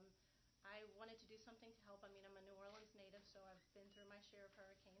 but I wanted to do something to help. I mean, I'm a New Orleans native, so I've been through my share of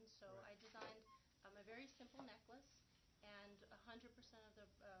hurricanes. So Right. I designed a very simple necklace, and 100%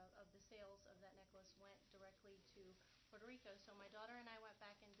 of the sales of that necklace went directly to Puerto Rico. So my daughter and I went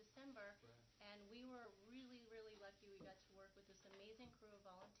back in December, Right. and we were really, really lucky. We got to work with this amazing crew of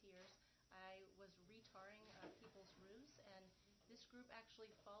volunteers. I was retarring people's roofs, and this group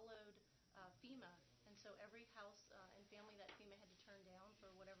actually followed FEMA. And so every house and family that FEMA had to turn down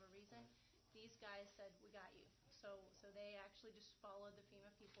for whatever reason, these guys said, "We got you." So they actually just followed the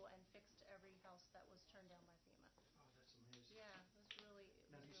FEMA people and fixed every house that was turned down by FEMA. Oh, that's amazing. Yeah, it was really.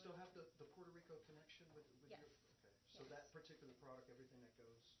 Now, do you still have the Puerto Rico connection with Yes. your? Okay. So Yes. that particular product, everything that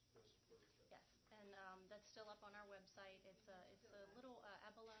goes to Puerto Rico. Yes, and that's still up on our website. It's a little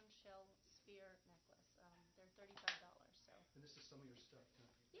abalone shell sphere necklace. They're $35. So. And this is some of your stuff, too.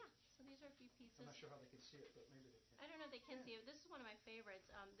 Yeah. So these are a few pieces. I'm not sure how they can see it, but maybe they can. I don't know if they can see it. This is one of my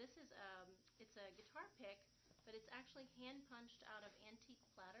favorites. This is it's a guitar pick, but it's actually hand punched out of antique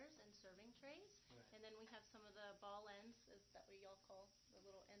platters and serving trays. Right. And then we have some of the ball ends, is that what y'all call the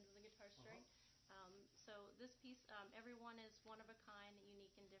little ends of the guitar string. So this piece, every one is one of a kind,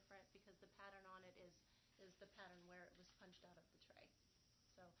 unique and different, because the pattern on it is the pattern where it was punched out of the tray.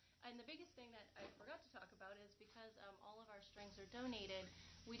 So, and the biggest thing that I forgot to talk about is because all of our strings are donated,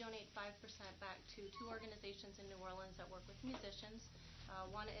 we donate 5% back to two organizations in New Orleans that work with musicians.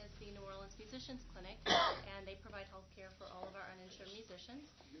 One is the New Orleans Musicians Clinic, and they provide health care for all of our uninsured musicians.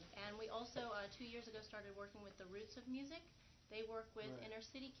 And we also, 2 years ago, started working with the Roots of Music. They work with Right. inner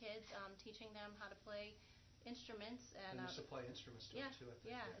city kids, teaching them how to play instruments. And you supply instruments to it, too, I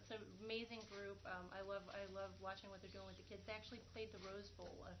think. Yeah, it's an amazing group. I love watching what they're doing with the kids. They actually played the Rose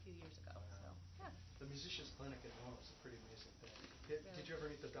Bowl a few years ago. Wow. So, yeah. The Musicians Clinic in New Orleans is a pretty amazing thing. Really? Did you ever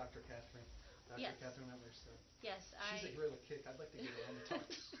meet the Dr. Catherine? Dr. Yes. Catherine Etler's Yes, She's a gorilla kick. I'd like to get her on the talk.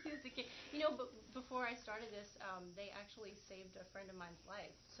 She's a kid. You know, but before I started this, they actually saved a friend of mine's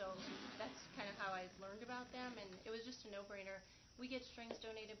life. So that's kind of how I learned about them, and it was just a no-brainer. We get strings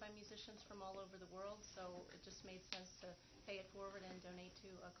donated by musicians from all over the world, so it just made sense to pay it forward and donate to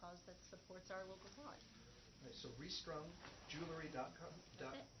a cause that supports our local talent. Right, so restrungjewelry.com.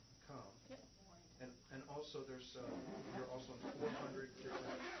 Yep. And also there's you're also in 400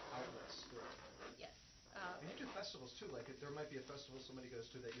 different outlets. Yes. And you do festivals too. Like there might be a festival somebody goes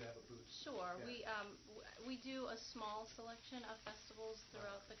to that you have a booth. Sure. Yeah. We do a small selection of festivals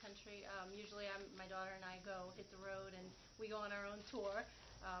throughout the country. Usually, my daughter and I go hit the road, and we go on our own tour,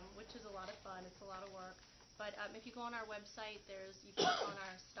 which is a lot of fun. It's a lot of work. But if you go on our website, you click on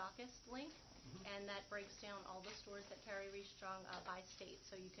our stockist link, and that breaks down all the stores that carry Restrung by state,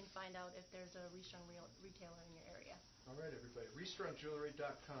 so you can find out if there's a Restrung retailer in your area. All right, everybody.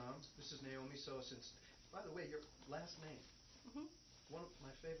 RestrungJewelry.com. This is Naomi Solis. By the way, your last name. One of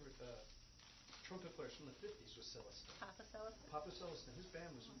my favorite trumpet players from the 50s was Celestin. Papa Celestin. Papa Celestin. His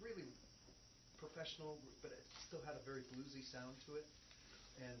band was really professional, but it still had a very bluesy sound to it.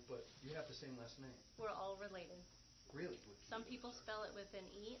 But you have the same last name. We're all related. Really? Some people spell it with an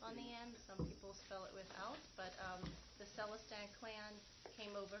E on the end. Some people spell it without. But the Celestin clan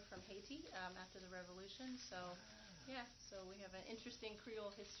came over from Haiti after the revolution. So, yeah. So we have an interesting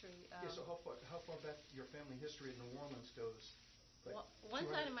Creole history. So how far back your family history in New Orleans goes? Like well, one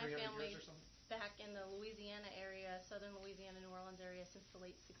side of my 300 family years or something? back in the Louisiana area, southern Louisiana, New Orleans area, since the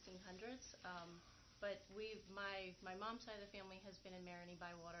late 1600s. But my mom's side of the family has been in Marigny,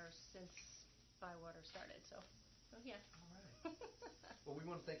 Bywater since Bywater started. So yeah. All right. Well, we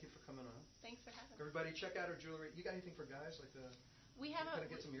want to thank you for coming on. Thanks for having me. Everybody, check out her jewelry. You got anything for guys? Like we have can I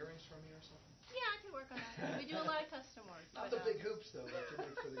get some earrings from you or something? Yeah, I can work on that. We do a lot of custom work. Not the big hoops, though, that you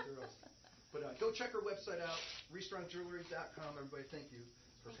make for the girls. But go check her website out, restrungjewelry.com. Everybody, thank you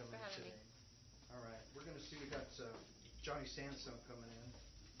for coming in today. All right. We're going to see, we got Johnny Sansone coming in.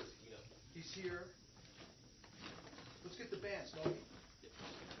 He's here. Let's get the band, Smokey.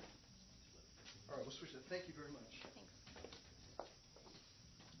 All right, we'll switch that. Thank you very much.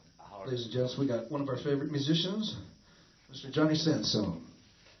 Ladies and gents, we got one of our favorite musicians, Mr. Johnny Sansone.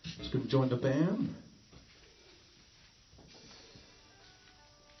 He's going to join the band.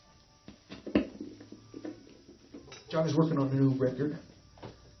 Johnny's working on a new record.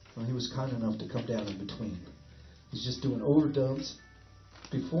 Well, he was kind enough to come down in between. He's just doing overdubs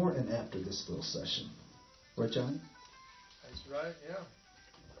before and after this little session. Right, Johnny? That's right, yeah.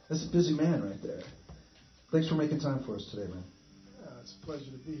 That's a busy man right there. Thanks for making time for us today, man. It's a pleasure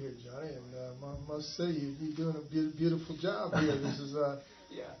to be here, Johnny, and I must say you're doing a beautiful job here. This is a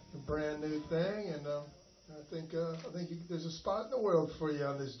brand new thing, and I think there's a spot in the world for you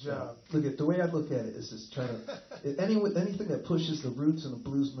on this job. Look at the way I look at it is just trying to anything that pushes the roots and the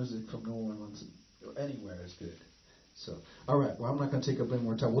blues music from New Orleans or anywhere is good. So, all right. Well, I'm not going to take up any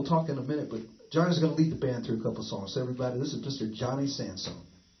more time. We'll talk in a minute, but Johnny's going to lead the band through a couple songs. So, everybody, this is Mr. Johnny Sansone.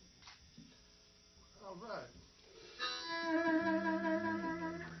 All right.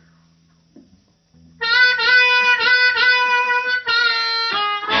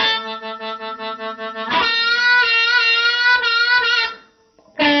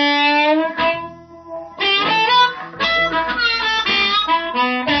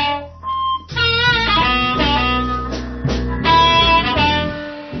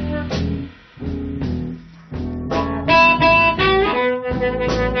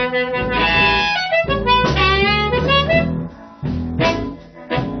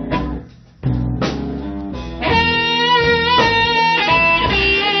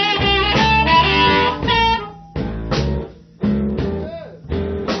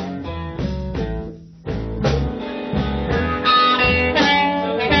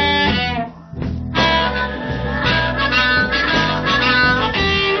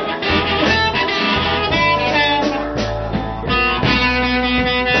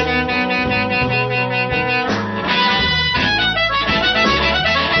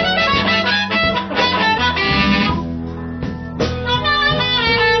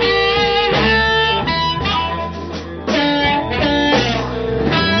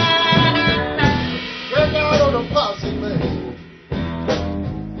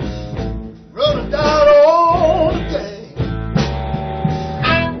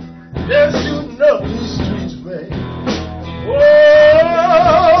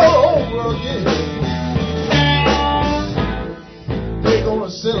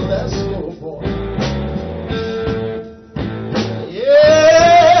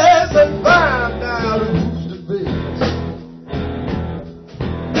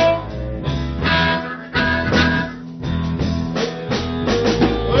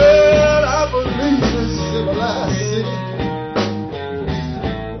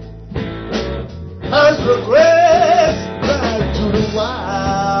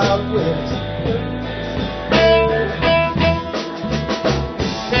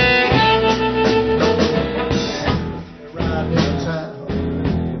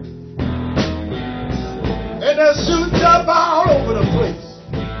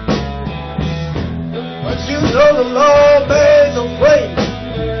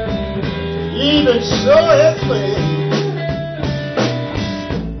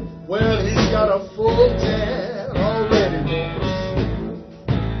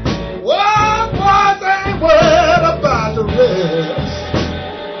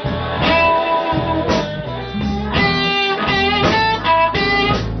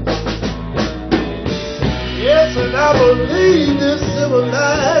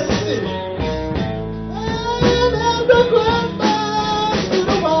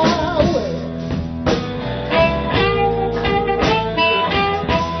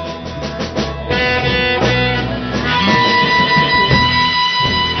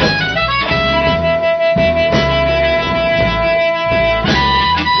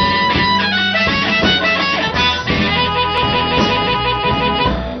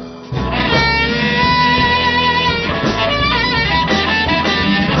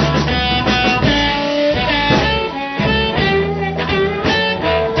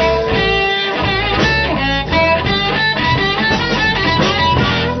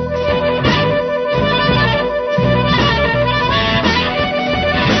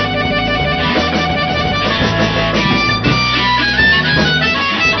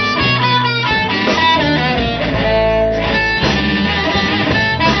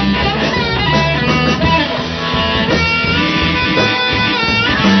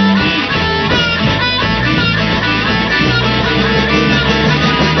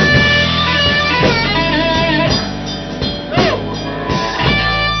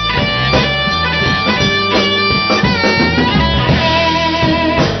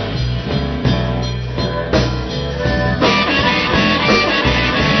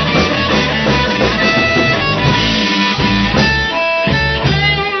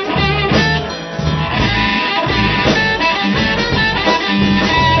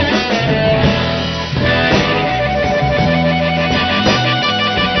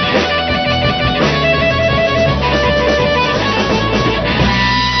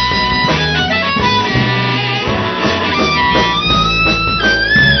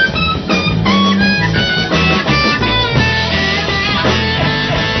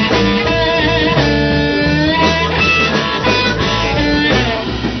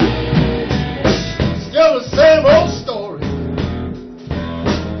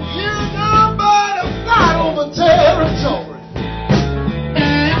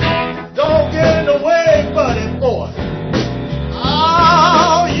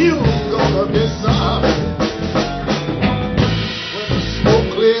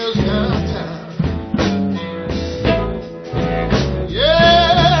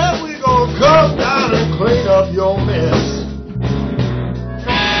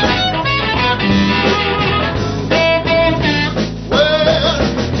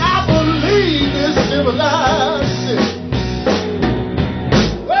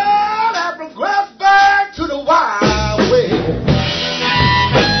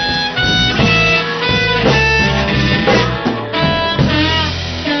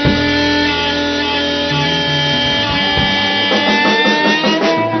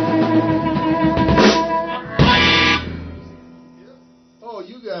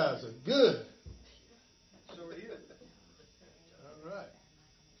 guys are good. So are you. All right.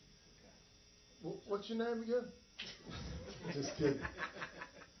 What's your name again? Just kidding.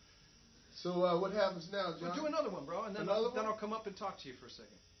 So what happens now, John? We'll do another one, bro, and then I'll come up and talk to you for a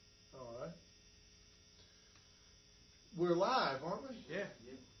second. All right. We're live, aren't we? Yeah.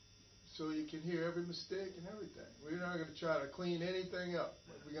 So you can hear every mistake and everything. We're not going to try to clean anything up.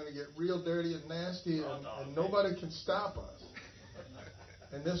 We're going to get real dirty and nasty, and nobody can stop us.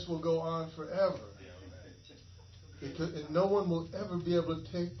 And this will go on forever. And no one will ever be able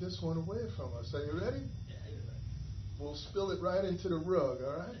to take this one away from us. Are you ready? We'll spill it right into the rug,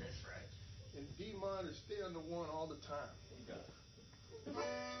 all right? That's right. And D minor, stay on the one all the time. You got it.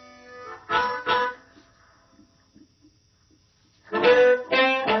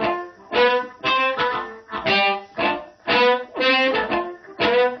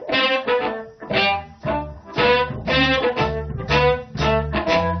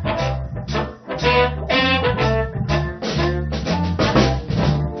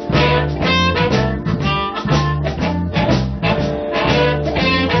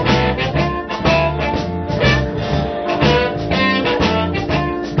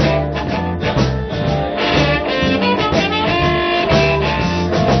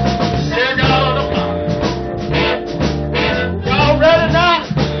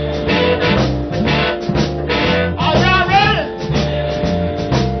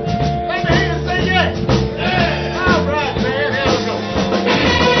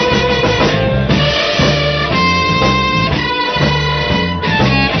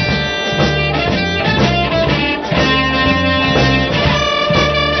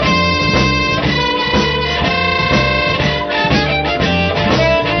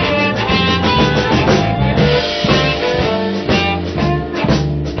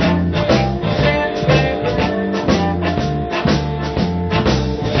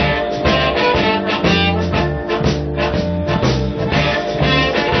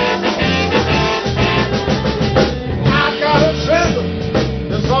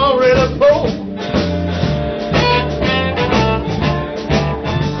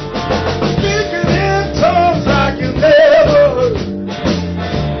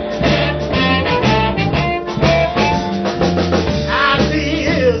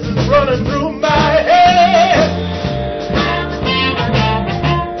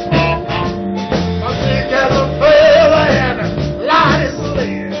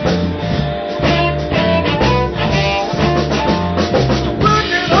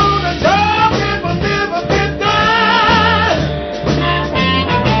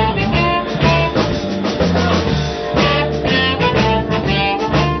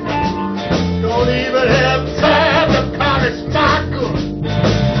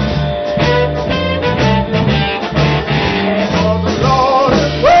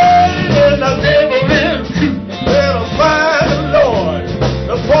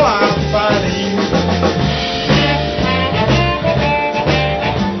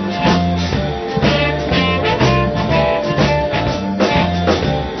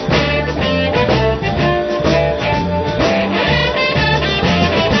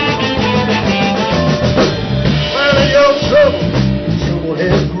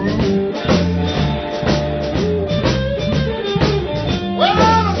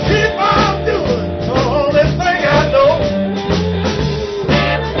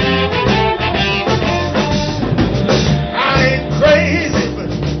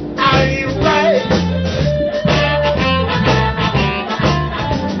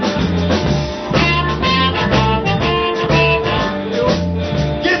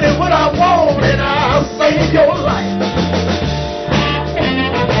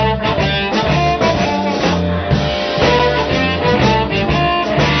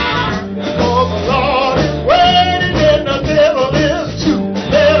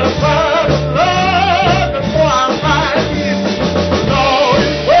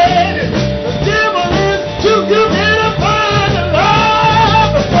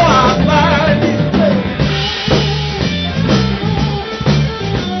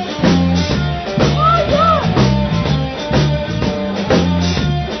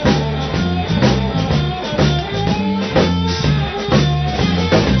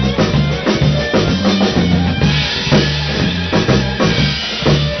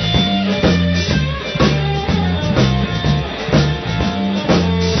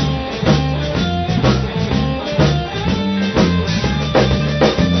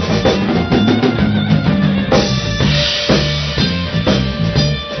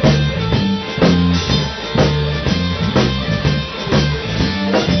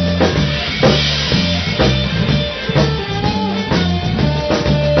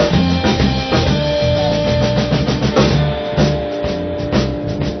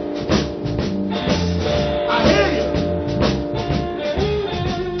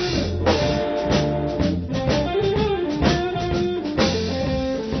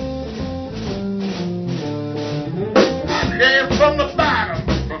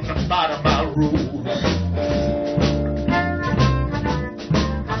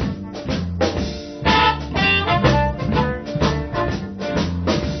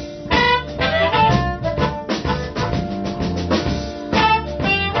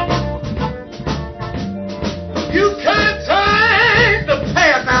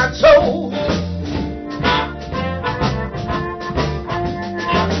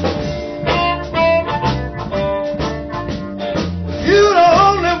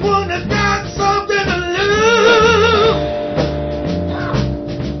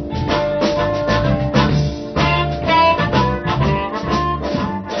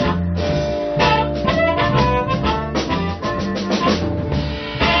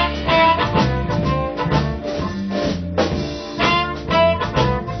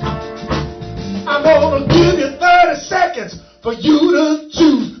 the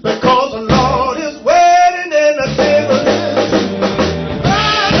juice, because the Lord is waiting and the devil is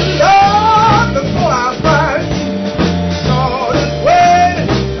find the Lord before I find you. Lord is waiting,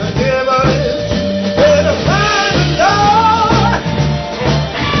 the devil is better find the Lord.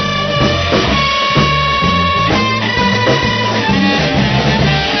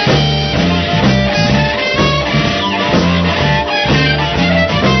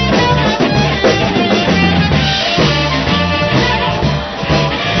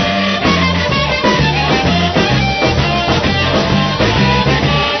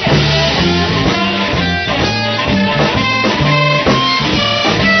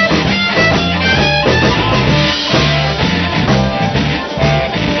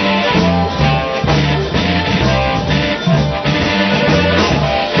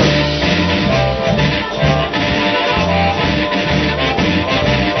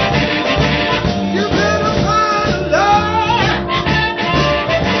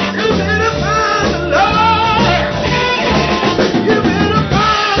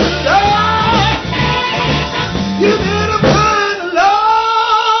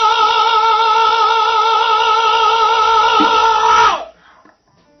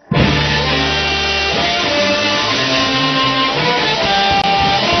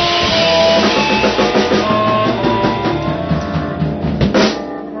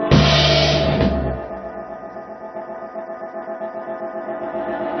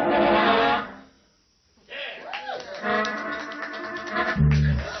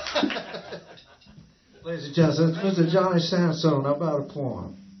 Ladies and gentlemen, it's Mr. Johnny Sansone about a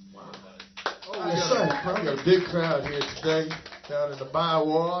poem. We got a big crowd here today down in the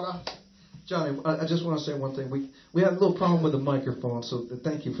Bywater. Johnny, I just want to say one thing. We had a little problem with the microphone, so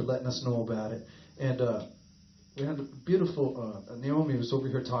thank you for letting us know about it. And we had a beautiful Naomi was over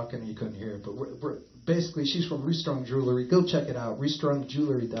here talking and you couldn't hear it, but we're basically she's from Restrung Jewelry. Go check it out,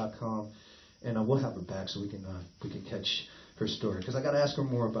 restrungjewelry.com, and we'll have her back so we can catch her story, because I got to ask her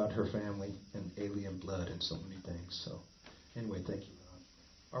more about her family and alien blood and so many things. So anyway, thank you.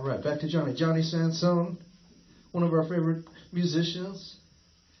 All right, back to Johnny. Johnny Sansone, one of our favorite musicians.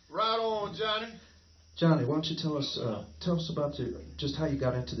 Right on, Johnny. Johnny, why don't you tell us about just how you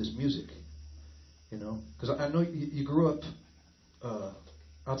got into this music? You know, because I know you grew up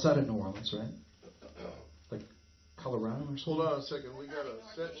outside of New Orleans, right? Like Colorado or something. Hold on a second. We got a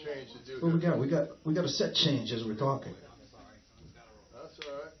set change to do. Well, we got a set change as we're talking. That's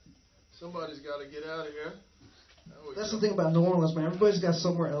all right. Somebody's got to get out of here. That's the thing about New Orleans, man. Everybody's got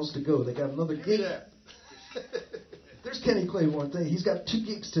somewhere else to go. They got another gig. There's Kenny Claiborne. He's got 2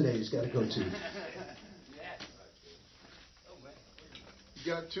 gigs today he's got to go to. You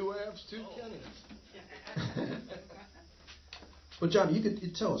got 2 amps too, Kenny? But Johnny,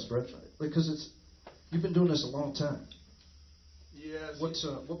 you tell us, Brett, because you've been doing this a long time. Yes.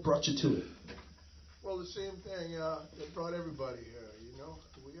 What brought you to it? Well, the same thing that brought everybody here. You know,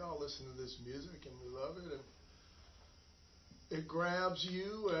 we all listen to this music and we love it, and it grabs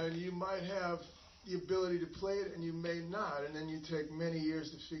you, and you might have the ability to play it, and you may not, and then you take many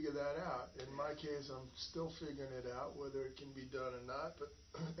years to figure that out. In my case, I'm still figuring it out, whether it can be done or not, but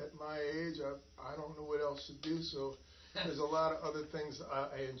at my age, I don't know what else to do, so there's a lot of other things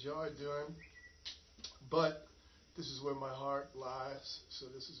I enjoy doing, but this is where my heart lies, so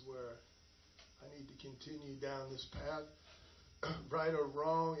this is where I need to continue down this path. Right or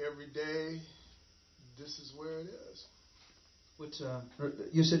wrong, every day, this is where it is.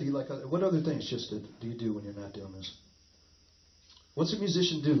 You said you like what other things do you do when you're not doing this? What's a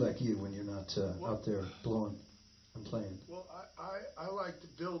musician do like you when you're not out there blowing and playing? Well, I like to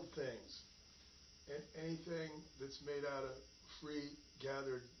build things. Anything that's made out of free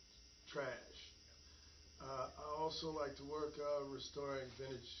gathered trash. I also like to work restoring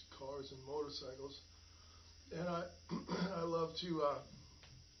vintage cars and motorcycles. And I love to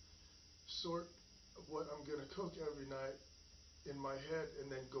sort what I'm going to cook every night in my head and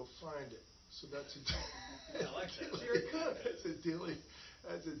then go find it. So that's a I like that. So you're a cook. That's a daily.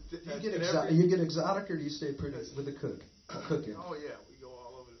 You get exotic, or do you stay pretty with the cooking? Oh yeah, we go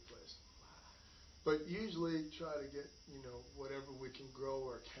all over the place. But usually try to get whatever we can grow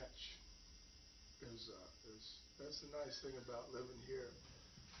or catch. That's the nice thing about living here.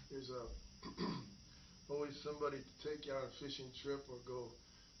 There's always somebody to take you on a fishing trip or go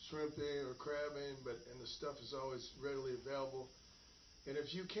shrimping or crabbing, and the stuff is always readily available. And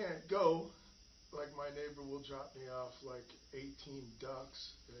if you can't go, like my neighbor will drop me off like 18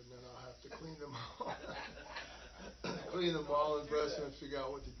 ducks, and then I'll have to clean them all. And breast them and figure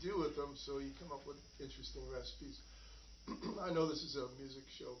out what to do with them, so you come up with interesting recipes. I know this is a music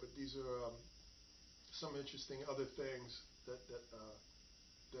show, but these are some interesting other things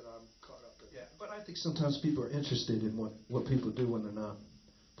that I'm caught up in. Yeah, but I think sometimes people are interested in what people do when they're not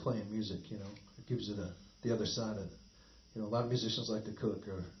playing music. You know, it gives you the other side of it. You know, a lot of musicians like to cook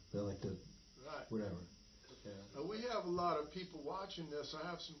or they like to whatever. Yeah. We have a lot of people watching this. I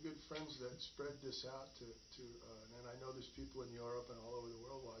have some good friends that spread this out and I know there's people in Europe and all over the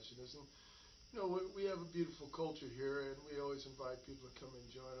world watching this. And you know, we have a beautiful culture here, and we always invite people to come and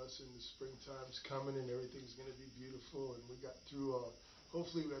join us. And the springtime's coming, and everything's going to be beautiful. And we got through.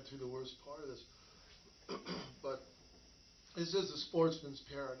 Hopefully, we got through the worst part of this. But this is a sportsman's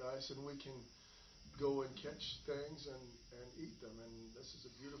paradise, and we can go and catch things and eat them. And this is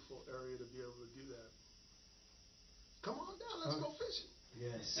a beautiful area to be able to do that. Come on down, let's go fishing.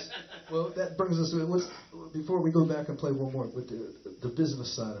 Yes. Well, that brings us to before we go back and play one more with the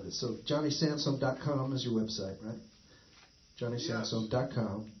business side of it. So JohnnySansome.com is your website, right?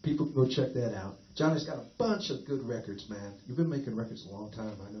 JohnnySansome.com. People can go check that out. Johnny's got a bunch of good records, man. You've been making records a long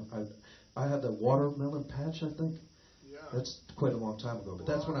time. I know. I had the Watermelon Patch, I think. Yeah. That's quite a long time ago, but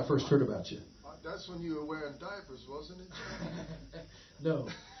that's when I first heard about you. That's when you were wearing diapers, wasn't it? No,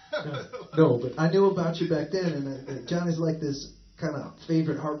 but I knew about you back then, and Johnny's like this kind of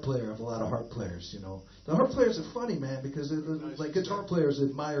favorite harp player of a lot of harp players, you know. The harp players are funny, man, because they're like guitar players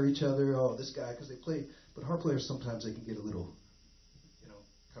admire each other. Oh, this guy, because they play. But harp players sometimes they can get a little, you know,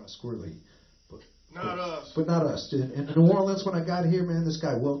 kind of squirrely. Not us. But not us. In New Orleans, when I got here, man, this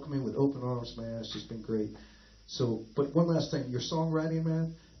guy welcomed me with open arms, man. It's just been great. So, but one last thing, your songwriting,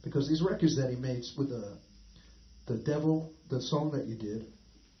 man, because these records that he makes with the Devil, the song that you did.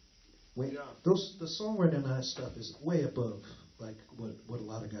 The songwriting on that stuff is way above like what a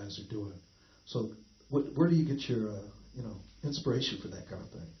lot of guys are doing. So where do you get your inspiration for that kind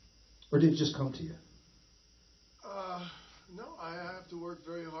of thing, or did it just come to you? No, I have to work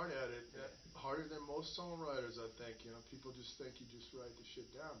very hard at it. Harder than most songwriters, I think. You know, people just think you just write the shit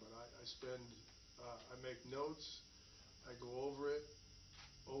down, but I make notes, I go over it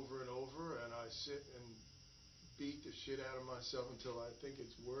over and over, and I sit and beat the shit out of myself until I think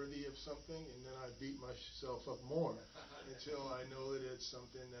it's worthy of something, and then I beat myself up more until I know that it's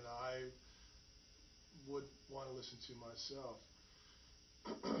something that I would want to listen to myself.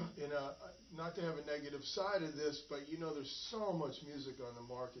 Not to have a negative side of this, but you know, there's so much music on the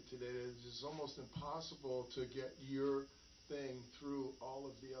market today that it's almost impossible to get your thing through all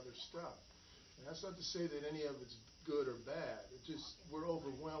of the other stuff. And that's not to say that any of it's good or bad. It just, we're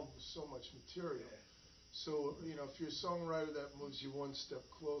overwhelmed with so much material. So, you know, if you're a songwriter, that moves you one step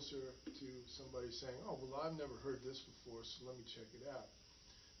closer to somebody saying, oh, well, I've never heard this before, so let me check it out.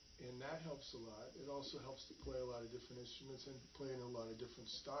 And that helps a lot. It also helps to play a lot of different instruments and play in a lot of different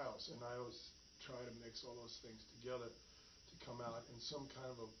styles. And I always try to mix all those things together to come out in some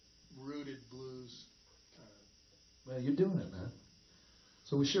kind of a rooted blues kind of. Well, you're doing it, man.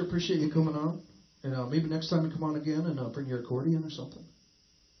 So we sure appreciate you coming on. And maybe next time you come on again and bring your accordion or something.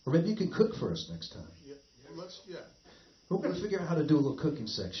 Or maybe you can cook for us next time. Yeah. We're going to figure out how to do a little cooking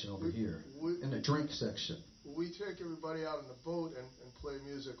section over here. And a drink section. We take everybody out on the boat and play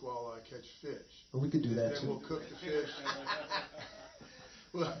music while I catch fish. Well, we could do that, too. Then we'll cook the fish.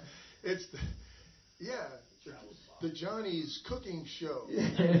 Well, it's the Johnny's cooking show.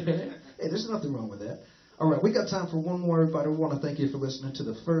 Hey, there's nothing wrong with that. All right, we got time for one more, everybody. I want to thank you for listening to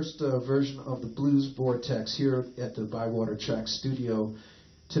the first version of the Blues Vortex here at the Bywater Track Studio.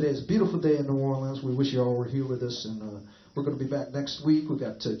 Today is a beautiful day in New Orleans. We wish you all were here with us, and we're going to be back next week. We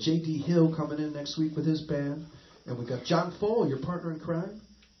got J.D. Hill coming in next week with his band, and we got John Fole, your partner in crime,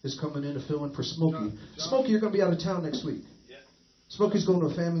 is coming in to fill in for Smokey. Smokey, you're going to be out of town next week. Yeah. Smokey's going to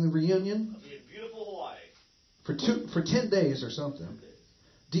a family reunion. I'll be in beautiful Hawaii. For 10 days or something.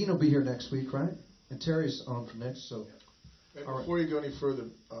 Dean will be here next week, right? And Terry's on for next. So. And before you go any further,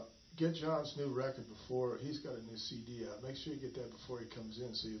 get John's new record before. He's got a new CD out. Make sure you get that before he comes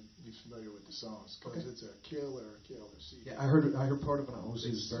in so you'll be familiar with the songs. Because it's a killer CD. Yeah, I heard part of it on Ozzy.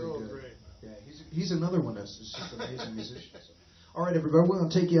 It was very so good. Great. Yeah, he's another one that's just an amazing musician. So. All right, everybody, we're going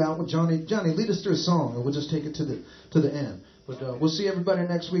to take you out with Johnny. Johnny, lead us through a song, and we'll just take it to the end. But we'll see everybody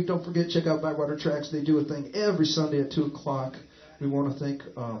next week. Don't forget, check out Bywater Tracks. They do a thing every Sunday at 2 o'clock. We want to thank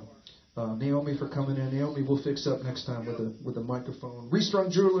Naomi for coming in. Naomi will fix up next time with a microphone. Restrung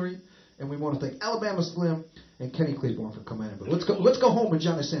Jewelry. And we want to thank Alabama Slim and Kenny Claiborne for coming in. But let's go home with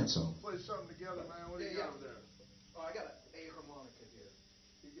Johnny Sansome. Play something together, man. What do you got over there? Oh, I got a harmonica here.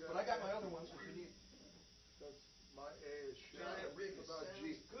 But I got my other ones if you need. That's my A is shit. Johnny, Rick, about sounds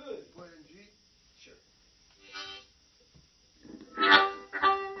G. good. Playing G? Sure.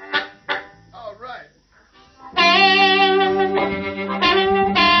 All right.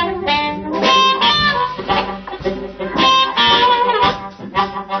 Thank you.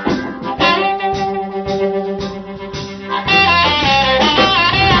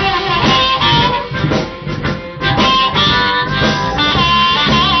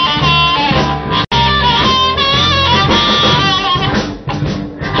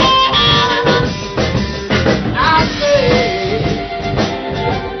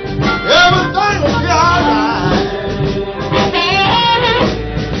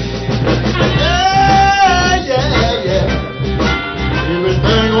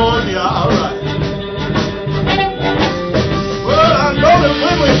 everything gonna be alright.